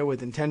D.C. area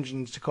with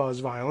intentions to cause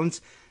violence,"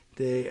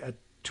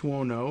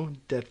 D'Antuono,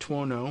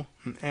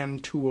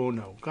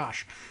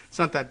 gosh, it's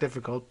not that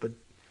difficult, but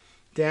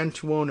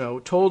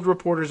D'Antuono told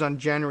reporters on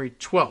January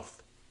 12th.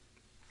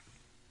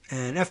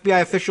 An FBI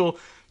official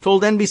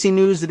told NBC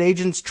News that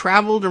agents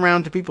traveled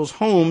around to people's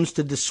homes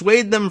to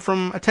dissuade them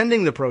from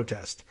attending the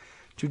protest.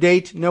 To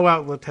date, no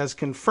outlet has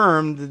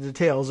confirmed the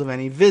details of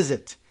any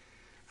visit.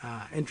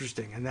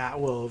 Interesting, and that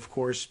will, of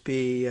course,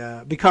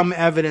 become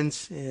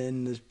evidence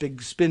in this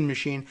big spin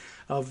machine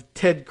of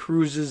Ted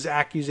Cruz's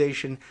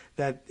accusation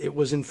that it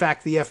was, in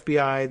fact, the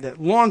FBI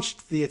that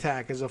launched the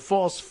attack as a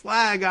false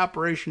flag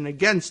operation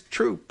against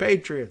true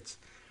patriots.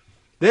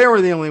 They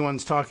were the only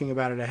ones talking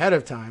about it ahead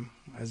of time,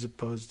 as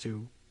opposed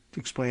to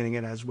explaining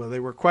it as well. They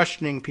were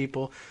questioning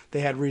people they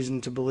had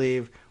reason to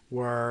believe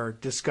were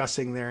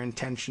discussing their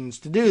intentions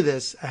to do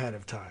this ahead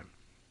of time,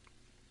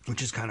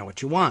 which is kind of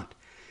what you want.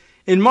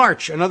 In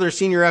March, another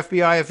senior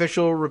FBI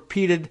official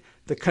repeated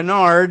the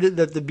canard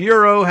that the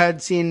Bureau had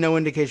seen no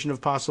indication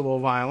of possible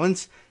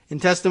violence.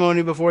 In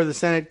testimony before the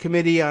Senate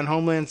Committee on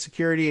Homeland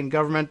Security and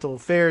Governmental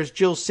Affairs,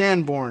 Jill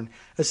Sanborn,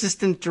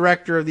 Assistant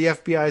Director of the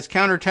FBI's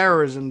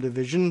Counterterrorism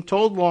Division,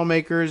 told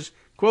lawmakers,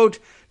 quote,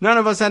 "None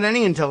of us had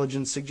any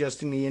intelligence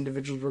suggesting the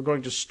individuals were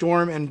going to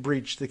storm and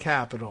breach the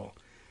Capitol."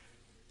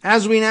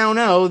 As we now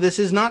know, this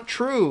is not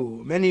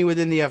true. Many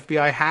within the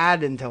FBI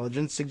had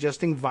intelligence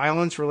suggesting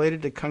violence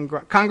related to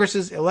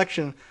Congress's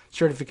election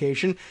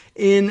certification,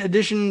 in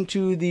addition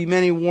to the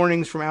many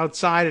warnings from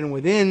outside and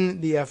within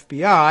the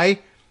FBI.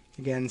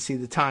 Again, see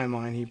the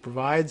timeline he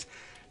provides.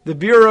 The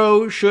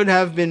Bureau should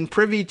have been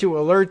privy to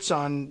alerts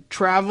on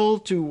travel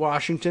to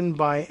Washington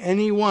by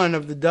any one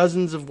of the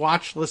dozens of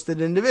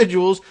watch-listed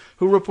individuals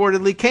who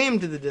reportedly came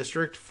to the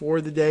district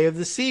for the day of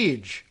the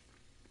siege.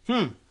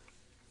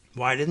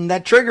 Why didn't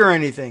that trigger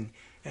anything?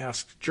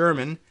 Asked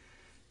German.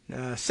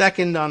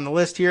 Second on the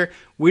list here,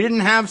 we didn't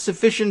have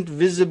sufficient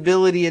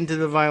visibility into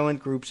the violent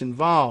groups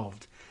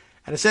involved.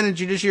 At a Senate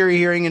Judiciary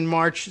hearing in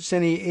March,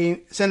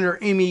 Senator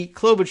Amy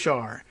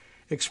Klobuchar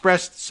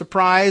expressed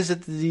surprise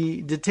at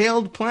the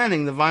detailed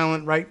planning the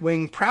violent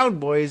right-wing Proud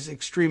Boys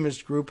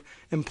extremist group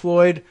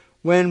employed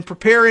when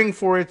preparing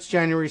for its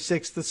January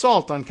 6th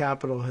assault on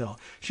Capitol Hill.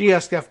 She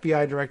asked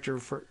FBI Director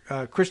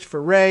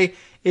Christopher Wray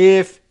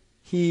if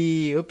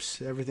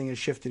everything has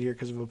shifted here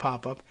because of a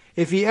pop-up.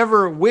 If he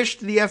ever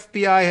wished the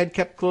FBI had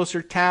kept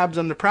closer tabs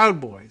on the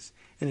Proud Boys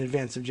in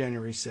advance of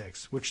January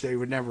 6th, which they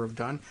would never have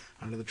done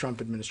under the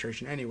Trump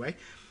administration anyway.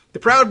 The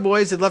Proud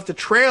Boys had left a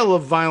trail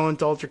of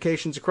violent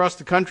altercations across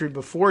the country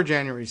before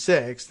January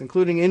 6th,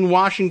 including in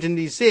Washington,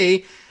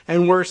 D.C.,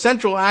 and were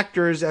central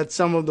actors at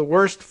some of the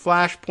worst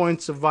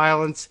flashpoints of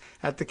violence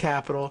at the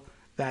Capitol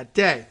that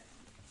day.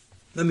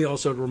 Let me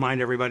also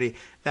remind everybody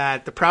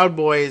that the Proud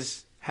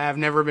Boys have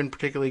never been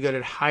particularly good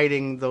at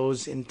hiding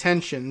those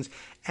intentions,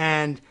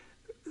 And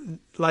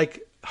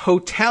like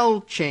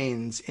hotel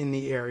chains in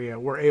the area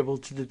were able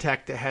to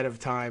detect ahead of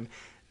time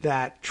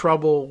that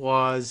trouble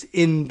was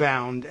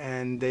inbound,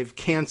 and they've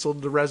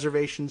canceled the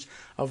reservations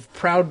of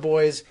Proud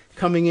Boys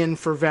coming in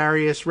for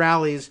various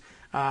rallies.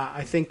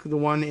 I think the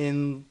one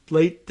in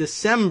late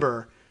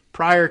December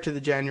prior to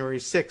the January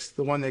 6th,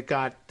 the one that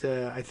got,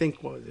 I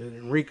think, what was it,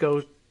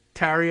 Enrico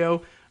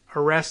Tarrio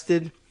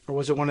arrested, or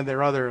was it one of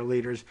their other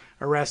leaders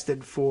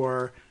arrested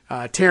for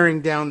tearing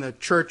down the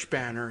church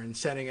banner and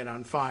setting it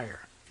on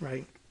fire,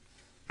 right?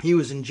 He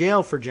was in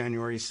jail for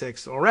January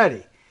 6th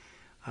already.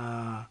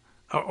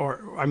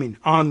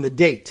 On the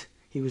date.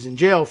 He was in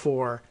jail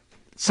for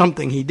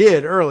something he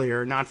did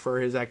earlier, not for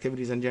his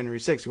activities on January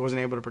 6th. He wasn't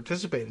able to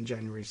participate in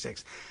January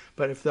 6th.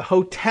 But if the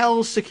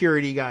hotel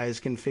security guys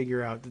can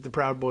figure out that the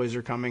Proud Boys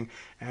are coming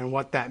and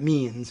what that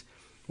means,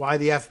 why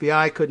the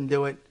FBI couldn't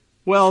do it,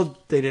 well,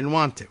 they didn't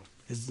want to,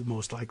 is the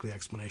most likely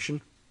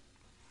explanation.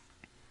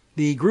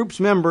 The group's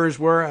members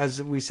were,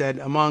 as we said,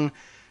 among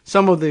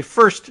some of the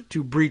first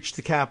to breach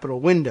the Capitol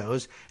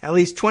windows. At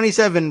least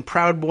 27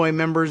 Proud Boy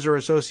members or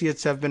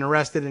associates have been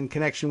arrested in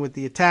connection with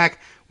the attack,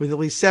 with at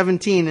least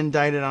 17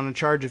 indicted on a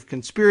charge of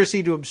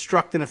conspiracy to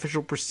obstruct an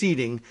official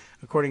proceeding,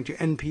 according to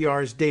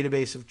NPR's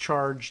database of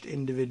charged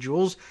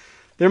individuals.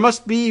 There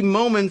must be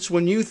moments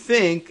when you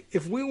think,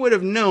 if we would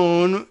have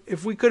known,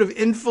 if we could have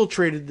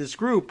infiltrated this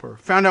group or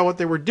found out what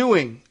they were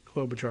doing,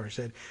 Klobuchar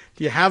said.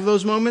 Do you have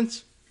those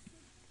moments?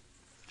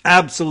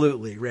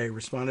 Absolutely, Ray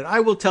responded. I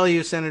will tell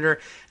you,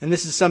 Senator, and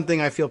this is something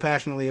I feel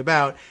passionately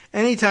about,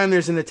 anytime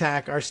there's an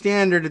attack, our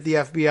standard at the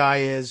FBI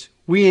is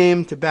we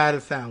aim to bat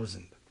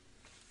 1,000.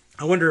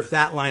 I wonder if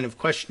that line of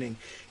questioning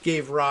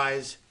gave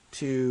rise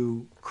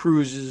to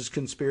Cruz's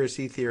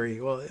conspiracy theory.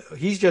 Well,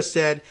 he's just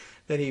said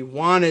that he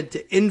wanted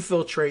to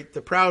infiltrate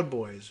the Proud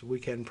Boys.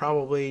 We can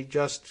probably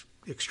just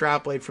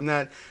extrapolate from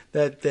that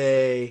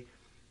they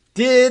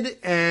did,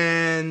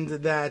 and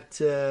that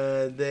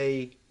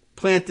they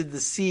planted the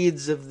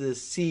seeds of the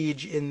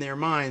siege in their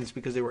minds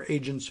because they were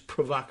agents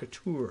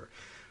provocateurs.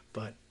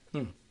 But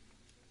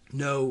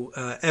no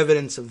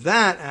evidence of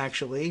that,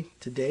 actually,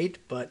 to date.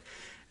 But,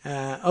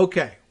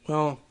 okay.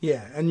 Well,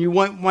 yeah. And you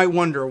might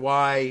wonder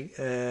why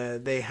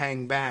they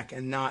hang back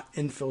and not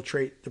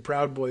infiltrate the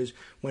Proud Boys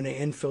when they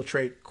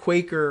infiltrate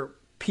Quaker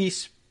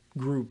peace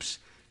groups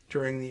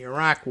during the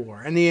Iraq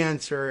War. And the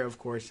answer, of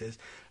course, is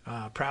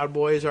Proud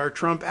Boys are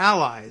Trump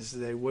allies.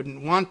 They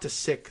wouldn't want to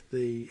sick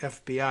the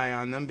FBI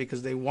on them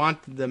because they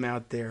wanted them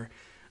out there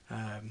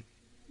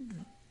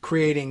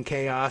creating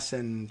chaos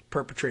and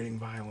perpetrating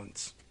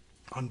violence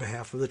on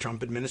behalf of the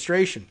Trump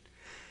administration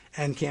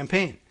and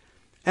campaign.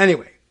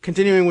 Anyway,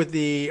 continuing with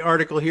the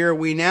article here,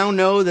 we now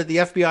know that the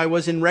FBI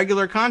was in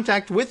regular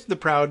contact with the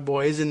Proud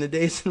Boys in the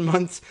days and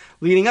months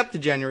leading up to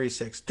January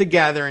 6th to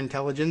gather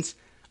intelligence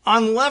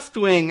on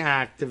left-wing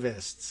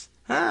activists.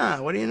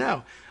 What do you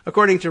know?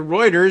 According to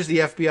Reuters, the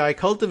FBI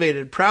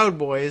cultivated Proud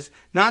Boys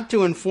not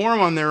to inform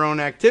on their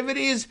own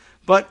activities,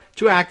 but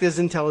to act as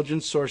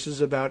intelligence sources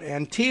about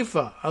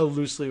Antifa, a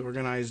loosely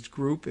organized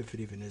group, if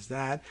it even is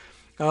that,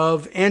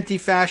 of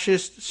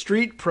anti-fascist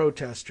street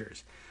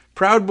protesters.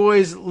 Proud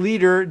Boys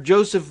leader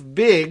Joseph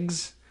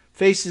Biggs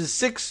faces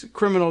 6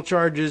 criminal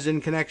charges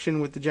in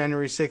connection with the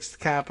January 6th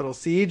Capitol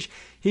siege.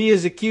 He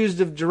is accused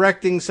of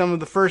directing some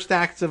of the first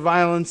acts of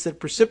violence that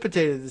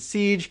precipitated the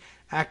siege,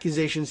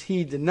 accusations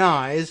he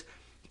denies.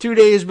 2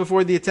 days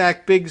before the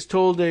attack, Biggs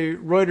told a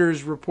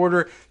Reuters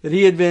reporter that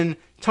he had been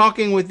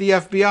talking with the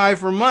FBI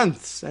for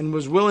months and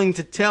was willing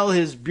to tell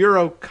his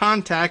bureau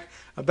contact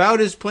about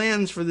his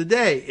plans for the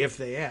day, if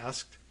they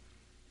asked.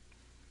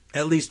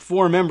 At least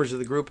 4 members of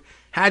the group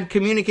had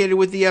communicated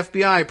with the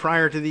FBI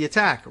prior to the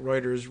attack,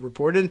 Reuters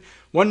reported.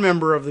 One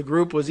member of the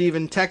group was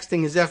even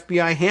texting his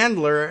FBI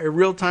handler a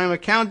real-time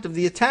account of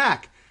the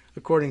attack,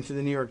 according to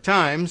the New York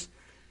Times.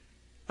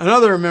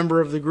 Another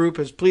member of the group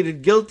has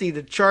pleaded guilty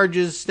to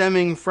charges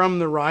stemming from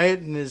the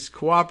riot and is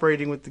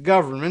cooperating with the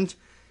government.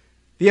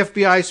 The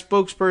FBI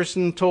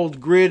spokesperson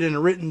told Grid in a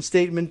written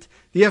statement,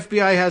 the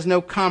FBI has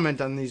no comment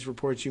on these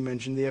reports you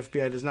mentioned. The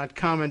FBI does not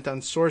comment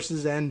on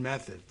sources and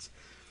methods.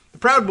 The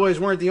Proud Boys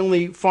weren't the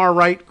only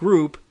far-right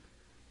group,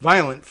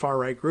 violent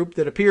far-right group,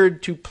 that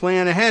appeared to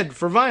plan ahead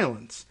for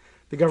violence.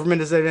 The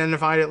government has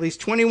identified at least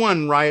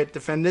 21 riot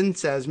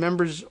defendants as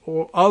members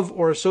of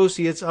or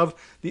associates of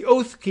the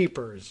Oath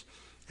Keepers,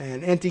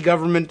 an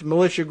anti-government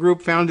militia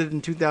group founded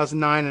in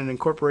 2009 and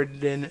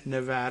incorporated in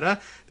Nevada.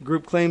 The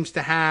group claims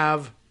to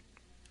have...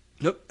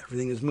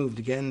 everything has moved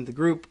again. The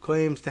group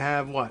claims to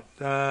have,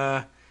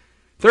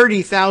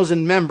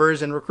 30,000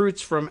 members and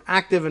recruits from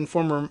active and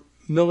former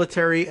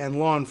military and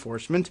law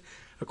enforcement.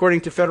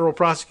 According to federal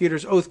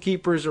prosecutors, Oath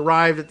Keepers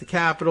arrived at the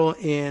Capitol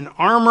in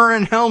armor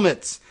and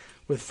helmets,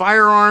 with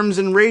firearms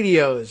and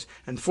radios,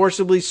 and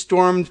forcibly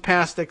stormed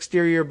past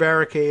exterior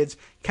barricades,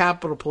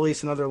 Capitol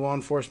Police and other law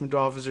enforcement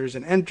officers,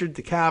 and entered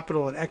the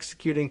Capitol and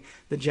executing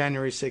the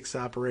January 6th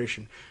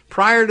operation.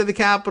 Prior to the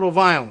Capitol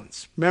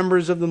violence,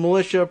 members of the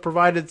militia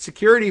provided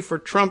security for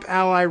Trump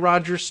ally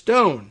Roger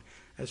Stone,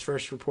 as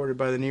first reported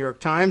by the New York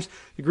Times.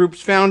 The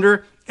group's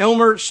founder,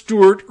 Elmer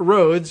Stewart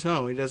Rhodes,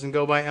 oh, he doesn't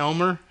go by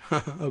Elmer?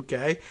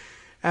 Okay,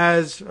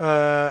 has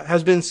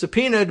been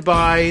subpoenaed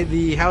by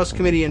the House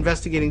committee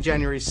investigating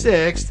January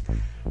 6th.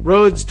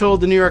 Rhodes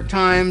told the New York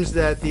Times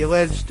that the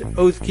alleged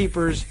Oath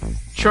Keepers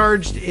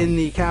charged in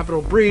the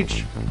Capitol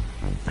breach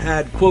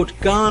had, quote,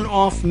 gone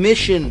off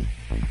mission,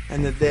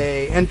 and that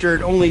they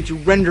entered only to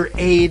render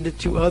aid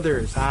to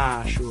others.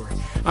 Ah, sure.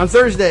 On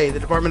Thursday, the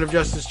Department of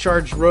Justice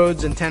charged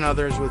Rhodes and 10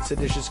 others with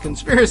seditious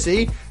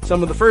conspiracy,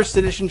 some of the first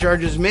sedition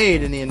charges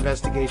made in the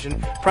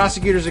investigation.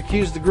 Prosecutors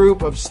accused the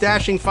group of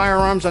stashing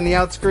firearms on the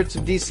outskirts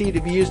of D.C.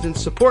 to be used in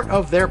support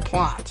of their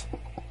plot.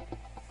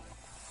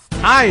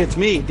 Hi, it's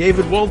me,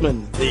 David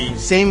Waldman, the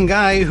same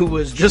guy who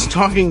was just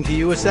talking to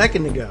you a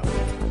second ago.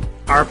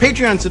 Our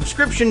Patreon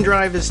subscription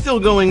drive is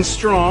still going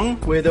strong,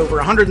 with over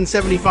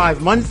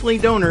 175 monthly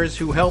donors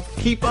who help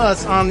keep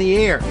us on the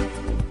air.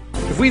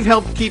 If we've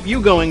helped keep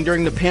you going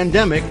during the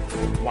pandemic,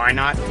 why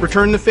not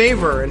return the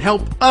favor and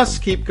help us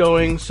keep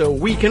going so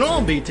we can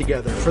all be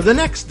together for the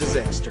next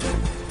disaster?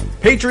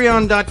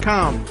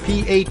 Patreon.com,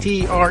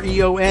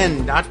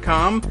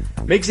 Patreon.com,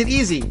 makes it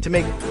easy to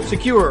make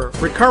secure,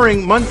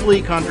 recurring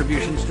monthly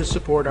contributions to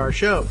support our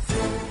show.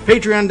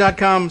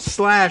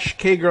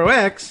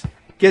 Patreon.com/KagroX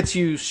gets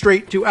you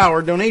straight to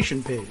our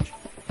donation page.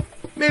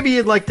 Maybe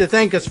you'd like to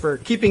thank us for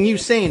keeping you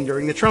sane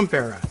during the Trump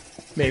era.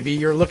 Maybe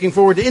you're looking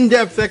forward to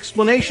in-depth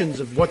explanations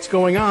of what's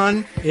going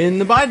on in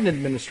the Biden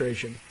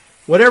administration.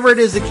 Whatever it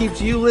is that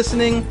keeps you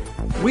listening,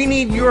 we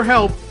need your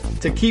help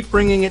to keep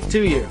bringing it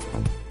to you.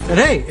 And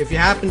hey, if you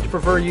happen to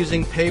prefer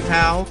using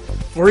PayPal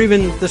or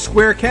even the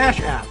Square Cash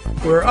app,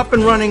 we're up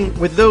and running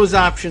with those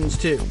options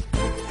too.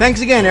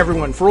 Thanks again,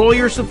 everyone, for all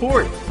your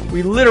support.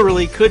 We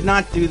literally could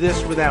not do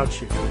this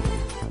without you.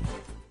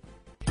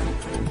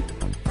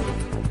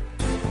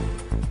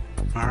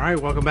 All right,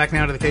 welcome back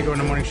now to the Kagro in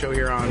the Morning Show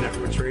here on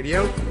Networks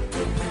Radio.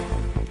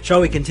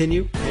 Shall we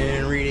continue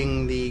in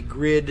reading the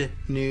Grid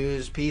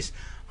News piece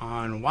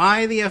on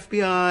why the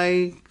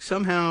FBI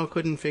somehow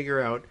couldn't figure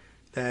out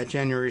that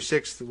January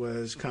 6th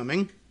was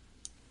coming,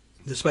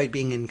 despite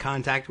being in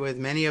contact with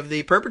many of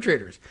the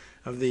perpetrators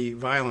of the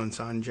violence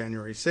on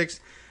January 6th.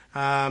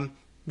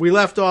 We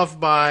left off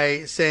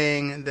by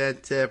saying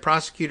that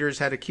prosecutors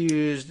had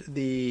accused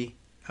the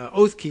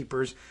Oath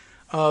Keepers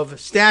of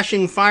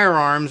stashing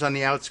firearms on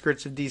the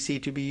outskirts of D.C.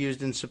 to be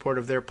used in support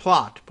of their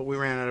plot. But we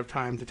ran out of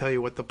time to tell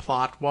you what the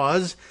plot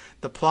was.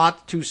 The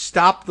plot to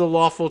stop the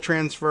lawful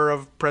transfer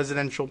of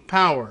presidential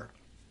power.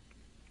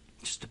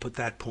 Just to put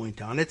that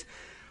point on it.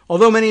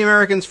 Although many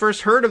Americans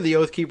first heard of the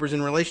Oath Keepers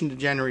in relation to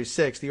January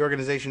 6th, the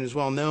organization is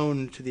well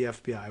known to the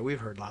FBI.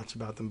 We've heard lots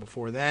about them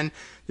before then.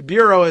 The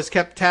Bureau has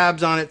kept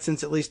tabs on it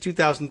since at least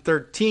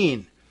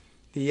 2013.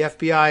 The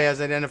FBI has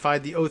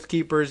identified the Oath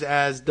Keepers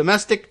as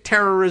domestic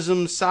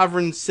terrorism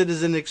sovereign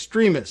citizen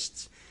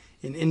extremists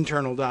in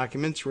internal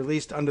documents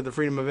released under the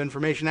Freedom of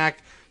Information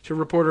Act to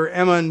reporter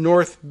Emma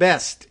North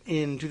Best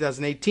in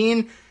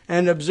 2018,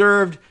 and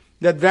observed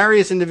that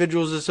various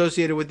individuals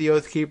associated with the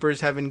Oath Keepers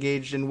have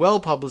engaged in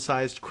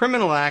well-publicized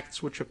criminal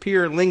acts which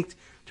appear linked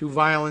to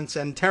violence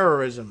and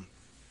terrorism.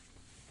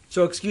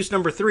 So excuse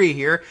number 3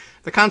 here,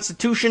 the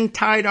Constitution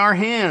tied our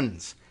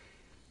hands.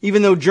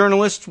 Even though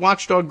journalists,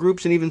 watchdog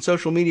groups, and even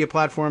social media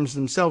platforms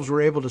themselves were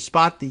able to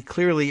spot the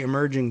clearly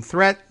emerging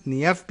threat, and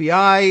the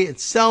FBI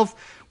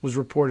itself was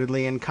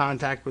reportedly in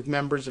contact with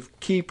members of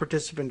key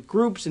participant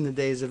groups in the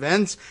day's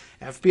events,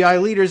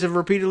 FBI leaders have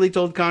repeatedly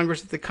told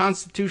Congress that the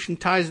Constitution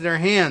ties their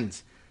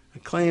hands, a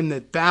claim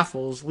that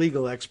baffles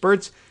legal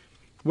experts.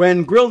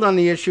 When grilled on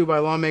the issue by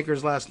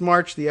lawmakers last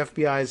March, the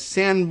FBI's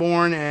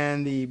Sanborn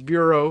and the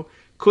Bureau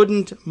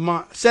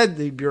said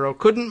the Bureau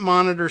couldn't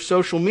monitor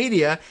social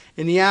media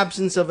in the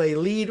absence of a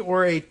lead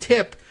or a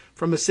tip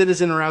from a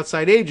citizen or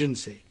outside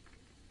agency.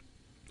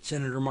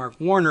 Senator Mark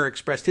Warner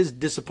expressed his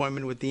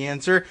disappointment with the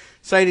answer,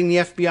 citing the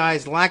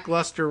FBI's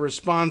lackluster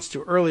response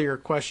to earlier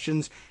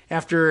questions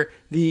after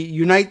the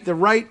Unite the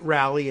Right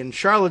rally in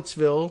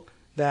Charlottesville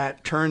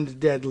that turned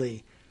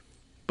deadly.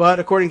 But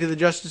according to the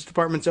Justice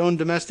Department's own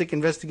domestic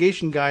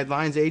investigation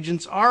guidelines,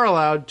 agents are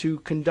allowed to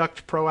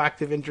conduct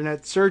proactive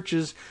internet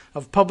searches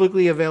of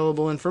publicly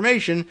available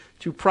information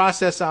to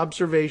process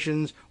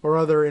observations or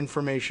other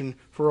information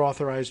for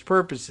authorized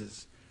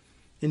purposes.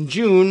 In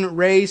June,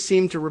 Wray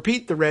seemed to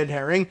repeat the red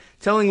herring,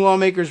 telling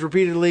lawmakers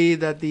repeatedly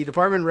that the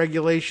department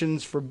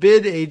regulations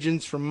forbid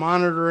agents from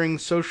monitoring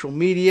social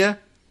media.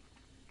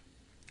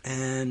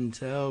 And,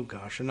 oh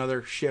gosh,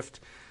 another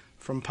shift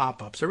from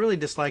pop-ups. I really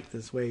dislike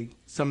this way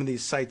some of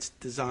these sites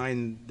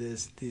design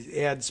these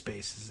ad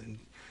spaces. And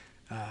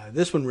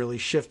this one really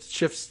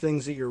shifts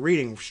things that you're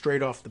reading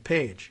straight off the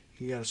page.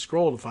 You got to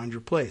scroll to find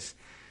your place.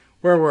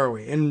 Where were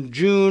we? In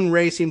June,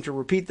 Wray seemed to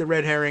repeat the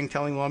red herring,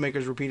 telling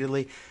lawmakers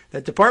repeatedly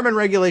that department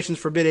regulations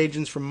forbid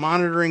agents from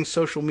monitoring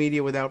social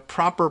media without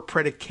proper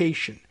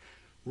predication.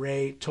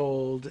 Wray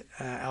told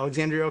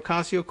Alexandria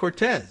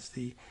Ocasio-Cortez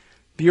the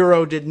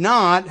Bureau did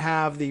not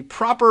have the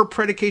proper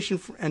predication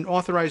and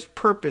authorized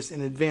purpose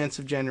in advance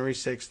of January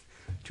 6th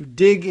to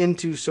dig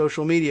into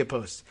social media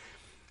posts.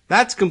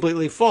 That's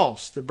completely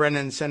false, the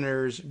Brennan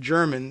Center's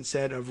German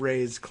said of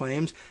Ray's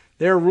claims.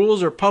 Their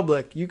rules are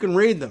public. You can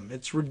read them.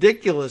 It's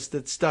ridiculous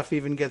that stuff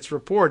even gets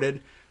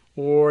reported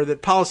or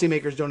that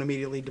policymakers don't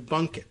immediately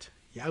debunk it.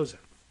 Yowza.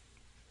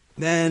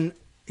 Then,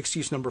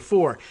 excuse number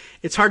 4.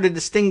 It's hard to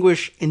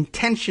distinguish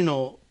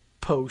intentional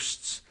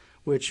posts,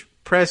 which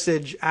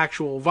presage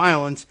actual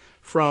violence,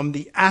 from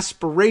the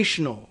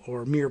aspirational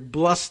or mere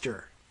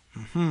bluster.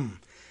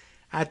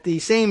 At the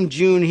same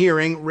June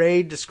hearing,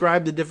 Ray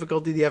described the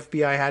difficulty the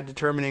FBI had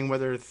determining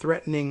whether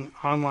threatening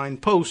online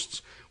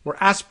posts were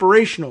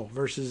aspirational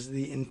versus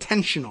the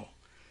intentional.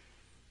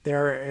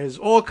 There is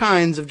all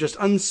kinds of just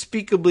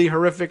unspeakably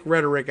horrific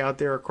rhetoric out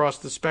there across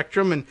the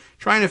spectrum, and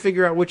trying to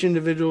figure out which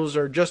individuals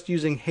are just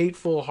using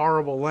hateful,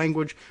 horrible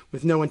language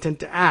with no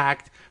intent to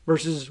act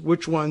versus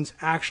which ones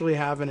actually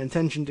have an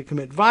intention to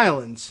commit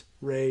violence,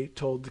 Ray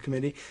told the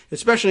committee,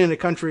 especially in a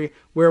country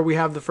where we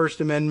have the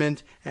First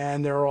Amendment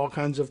and there are all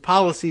kinds of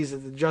policies that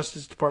the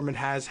Justice Department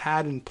has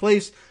had in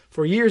place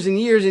for years and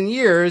years and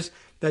years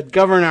that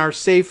govern our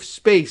safe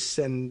space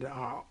and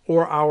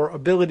or our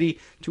ability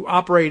to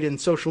operate in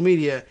social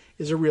media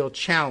is a real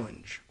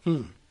challenge.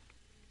 Well,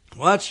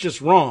 that's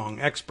just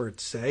wrong,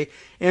 experts say.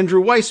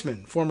 Andrew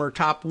Weissman, former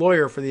top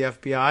lawyer for the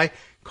FBI,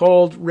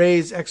 called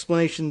Ray's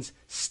explanations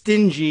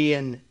stingy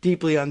and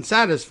deeply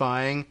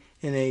unsatisfying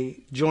in a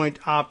joint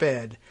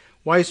op-ed.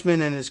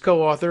 Weissman and his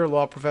co-author,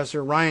 law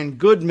professor Ryan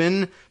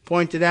Goodman,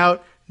 pointed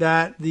out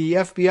that the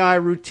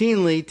FBI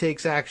routinely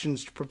takes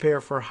actions to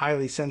prepare for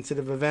highly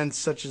sensitive events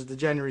such as the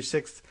January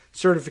 6th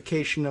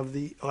certification of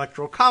the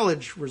Electoral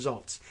College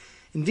results.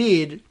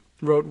 Indeed,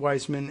 wrote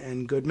Weissman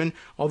and Goodman,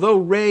 although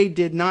Ray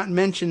did not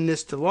mention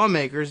this to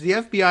lawmakers, the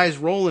FBI's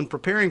role in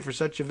preparing for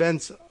such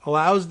events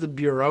allows the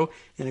Bureau,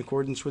 in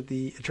accordance with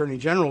the Attorney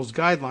General's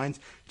guidelines,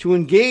 to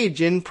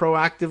engage in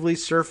proactively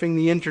surfing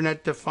the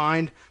Internet to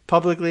find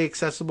publicly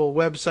accessible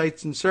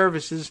websites and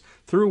services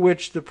through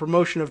which the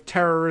promotion of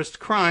terrorist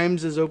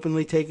crimes is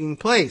openly taking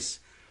place.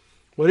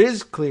 What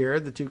is clear,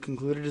 the two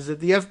concluded, is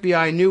that the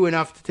FBI knew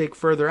enough to take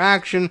further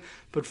action,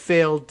 but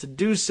failed to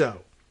do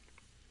so,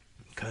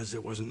 because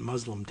it wasn't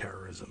Muslim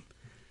terrorism.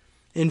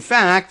 In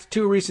fact,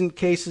 2 recent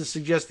cases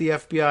suggest the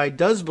FBI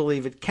does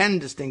believe it can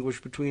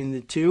distinguish between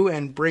the two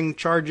and bring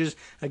charges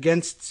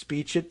against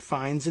speech it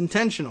finds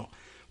intentional.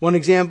 One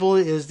example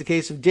is the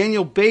case of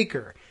Daniel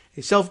Baker,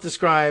 a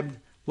self-described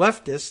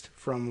leftist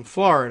from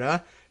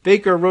Florida.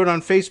 Baker wrote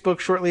on Facebook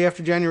shortly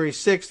after January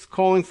 6th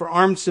calling for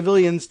armed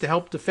civilians to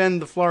help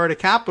defend the Florida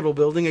Capitol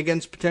building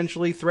against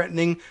potentially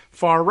threatening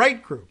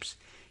far-right groups.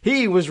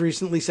 He was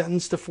recently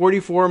sentenced to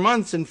 44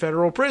 months in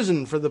federal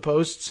prison for the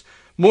posts,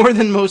 more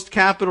than most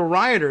Capitol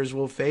rioters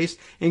will face,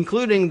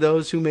 including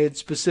those who made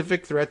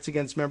specific threats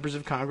against members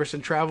of Congress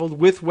and traveled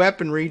with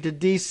weaponry to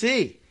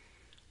D.C.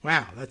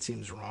 Wow, that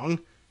seems wrong.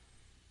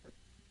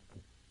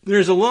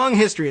 There's a long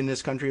history in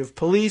this country of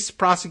police,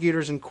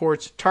 prosecutors, and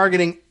courts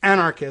targeting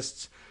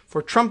anarchists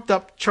for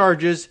trumped-up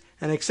charges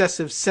and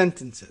excessive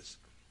sentences.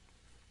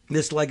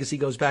 This legacy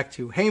goes back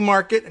to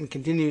Haymarket and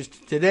continues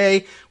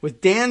today,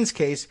 with Dan's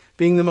case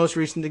being the most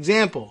recent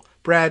example.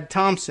 Brad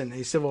Thompson,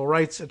 a civil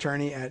rights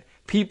attorney at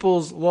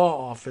People's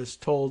Law Office,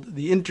 told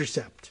The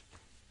Intercept.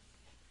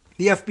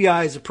 The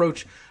FBI's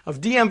approach of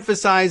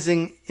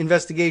de-emphasizing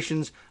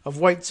investigations of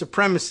white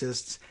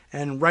supremacists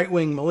and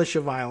right-wing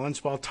militia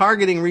violence while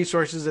targeting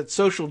resources at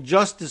social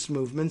justice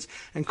movements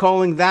and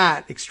calling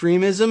that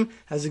extremism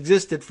has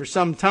existed for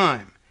some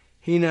time.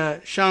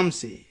 Hina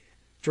Shamsi,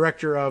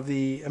 director of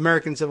the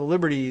American Civil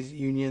Liberties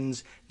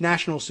Union's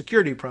National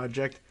Security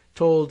Project,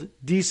 told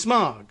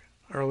DSMOG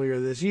earlier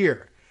this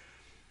year.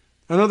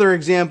 Another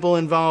example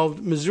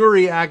involved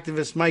Missouri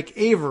activist Mike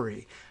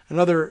Avery.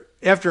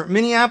 After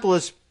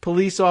Minneapolis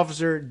police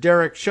officer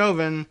Derek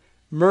Chauvin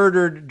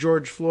murdered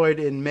George Floyd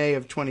in May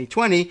of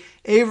 2020,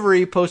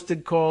 Avery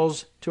posted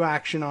calls to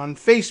action on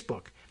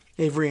Facebook.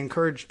 Avery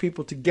encouraged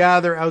people to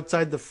gather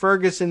outside the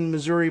Ferguson,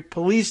 Missouri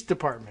Police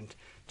Department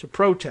to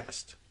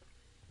protest.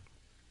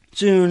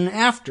 Soon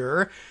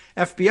after,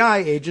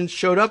 FBI agents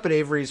showed up at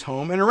Avery's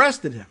home and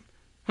arrested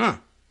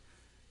him.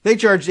 They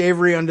charged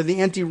Avery under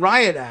the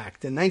Anti-Riot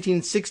Act, a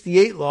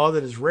 1968 law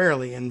that is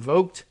rarely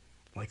invoked,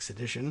 like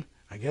sedition,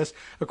 I guess.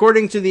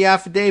 According to the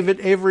affidavit,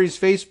 Avery's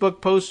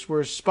Facebook posts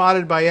were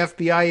spotted by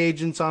FBI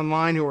agents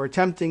online who were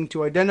attempting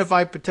to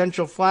identify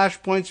potential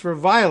flashpoints for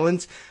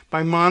violence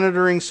by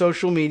monitoring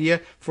social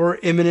media for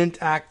imminent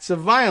acts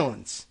of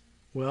violence.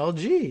 Well,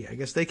 gee, I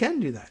guess they can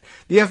do that.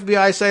 The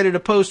FBI cited a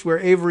post where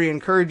Avery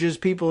encourages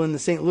people in the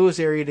St. Louis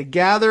area to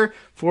gather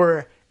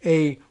for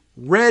a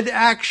red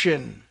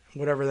action,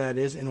 whatever that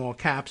is, in all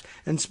caps,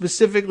 and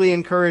specifically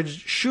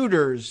encouraged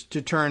shooters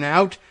to turn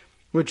out,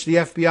 which the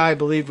FBI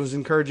believed was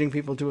encouraging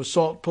people to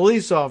assault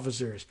police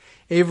officers.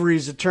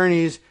 Avery's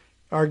attorneys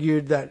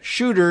argued that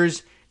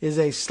shooters is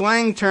a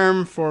slang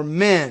term for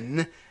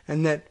men,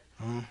 and that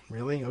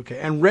really? Okay.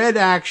 And red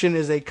action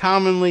is a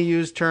commonly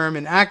used term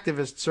in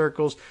activist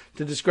circles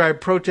to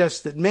describe protests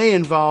that may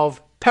involve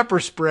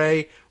pepper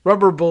spray,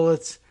 rubber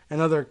bullets,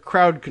 and other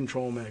crowd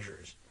control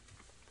measures.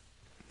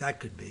 That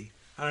could be.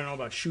 I don't know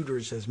about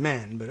shooters as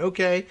men, but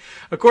okay.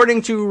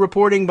 According to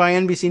reporting by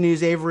NBC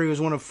News, Avery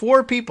was one of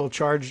 4 people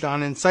charged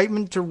on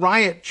incitement to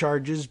riot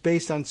charges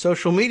based on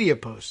social media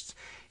posts.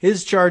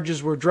 His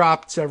charges were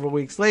dropped several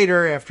weeks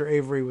later after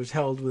Avery was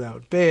held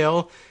without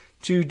bail.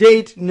 To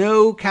date,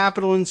 no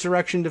capital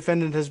insurrection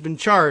defendant has been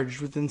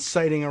charged with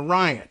inciting a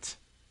riot.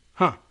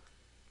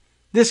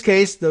 This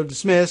case, though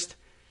dismissed,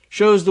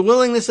 shows the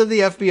willingness of the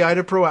FBI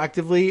to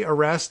proactively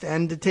arrest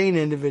and detain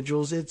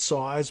individuals it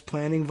saw as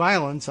planning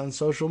violence on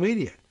social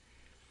media.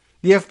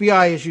 The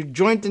FBI issued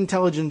joint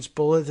intelligence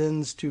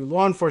bulletins to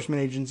law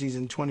enforcement agencies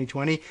in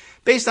 2020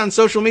 based on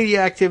social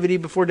media activity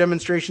before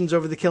demonstrations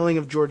over the killing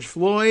of George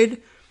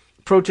Floyd,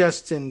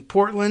 protests in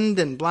Portland,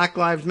 and Black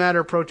Lives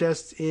Matter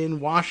protests in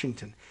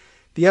Washington.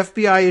 The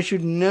FBI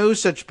issued no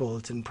such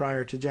bulletin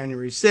prior to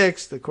January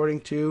 6th,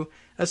 according to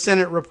a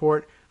Senate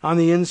report on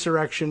the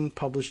insurrection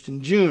published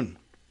in June.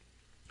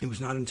 It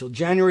was not until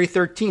January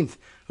 13th,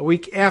 a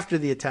week after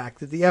the attack,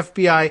 that the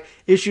FBI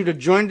issued a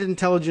joint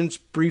intelligence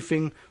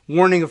briefing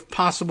warning of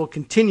possible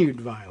continued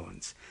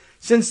violence.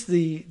 Since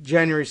the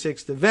January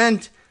 6th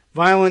event,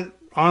 violent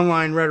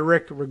online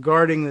rhetoric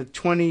regarding the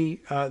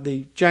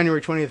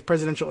January 20th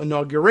presidential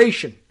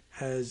inauguration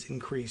has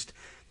increased,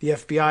 the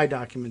FBI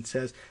document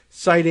says,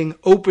 citing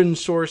open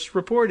source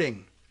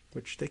reporting,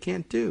 which they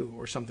can't do,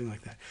 or something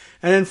like that.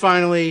 And then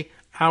finally,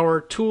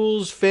 our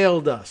tools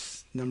failed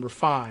us, number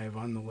 5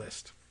 on the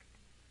list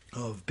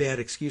of bad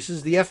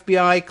excuses. The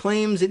FBI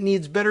claims it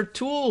needs better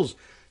tools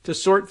to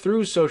sort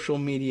through social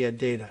media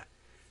data.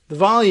 The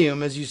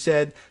volume, as you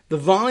said, the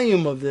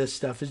volume of this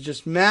stuff is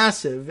just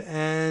massive,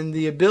 and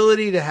the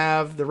ability to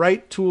have the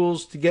right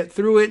tools to get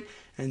through it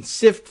and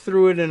sift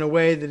through it in a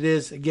way that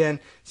is, again,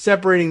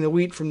 separating the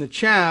wheat from the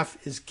chaff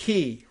is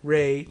key,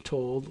 Wray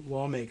told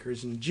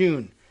lawmakers in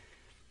June.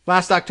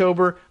 Last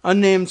October,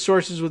 unnamed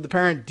sources with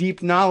apparent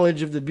deep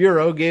knowledge of the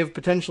Bureau gave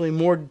potentially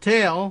more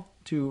detail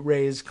to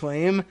Wray's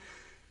claim.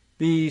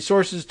 The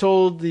sources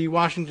told the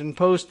Washington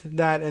Post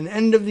that an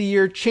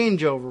end-of-the-year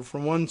changeover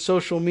from one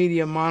social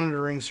media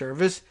monitoring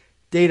service,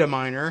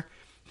 Dataminer,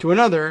 to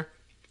another,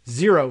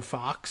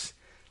 ZeroFox,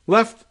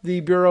 left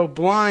the Bureau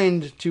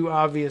blind to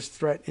obvious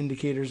threat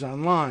indicators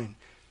online.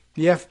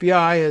 The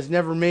FBI has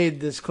never made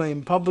this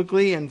claim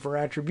publicly and for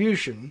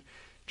attribution.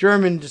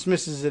 German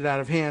dismisses it out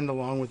of hand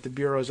along with the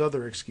Bureau's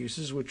other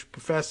excuses, which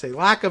profess a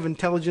lack of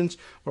intelligence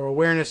or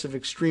awareness of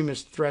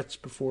extremist threats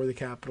before the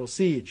Capitol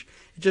siege.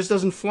 It just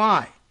doesn't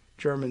fly,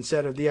 German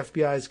said of the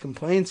FBI's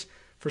complaints.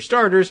 For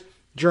starters,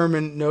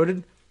 German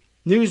noted,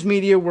 news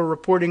media were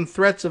reporting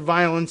threats of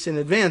violence in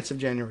advance of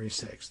January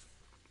 6th.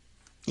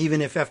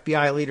 Even if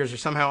FBI leaders are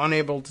somehow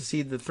unable to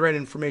see the threat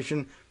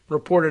information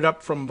reported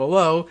up from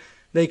below,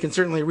 they can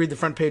certainly read the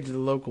front page of the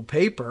local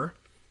paper.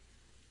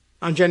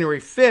 On January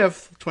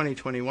 5th,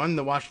 2021,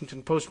 the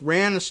Washington Post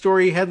ran a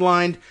story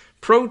headlined,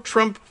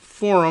 Pro-Trump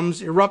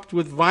Forums Erupt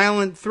with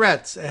Violent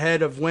Threats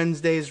Ahead of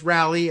Wednesday's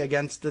Rally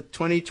Against the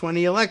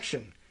 2020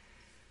 Election.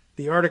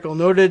 The article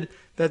noted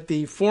that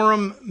the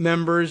forum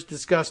members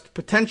discussed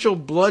potential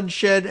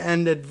bloodshed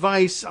and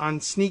advice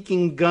on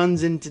sneaking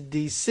guns into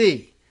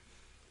D.C.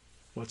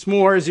 What's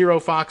more,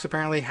 ZeroFox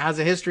apparently has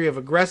a history of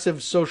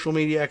aggressive social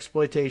media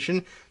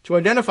exploitation to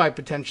identify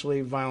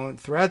potentially violent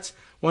threats,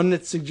 one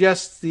that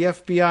suggests the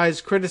FBI's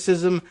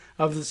criticism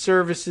of the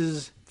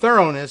service's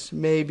thoroughness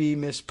may be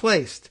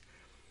misplaced.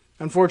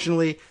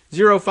 Unfortunately,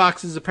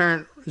 ZeroFox's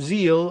apparent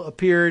zeal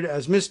appeared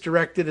as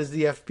misdirected as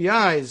the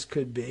FBI's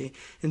could be.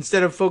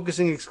 Instead of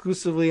focusing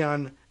exclusively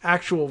on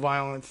actual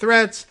violent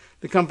threats,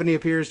 the company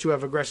appears to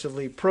have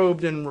aggressively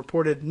probed and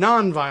reported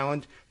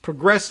nonviolent,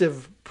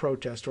 progressive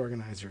protest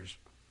organizers.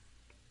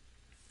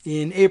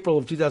 In April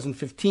of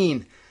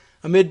 2015,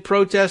 amid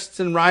protests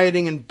and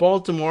rioting in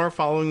Baltimore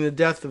following the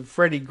death of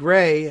Freddie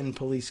Gray in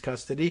police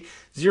custody,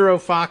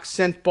 ZeroFox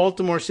sent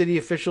Baltimore city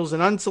officials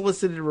an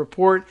unsolicited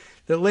report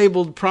that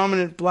labeled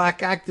prominent black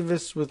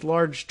activists with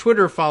large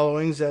Twitter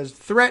followings as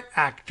threat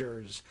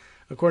actors,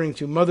 according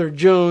to Mother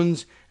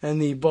Jones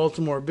and the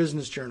Baltimore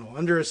Business Journal.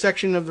 Under a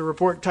section of the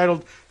report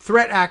titled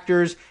Threat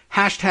Actors,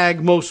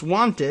 #Most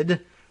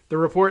Wanted, the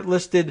report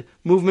listed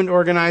movement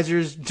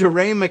organizers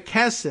DeRay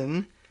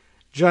McKesson,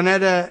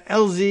 Jonetta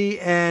Elzie,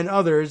 and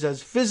others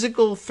as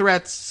physical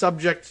threats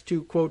subject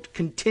to, quote,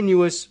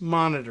 continuous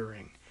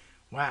monitoring.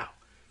 Wow.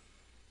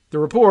 The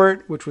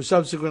report, which was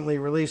subsequently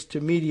released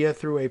to media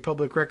through a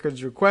public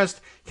records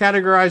request,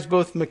 categorized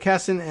both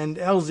McKesson and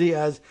Elzie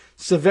as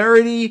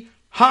severity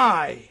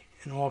high,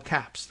 in all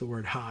caps, the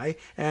word high,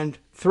 and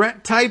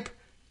threat type,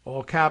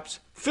 all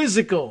caps,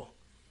 physical.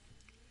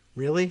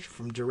 Really?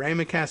 From DeRay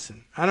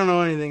McKesson. I don't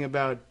know anything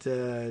about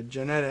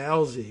Jonetta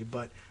Elzie,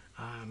 but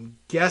I'm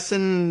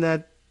guessing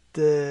that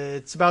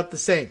it's about the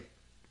same,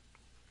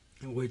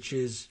 which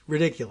is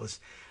ridiculous.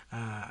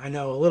 I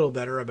know a little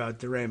better about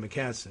DeRay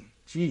McKesson.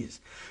 Jeez.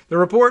 The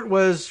report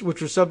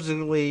which was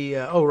subsequently,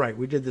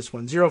 we did this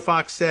one.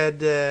 ZeroFox said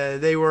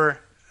they were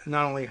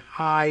not only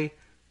high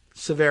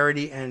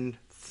severity and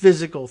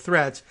physical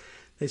threats,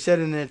 they said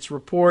in its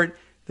report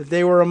that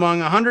they were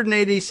among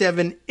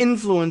 187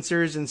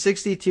 influencers and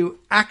 62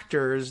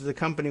 actors the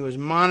company was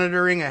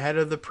monitoring ahead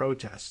of the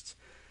protests.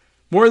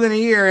 More than a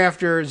year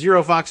after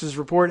Zero Fox's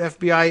report,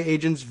 FBI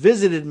agents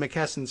visited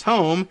McKesson's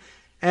home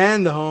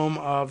and the home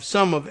of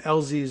some of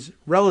Elzey's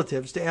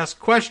relatives to ask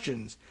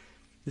questions.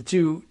 The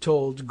two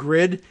told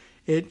Grid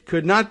it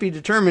could not be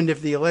determined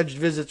if the alleged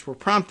visits were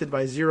prompted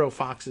by Zero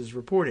Fox's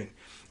reporting.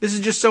 This is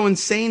just so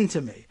insane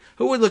to me.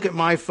 Who would look at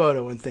my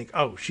photo and think,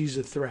 oh, she's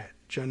a threat?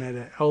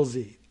 Jonetta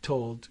Elzey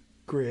told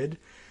Grid.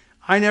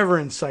 I never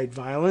incite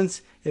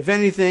violence. If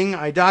anything,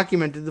 I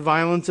documented the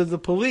violence of the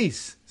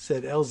police,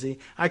 said Elzey.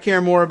 I care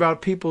more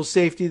about people's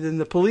safety than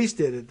the police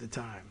did at the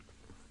time.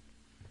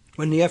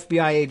 When the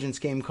FBI agents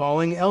came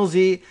calling,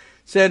 Elzey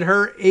said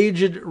her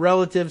aged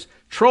relatives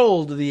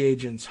trolled the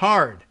agents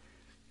hard.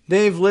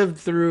 They've lived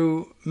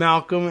through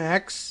Malcolm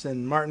X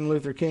and Martin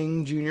Luther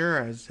King Jr.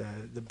 as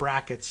the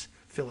brackets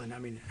fill in. I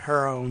mean,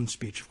 her own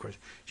speech, of course.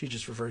 She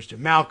just refers to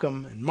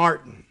Malcolm and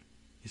Martin,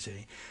 you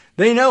see.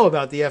 They know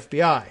about the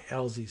FBI,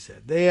 Elzey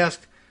said. They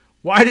asked,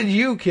 why did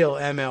you kill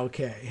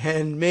MLK?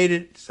 And made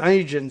its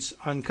agents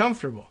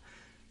uncomfortable.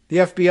 The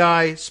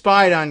FBI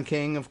spied on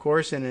King, of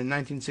course, and in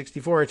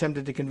 1964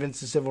 attempted to convince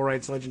the civil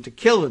rights legend to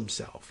kill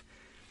himself.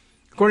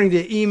 According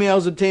to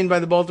emails obtained by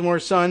the Baltimore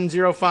Sun,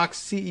 Zero Fox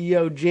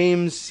CEO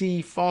James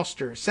C.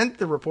 Foster sent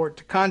the report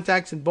to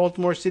contacts in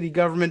Baltimore city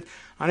government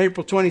on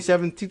April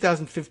 27,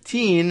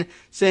 2015,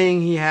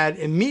 saying he had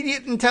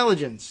immediate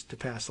intelligence to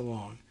pass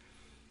along.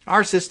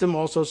 Our system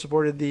also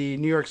supported the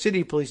New York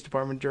City Police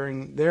Department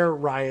during their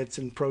riots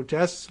and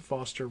protests,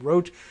 Foster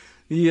wrote.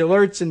 The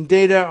alerts and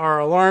data are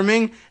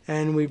alarming,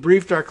 and we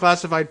briefed our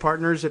classified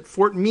partners at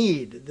Fort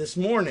Meade this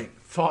morning.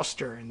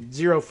 Foster and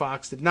Zero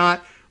Fox did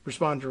not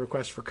respond to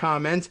requests for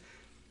comment.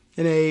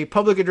 In a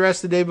public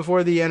address the day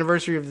before the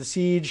anniversary of the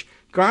siege,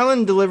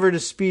 Garland delivered a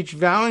speech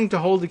vowing to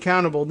hold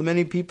accountable the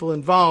many people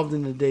involved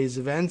in the day's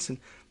events and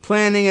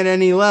planning at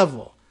any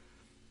level.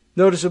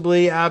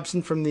 Noticeably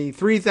absent from the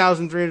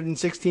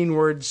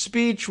 3,316-word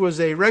speech was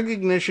a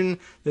recognition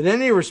that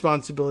any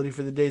responsibility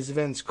for the day's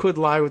events could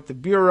lie with the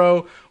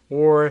Bureau,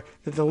 or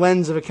that the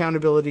lens of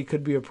accountability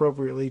could be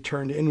appropriately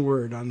turned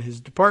inward on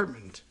his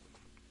department.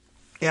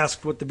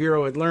 Asked what the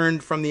Bureau had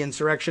learned from the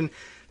insurrection,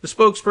 the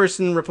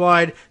spokesperson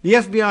replied, the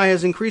FBI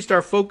has increased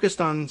our focus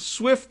on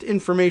swift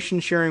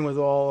information sharing with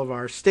all of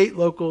our state,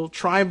 local,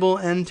 tribal,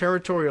 and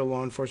territorial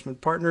law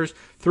enforcement partners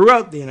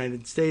throughout the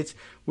United States.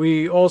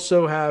 We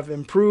also have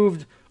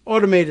improved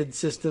automated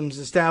systems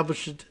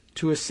established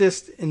to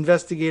assist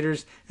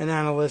investigators and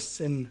analysts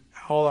in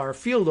all our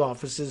field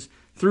offices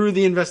through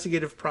the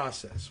investigative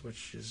process,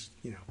 which is,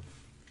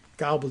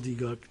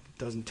 gobbledygook,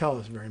 doesn't tell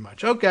us very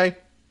much. Okay.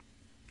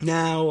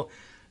 Now,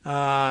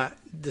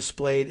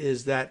 displayed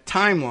is that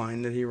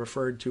timeline that he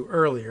referred to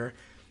earlier.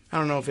 I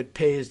don't know if it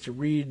pays to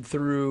read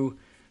through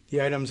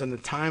the items on the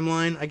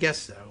timeline. I guess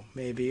so,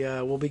 maybe.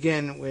 We'll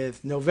begin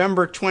with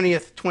November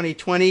 20th,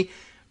 2020,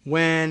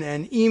 when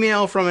an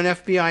email from an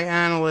FBI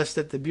analyst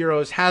at the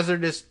Bureau's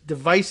Hazardous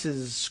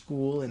Devices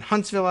School in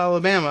Huntsville,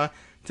 Alabama,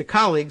 to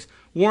colleagues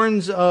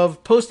warns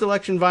of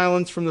post-election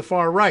violence from the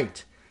far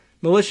right.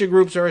 Militia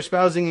groups are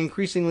espousing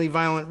increasingly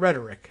violent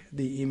rhetoric,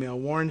 the email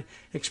warned,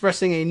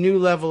 expressing a new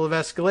level of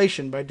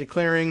escalation by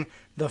declaring,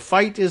 the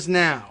fight is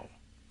now.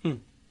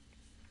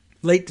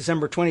 Late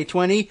December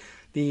 2020,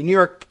 the New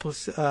York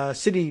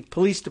City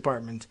Police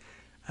Department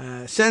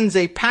sends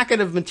a packet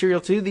of material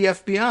to the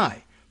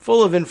FBI,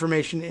 full of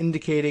information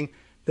indicating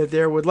that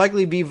there would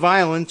likely be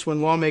violence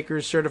when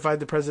lawmakers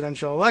certified the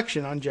presidential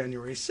election on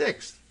January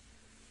 6th.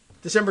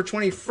 December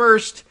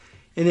 21st,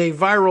 in a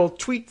viral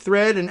tweet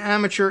thread, an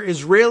amateur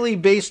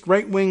Israeli-based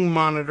right-wing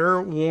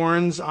monitor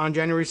warns on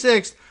January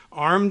 6th,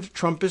 armed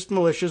Trumpist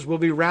militias will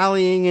be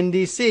rallying in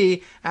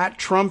D.C. at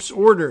Trump's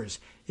orders.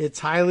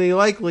 It's highly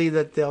likely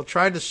that they'll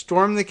try to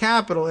storm the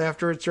Capitol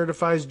after it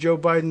certifies Joe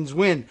Biden's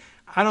win.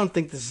 I don't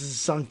think this is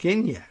sunk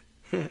in yet.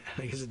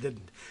 I guess it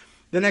didn't.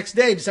 The next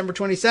day, December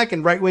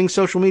 22nd, right-wing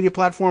social media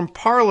platform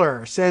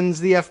Parler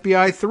sends the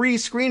FBI 3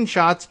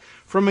 screenshots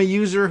from a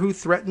user who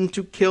threatened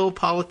to kill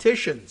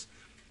politicians.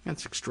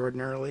 That's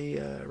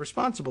extraordinarily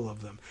responsible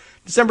of them.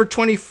 December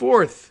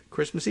 24th,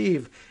 Christmas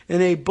Eve,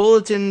 in a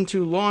bulletin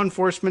to law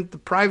enforcement, the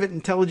private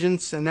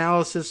intelligence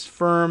analysis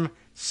firm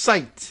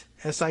SITE,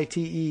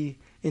 S-I-T-E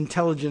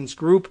Intelligence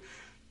Group,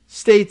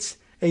 states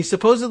a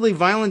supposedly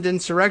violent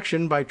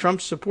insurrection by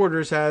Trump's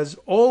supporters has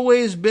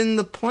always been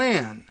the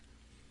plan.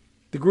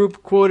 The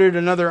group quoted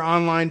another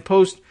online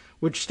post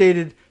which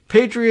stated,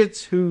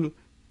 patriots who,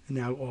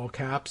 now all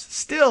caps,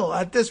 still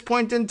at this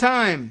point in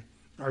time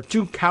are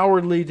too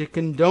cowardly to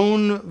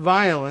condone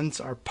violence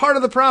are part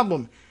of the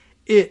problem.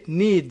 It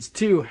needs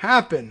to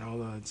happen,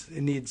 although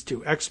it needs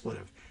to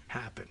expletive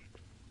happen.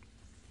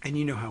 And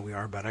you know how we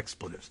are about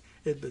expletives.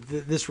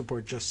 This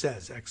report just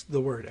says the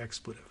word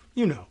expletive.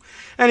 You know.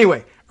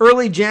 Anyway,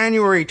 early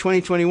January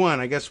 2021,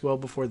 I guess well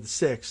before the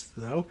 6th,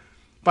 though.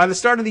 By the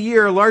start of the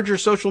year, larger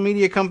social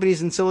media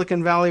companies in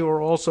Silicon Valley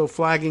were also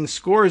flagging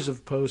scores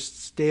of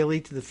posts daily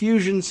to the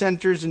fusion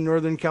centers in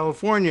Northern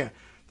California,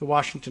 the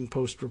Washington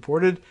Post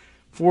reported.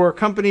 For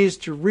companies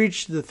to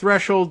reach the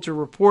threshold to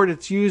report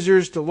its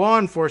users to law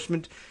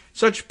enforcement,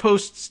 such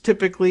posts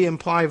typically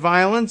imply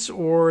violence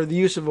or the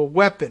use of a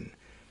weapon.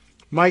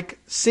 Mike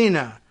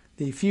Sena,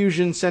 the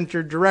Fusion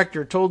Center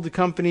director, told the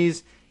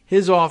companies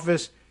his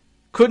office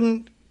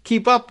couldn't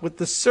keep up with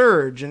the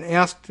surge and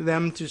asked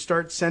them to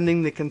start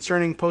sending the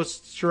concerning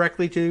posts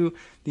directly to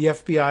the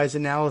FBI's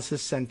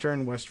Analysis Center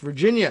in West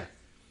Virginia.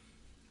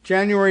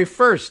 January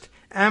 1st,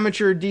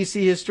 amateur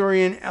D.C.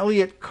 historian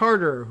Elliot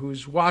Carter,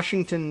 whose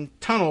Washington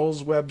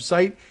Tunnels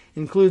website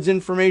includes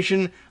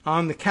information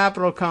on the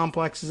Capitol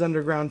complex's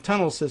underground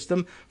tunnel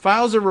system,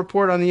 files a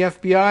report on the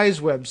FBI's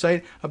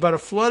website about a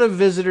flood of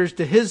visitors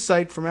to his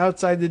site from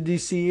outside the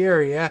D.C.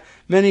 area,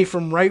 many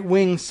from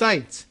right-wing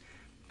sites.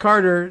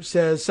 Carter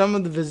says some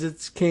of the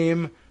visits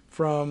came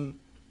from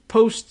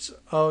posts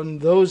on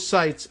those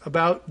sites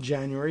about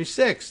January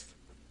 6th.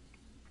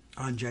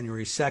 On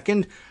January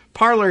 2nd,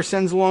 Parler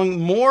sends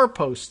along more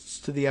posts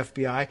to the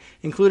FBI,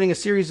 including a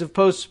series of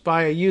posts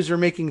by a user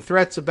making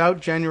threats about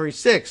January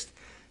 6th.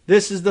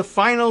 This is the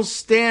final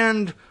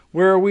stand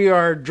where we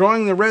are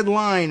drawing the red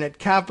line at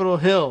Capitol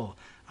Hill.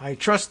 I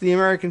trust the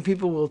American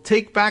people will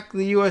take back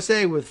the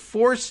USA with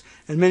force,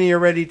 and many are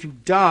ready to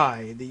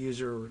die, the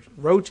user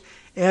wrote,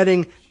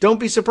 adding, don't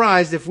be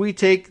surprised if we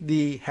take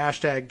the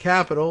hashtag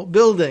Capitol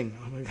building.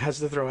 It has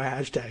to throw a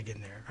hashtag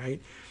in there,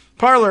 right?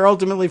 Parler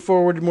ultimately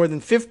forwarded more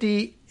than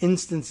 50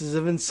 instances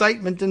of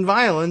incitement and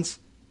violence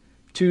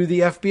to the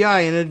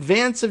FBI in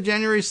advance of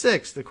January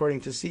 6th, according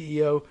to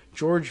CEO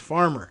George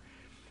Farmer.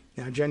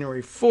 Now,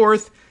 January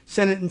 4th,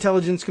 Senate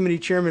Intelligence Committee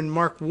Chairman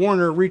Mark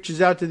Warner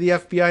reaches out to the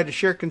FBI to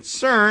share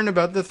concern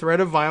about the threat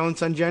of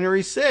violence on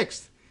January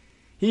 6th.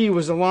 He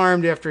was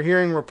alarmed after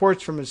hearing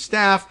reports from his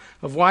staff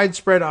of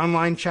widespread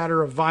online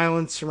chatter of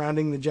violence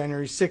surrounding the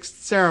January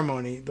 6th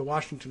ceremony, the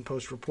Washington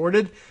Post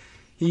reported.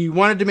 He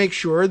wanted to make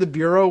sure the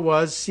Bureau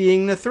was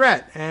seeing the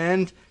threat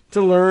and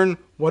to learn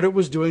what it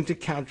was doing to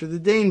counter the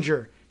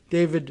danger.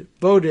 David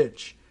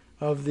Bowditch,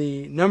 of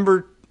the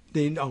number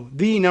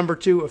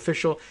 2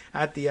 official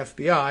at the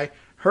FBI,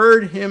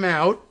 heard him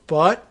out,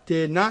 but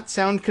did not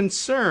sound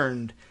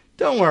concerned.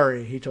 Don't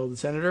worry, he told the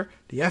senator.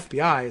 The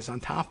FBI is on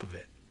top of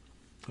it.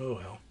 Oh,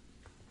 well.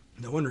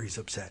 No wonder he's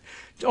upset.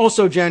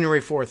 Also,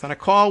 January 4th, on a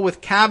call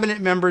with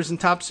cabinet members and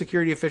top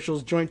security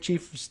officials, Joint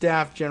Chief of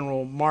Staff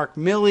General Mark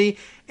Milley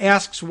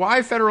asks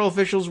why federal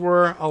officials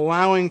were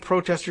allowing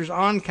protesters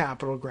on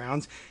Capitol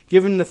grounds,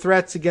 given the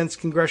threats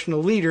against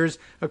congressional leaders,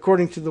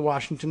 according to the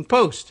Washington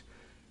Post.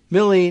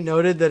 Milley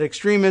noted that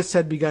extremists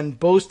had begun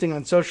boasting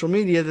on social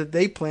media that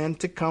they planned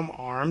to come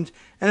armed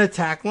and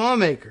attack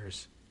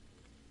lawmakers.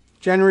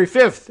 January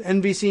 5th,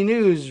 NBC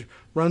News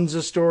runs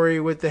a story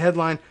with the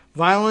headline,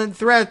 Violent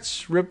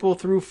Threats Ripple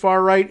Through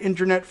Far-Right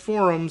Internet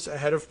Forums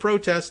Ahead of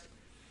Protest.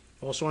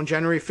 Also on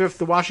January 5th,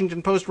 the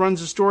Washington Post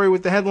runs a story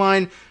with the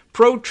headline,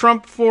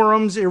 Pro-Trump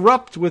Forums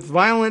Erupt with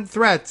Violent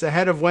Threats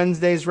Ahead of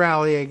Wednesday's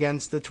Rally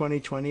Against the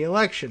 2020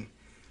 Election.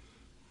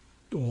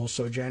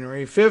 Also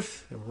January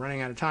 5th, we're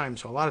running out of time,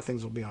 so a lot of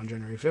things will be on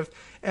January 5th.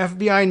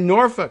 FBI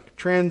Norfolk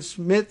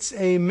transmits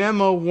a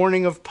memo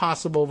warning of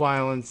possible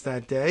violence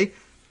that day.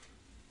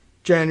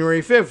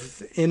 January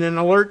 5th, in an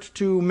alert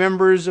to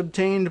members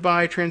obtained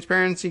by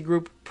transparency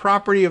group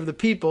Property of the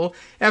People,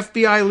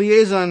 FBI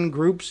liaison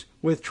groups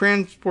with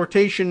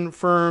transportation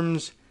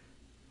firms,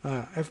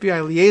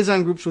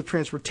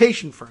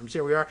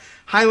 here we are,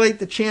 highlight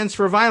the chance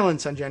for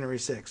violence on January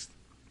 6th.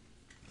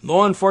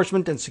 Law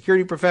enforcement and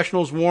security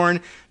professionals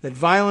warn that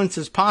violence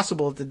is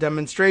possible at the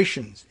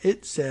demonstrations.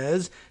 It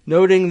says,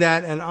 noting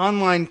that an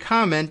online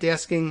comment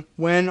asking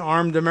when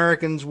armed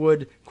Americans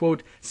would,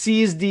 quote,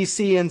 seize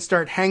D.C. and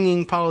start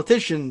hanging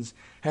politicians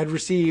had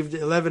received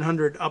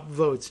 1,100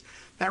 upvotes.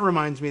 That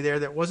reminds me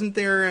that wasn't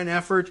there an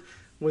effort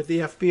with the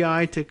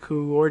FBI to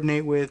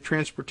coordinate with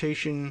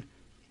transportation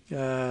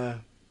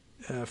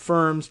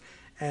firms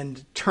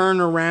and turn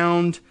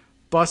around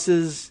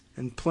buses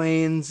and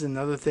planes and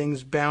other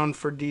things bound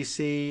for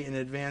D.C. in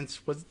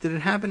advance? Did it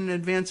happen in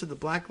advance of the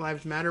Black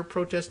Lives Matter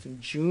protest in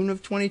June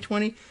of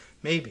 2020?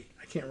 Maybe.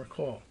 I can't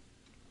recall.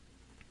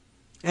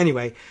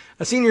 Anyway,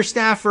 a senior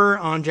staffer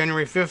on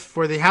January 5th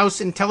for the House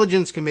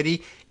Intelligence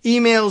Committee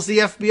emails the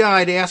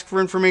FBI to ask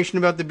for information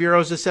about the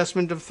Bureau's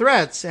assessment of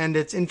threats and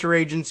its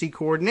interagency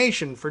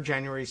coordination for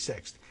January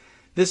 6th.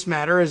 This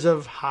matter is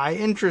of high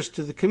interest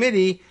to the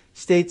committee,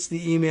 states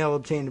the email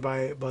obtained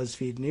by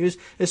BuzzFeed News,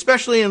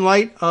 especially in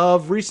light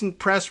of recent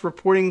press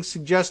reporting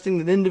suggesting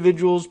that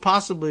individuals,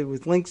 possibly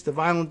with links to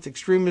violent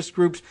extremist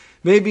groups,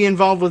 may be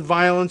involved with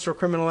violence or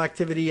criminal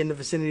activity in the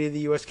vicinity of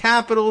the U.S.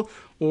 Capitol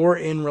or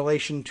in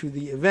relation to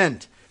the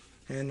event.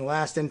 And the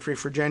last entry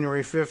for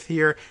January 5th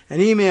here, an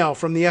email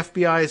from the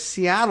FBI's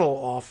Seattle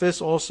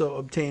office, also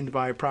obtained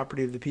by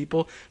Property of the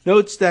People,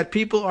 notes that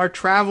people are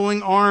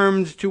traveling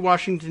armed to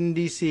Washington,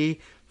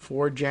 D.C.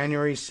 for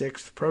January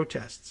 6th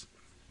protests.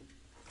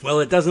 Well,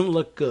 it doesn't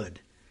look good,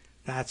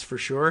 that's for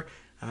sure.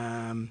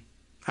 I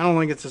don't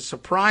think it's a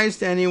surprise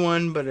to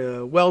anyone, but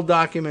a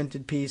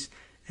well-documented piece,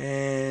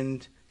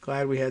 and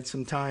glad we had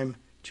some time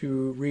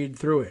to read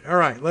through it. All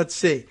right, let's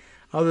see.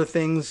 other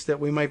things that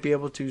we might be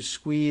able to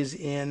squeeze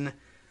in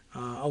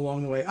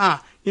along the way.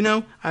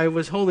 I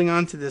was holding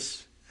on to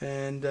this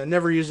and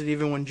never used it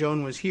even when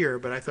Joan was here,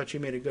 but I thought she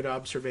made a good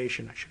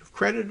observation. I should have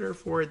credited her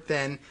for it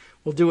then.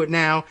 We'll do it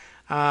now.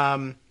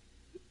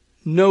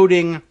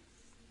 Noting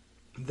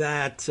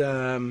that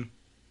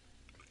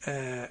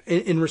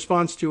in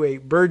response to a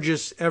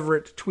Burgess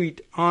Everett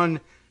tweet on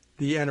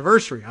the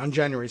anniversary, on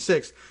January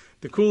 6th,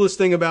 the coolest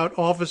thing about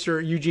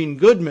Officer Eugene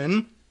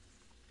Goodman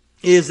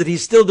is that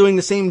he's still doing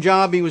the same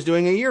job he was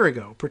doing a year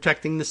ago,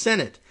 protecting the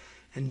Senate.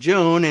 And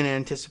Joan, in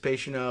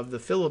anticipation of the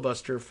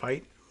filibuster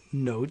fight,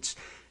 notes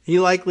he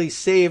likely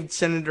saved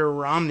Senator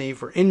Romney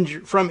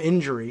from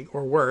injury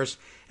or worse,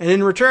 and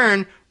in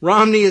return,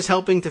 Romney is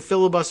helping to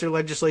filibuster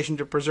legislation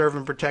to preserve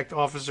and protect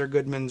Officer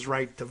Goodman's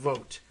right to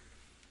vote.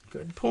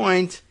 Good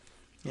point.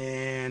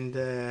 And,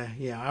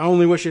 I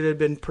only wish it had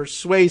been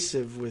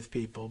persuasive with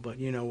people, but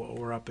you know what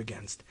we're up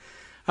against.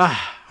 All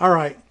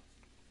right.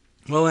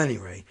 Well,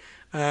 anyway,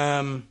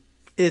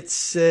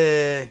 it's,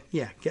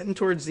 getting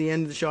towards the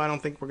end of the show. I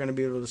don't think we're going to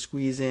be able to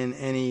squeeze in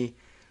any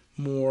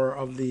more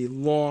of the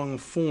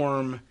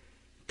long-form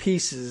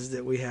pieces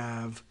that we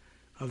have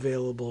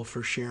available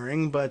for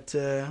sharing, but,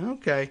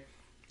 okay.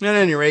 At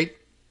any rate,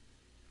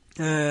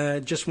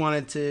 just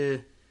wanted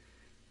to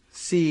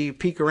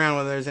peek around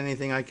whether there's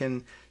anything I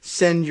can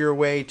send your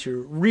way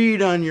to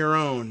read on your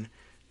own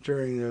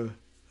during the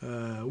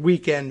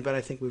weekend, but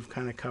I think we've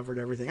kind of covered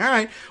everything. All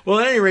right. Well,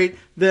 at any rate,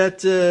 that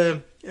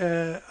the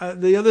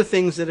other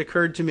things that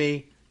occurred to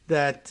me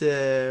that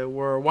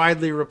were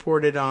widely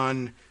reported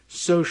on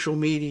social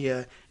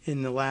media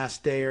in the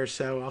last day or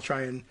so, I'll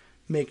try and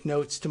make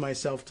notes to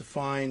myself to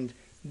find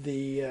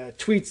the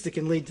tweets that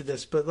can lead to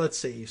this. But let's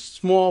see.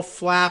 Small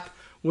flap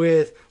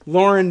with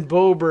Lauren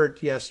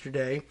Boebert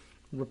yesterday.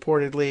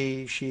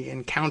 Reportedly, she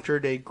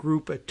encountered a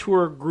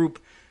tour group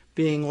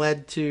being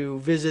led to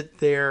visit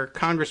their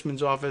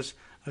congressman's office,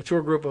 a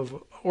tour group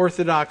of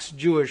Orthodox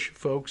Jewish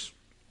folks,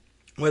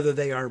 whether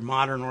they are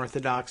modern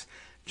Orthodox,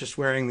 just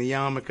wearing the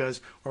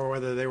yarmulkes, or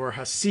whether they were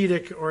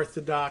Hasidic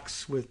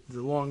Orthodox with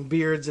the long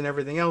beards and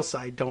everything else.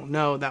 I don't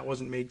know. That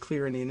wasn't made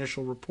clear in the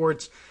initial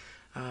reports.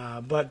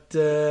 But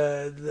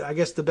I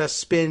guess the best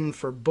spin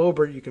for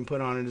Boebert you can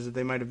put on it is that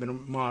they might have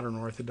been modern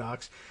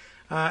Orthodox.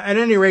 At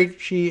any rate,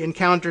 she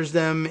encounters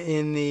them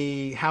in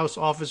the House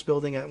office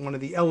building at one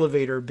of the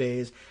elevator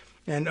bays,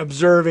 and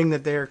observing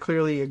that they are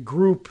clearly a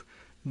group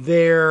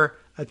there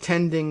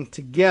attending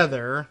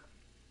together,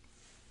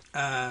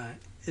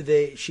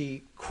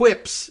 she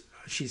quips,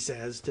 she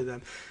says to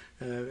them,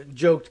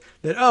 joked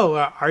that,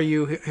 are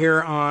you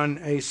here on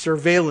a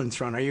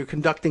surveillance run? Are you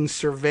conducting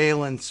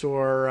surveillance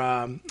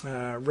or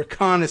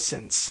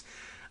reconnaissance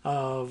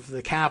of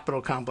the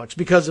Capitol complex?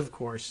 Because, of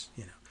course,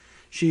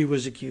 she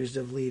was accused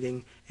of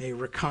leading a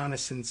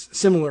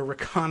similar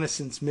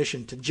reconnaissance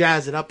mission to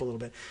jazz it up a little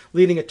bit,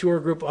 leading a tour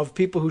group of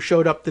people who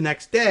showed up the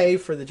next day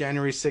for the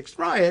January 6th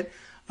riot,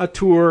 a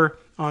tour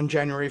on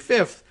January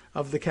 5th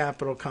of the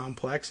Capitol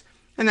complex.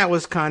 And that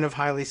was kind of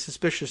highly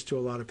suspicious to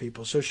a lot of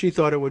people. So she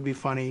thought it would be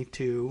funny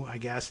to, I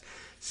guess,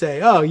 say,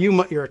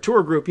 you're a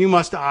tour group. You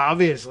must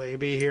obviously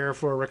be here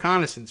for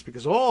reconnaissance,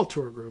 because all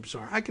tour groups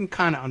are. I can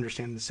kind of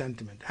understand the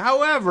sentiment.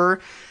 However,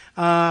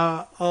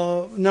 a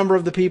number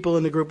of the people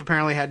in the group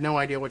apparently had no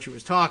idea what she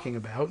was talking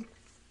about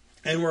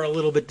and were a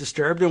little bit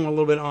disturbed and were a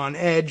little bit on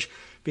edge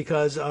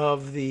because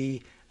of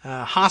the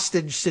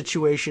hostage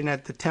situation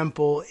at the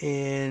temple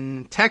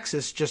in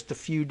Texas just a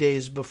few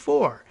days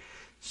before.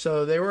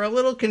 So they were a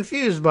little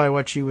confused by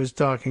what she was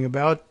talking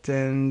about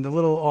and a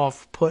little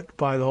off-put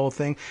by the whole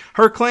thing.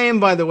 Her claim,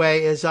 by the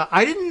way, is,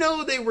 I didn't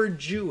know they were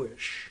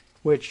Jewish,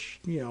 which,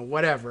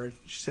 whatever.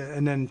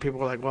 And then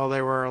people were like, well,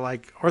 they were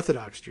like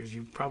Orthodox Jews.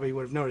 You probably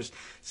would have noticed,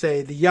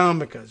 say, the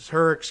yarmulkes.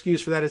 Her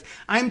excuse for that is,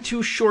 I'm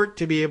too short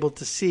to be able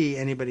to see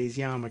anybody's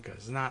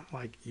yarmulkes. Not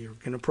like you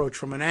can approach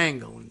from an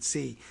angle and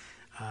see.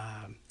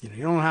 You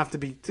don't have to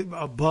be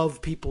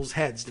above people's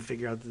heads to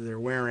figure out that they're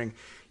wearing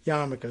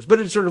yarmulkes. But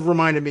it sort of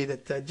reminded me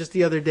that just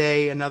the other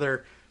day,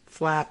 another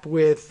flap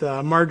with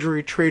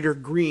Marjorie Trader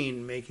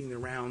Green making the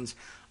rounds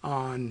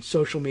on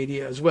social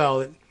media as well.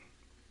 That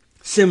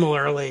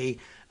similarly,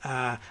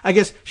 I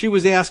guess she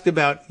was asked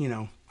about,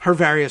 her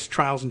various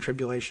trials and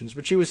tribulations,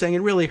 but she was saying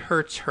it really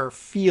hurts her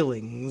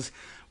feelings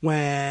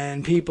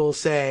when people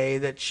say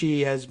that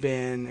she has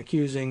been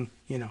accusing,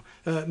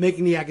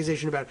 making the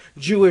accusation about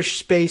Jewish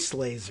space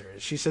lasers.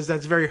 She says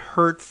that's very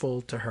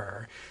hurtful to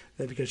her,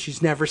 because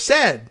she's never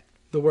said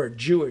the word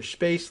Jewish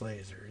space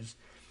lasers.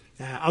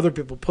 Other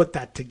people put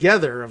that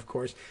together, of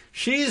course.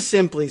 She's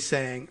simply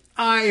saying,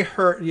 I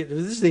heard, this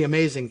is the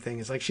amazing thing,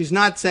 is like she's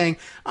not saying,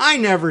 I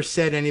never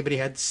said anybody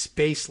had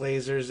space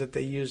lasers that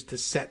they used to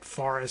set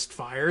forest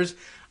fires.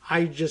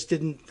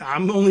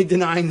 I'm only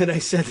denying that I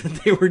said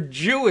that they were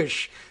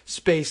Jewish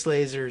space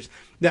lasers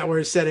that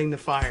were setting the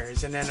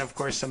fires. And then, of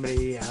course,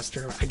 somebody asked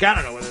her, I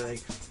gotta know whether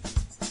they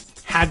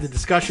had the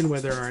discussion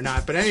with her or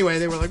not. But anyway,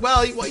 they were like,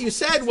 well, what you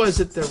said was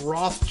that the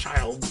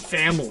Rothschild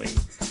family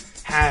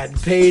had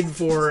paid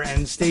for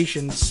and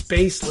stationed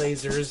space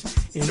lasers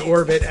in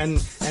orbit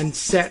and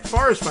set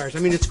forest fires. I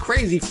mean, it's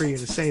crazy for you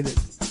to say that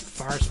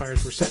forest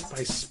fires were set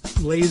by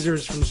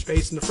lasers from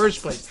space in the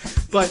first place.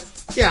 But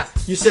yeah,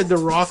 you said the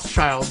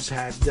Rothschilds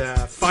had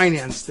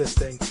financed this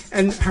thing,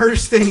 and her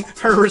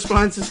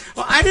response is,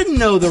 "Well, I didn't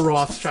know the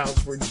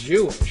Rothschilds were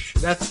Jewish."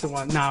 That's the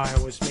one. Now I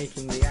was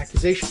making the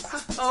accusation.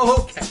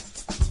 Oh, okay.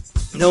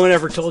 No one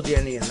ever told you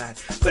any of that.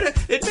 But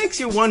it makes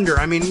you wonder.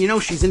 I mean,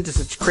 she's into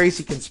such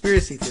crazy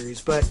conspiracy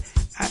theories, but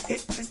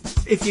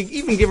if you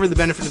even give her the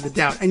benefit of the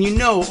doubt, and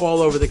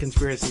all over the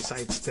conspiracy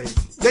sites,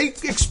 they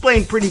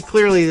explain pretty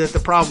clearly that the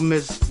problem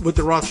is with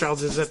the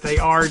Rothschilds is that they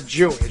are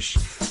Jewish.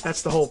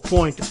 That's the whole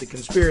point of the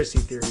conspiracy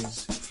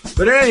theories.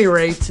 But at any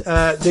rate,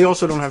 they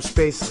also don't have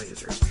space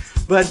lasers.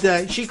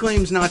 But she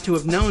claims not to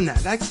have known that.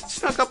 That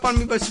snuck up on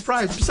me by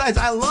surprise. Besides,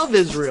 I love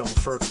Israel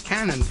for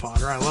cannon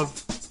fodder. I love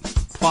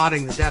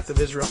plotting the death of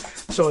Israel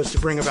so as to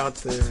bring about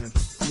the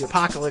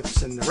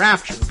apocalypse and the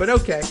rapture. But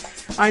okay,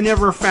 I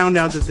never found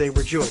out that they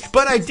were Jewish.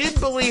 But I did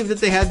believe that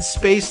they had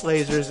space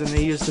lasers and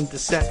they used them to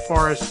set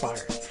forest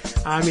fires.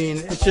 I mean,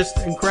 it's just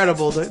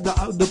incredible.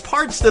 The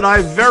parts that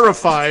I've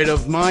verified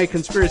of my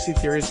conspiracy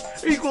theories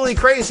are equally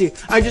crazy.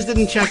 I just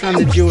didn't check on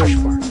the Jewish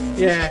part.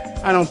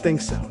 Yeah, I don't think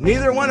so.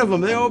 Neither one of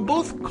them. They were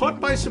both caught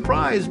by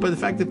surprise by the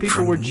fact that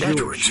people were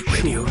Jewish.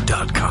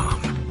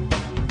 NetworksRadio.com.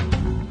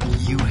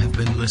 You have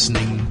been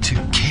listening to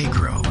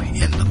Kagro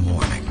in the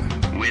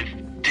Morning with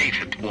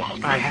David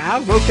Waldman. I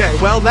have? Okay,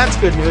 well, that's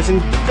good news. And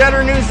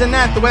better news than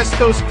that, the West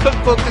Coast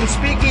Cookbook and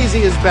Speakeasy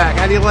is back.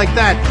 How do you like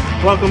that?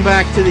 Welcome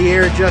back to the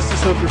air,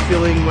 Justice. Hope you're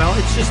feeling well.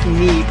 It's just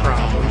knee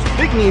problems.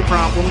 Big knee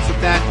problems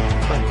with that.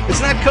 But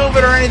it's not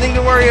COVID or anything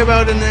to worry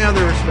about in the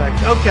other respect.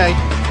 Okay,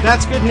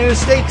 that's good news.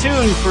 Stay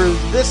tuned for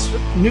this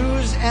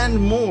news and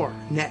more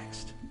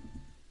next.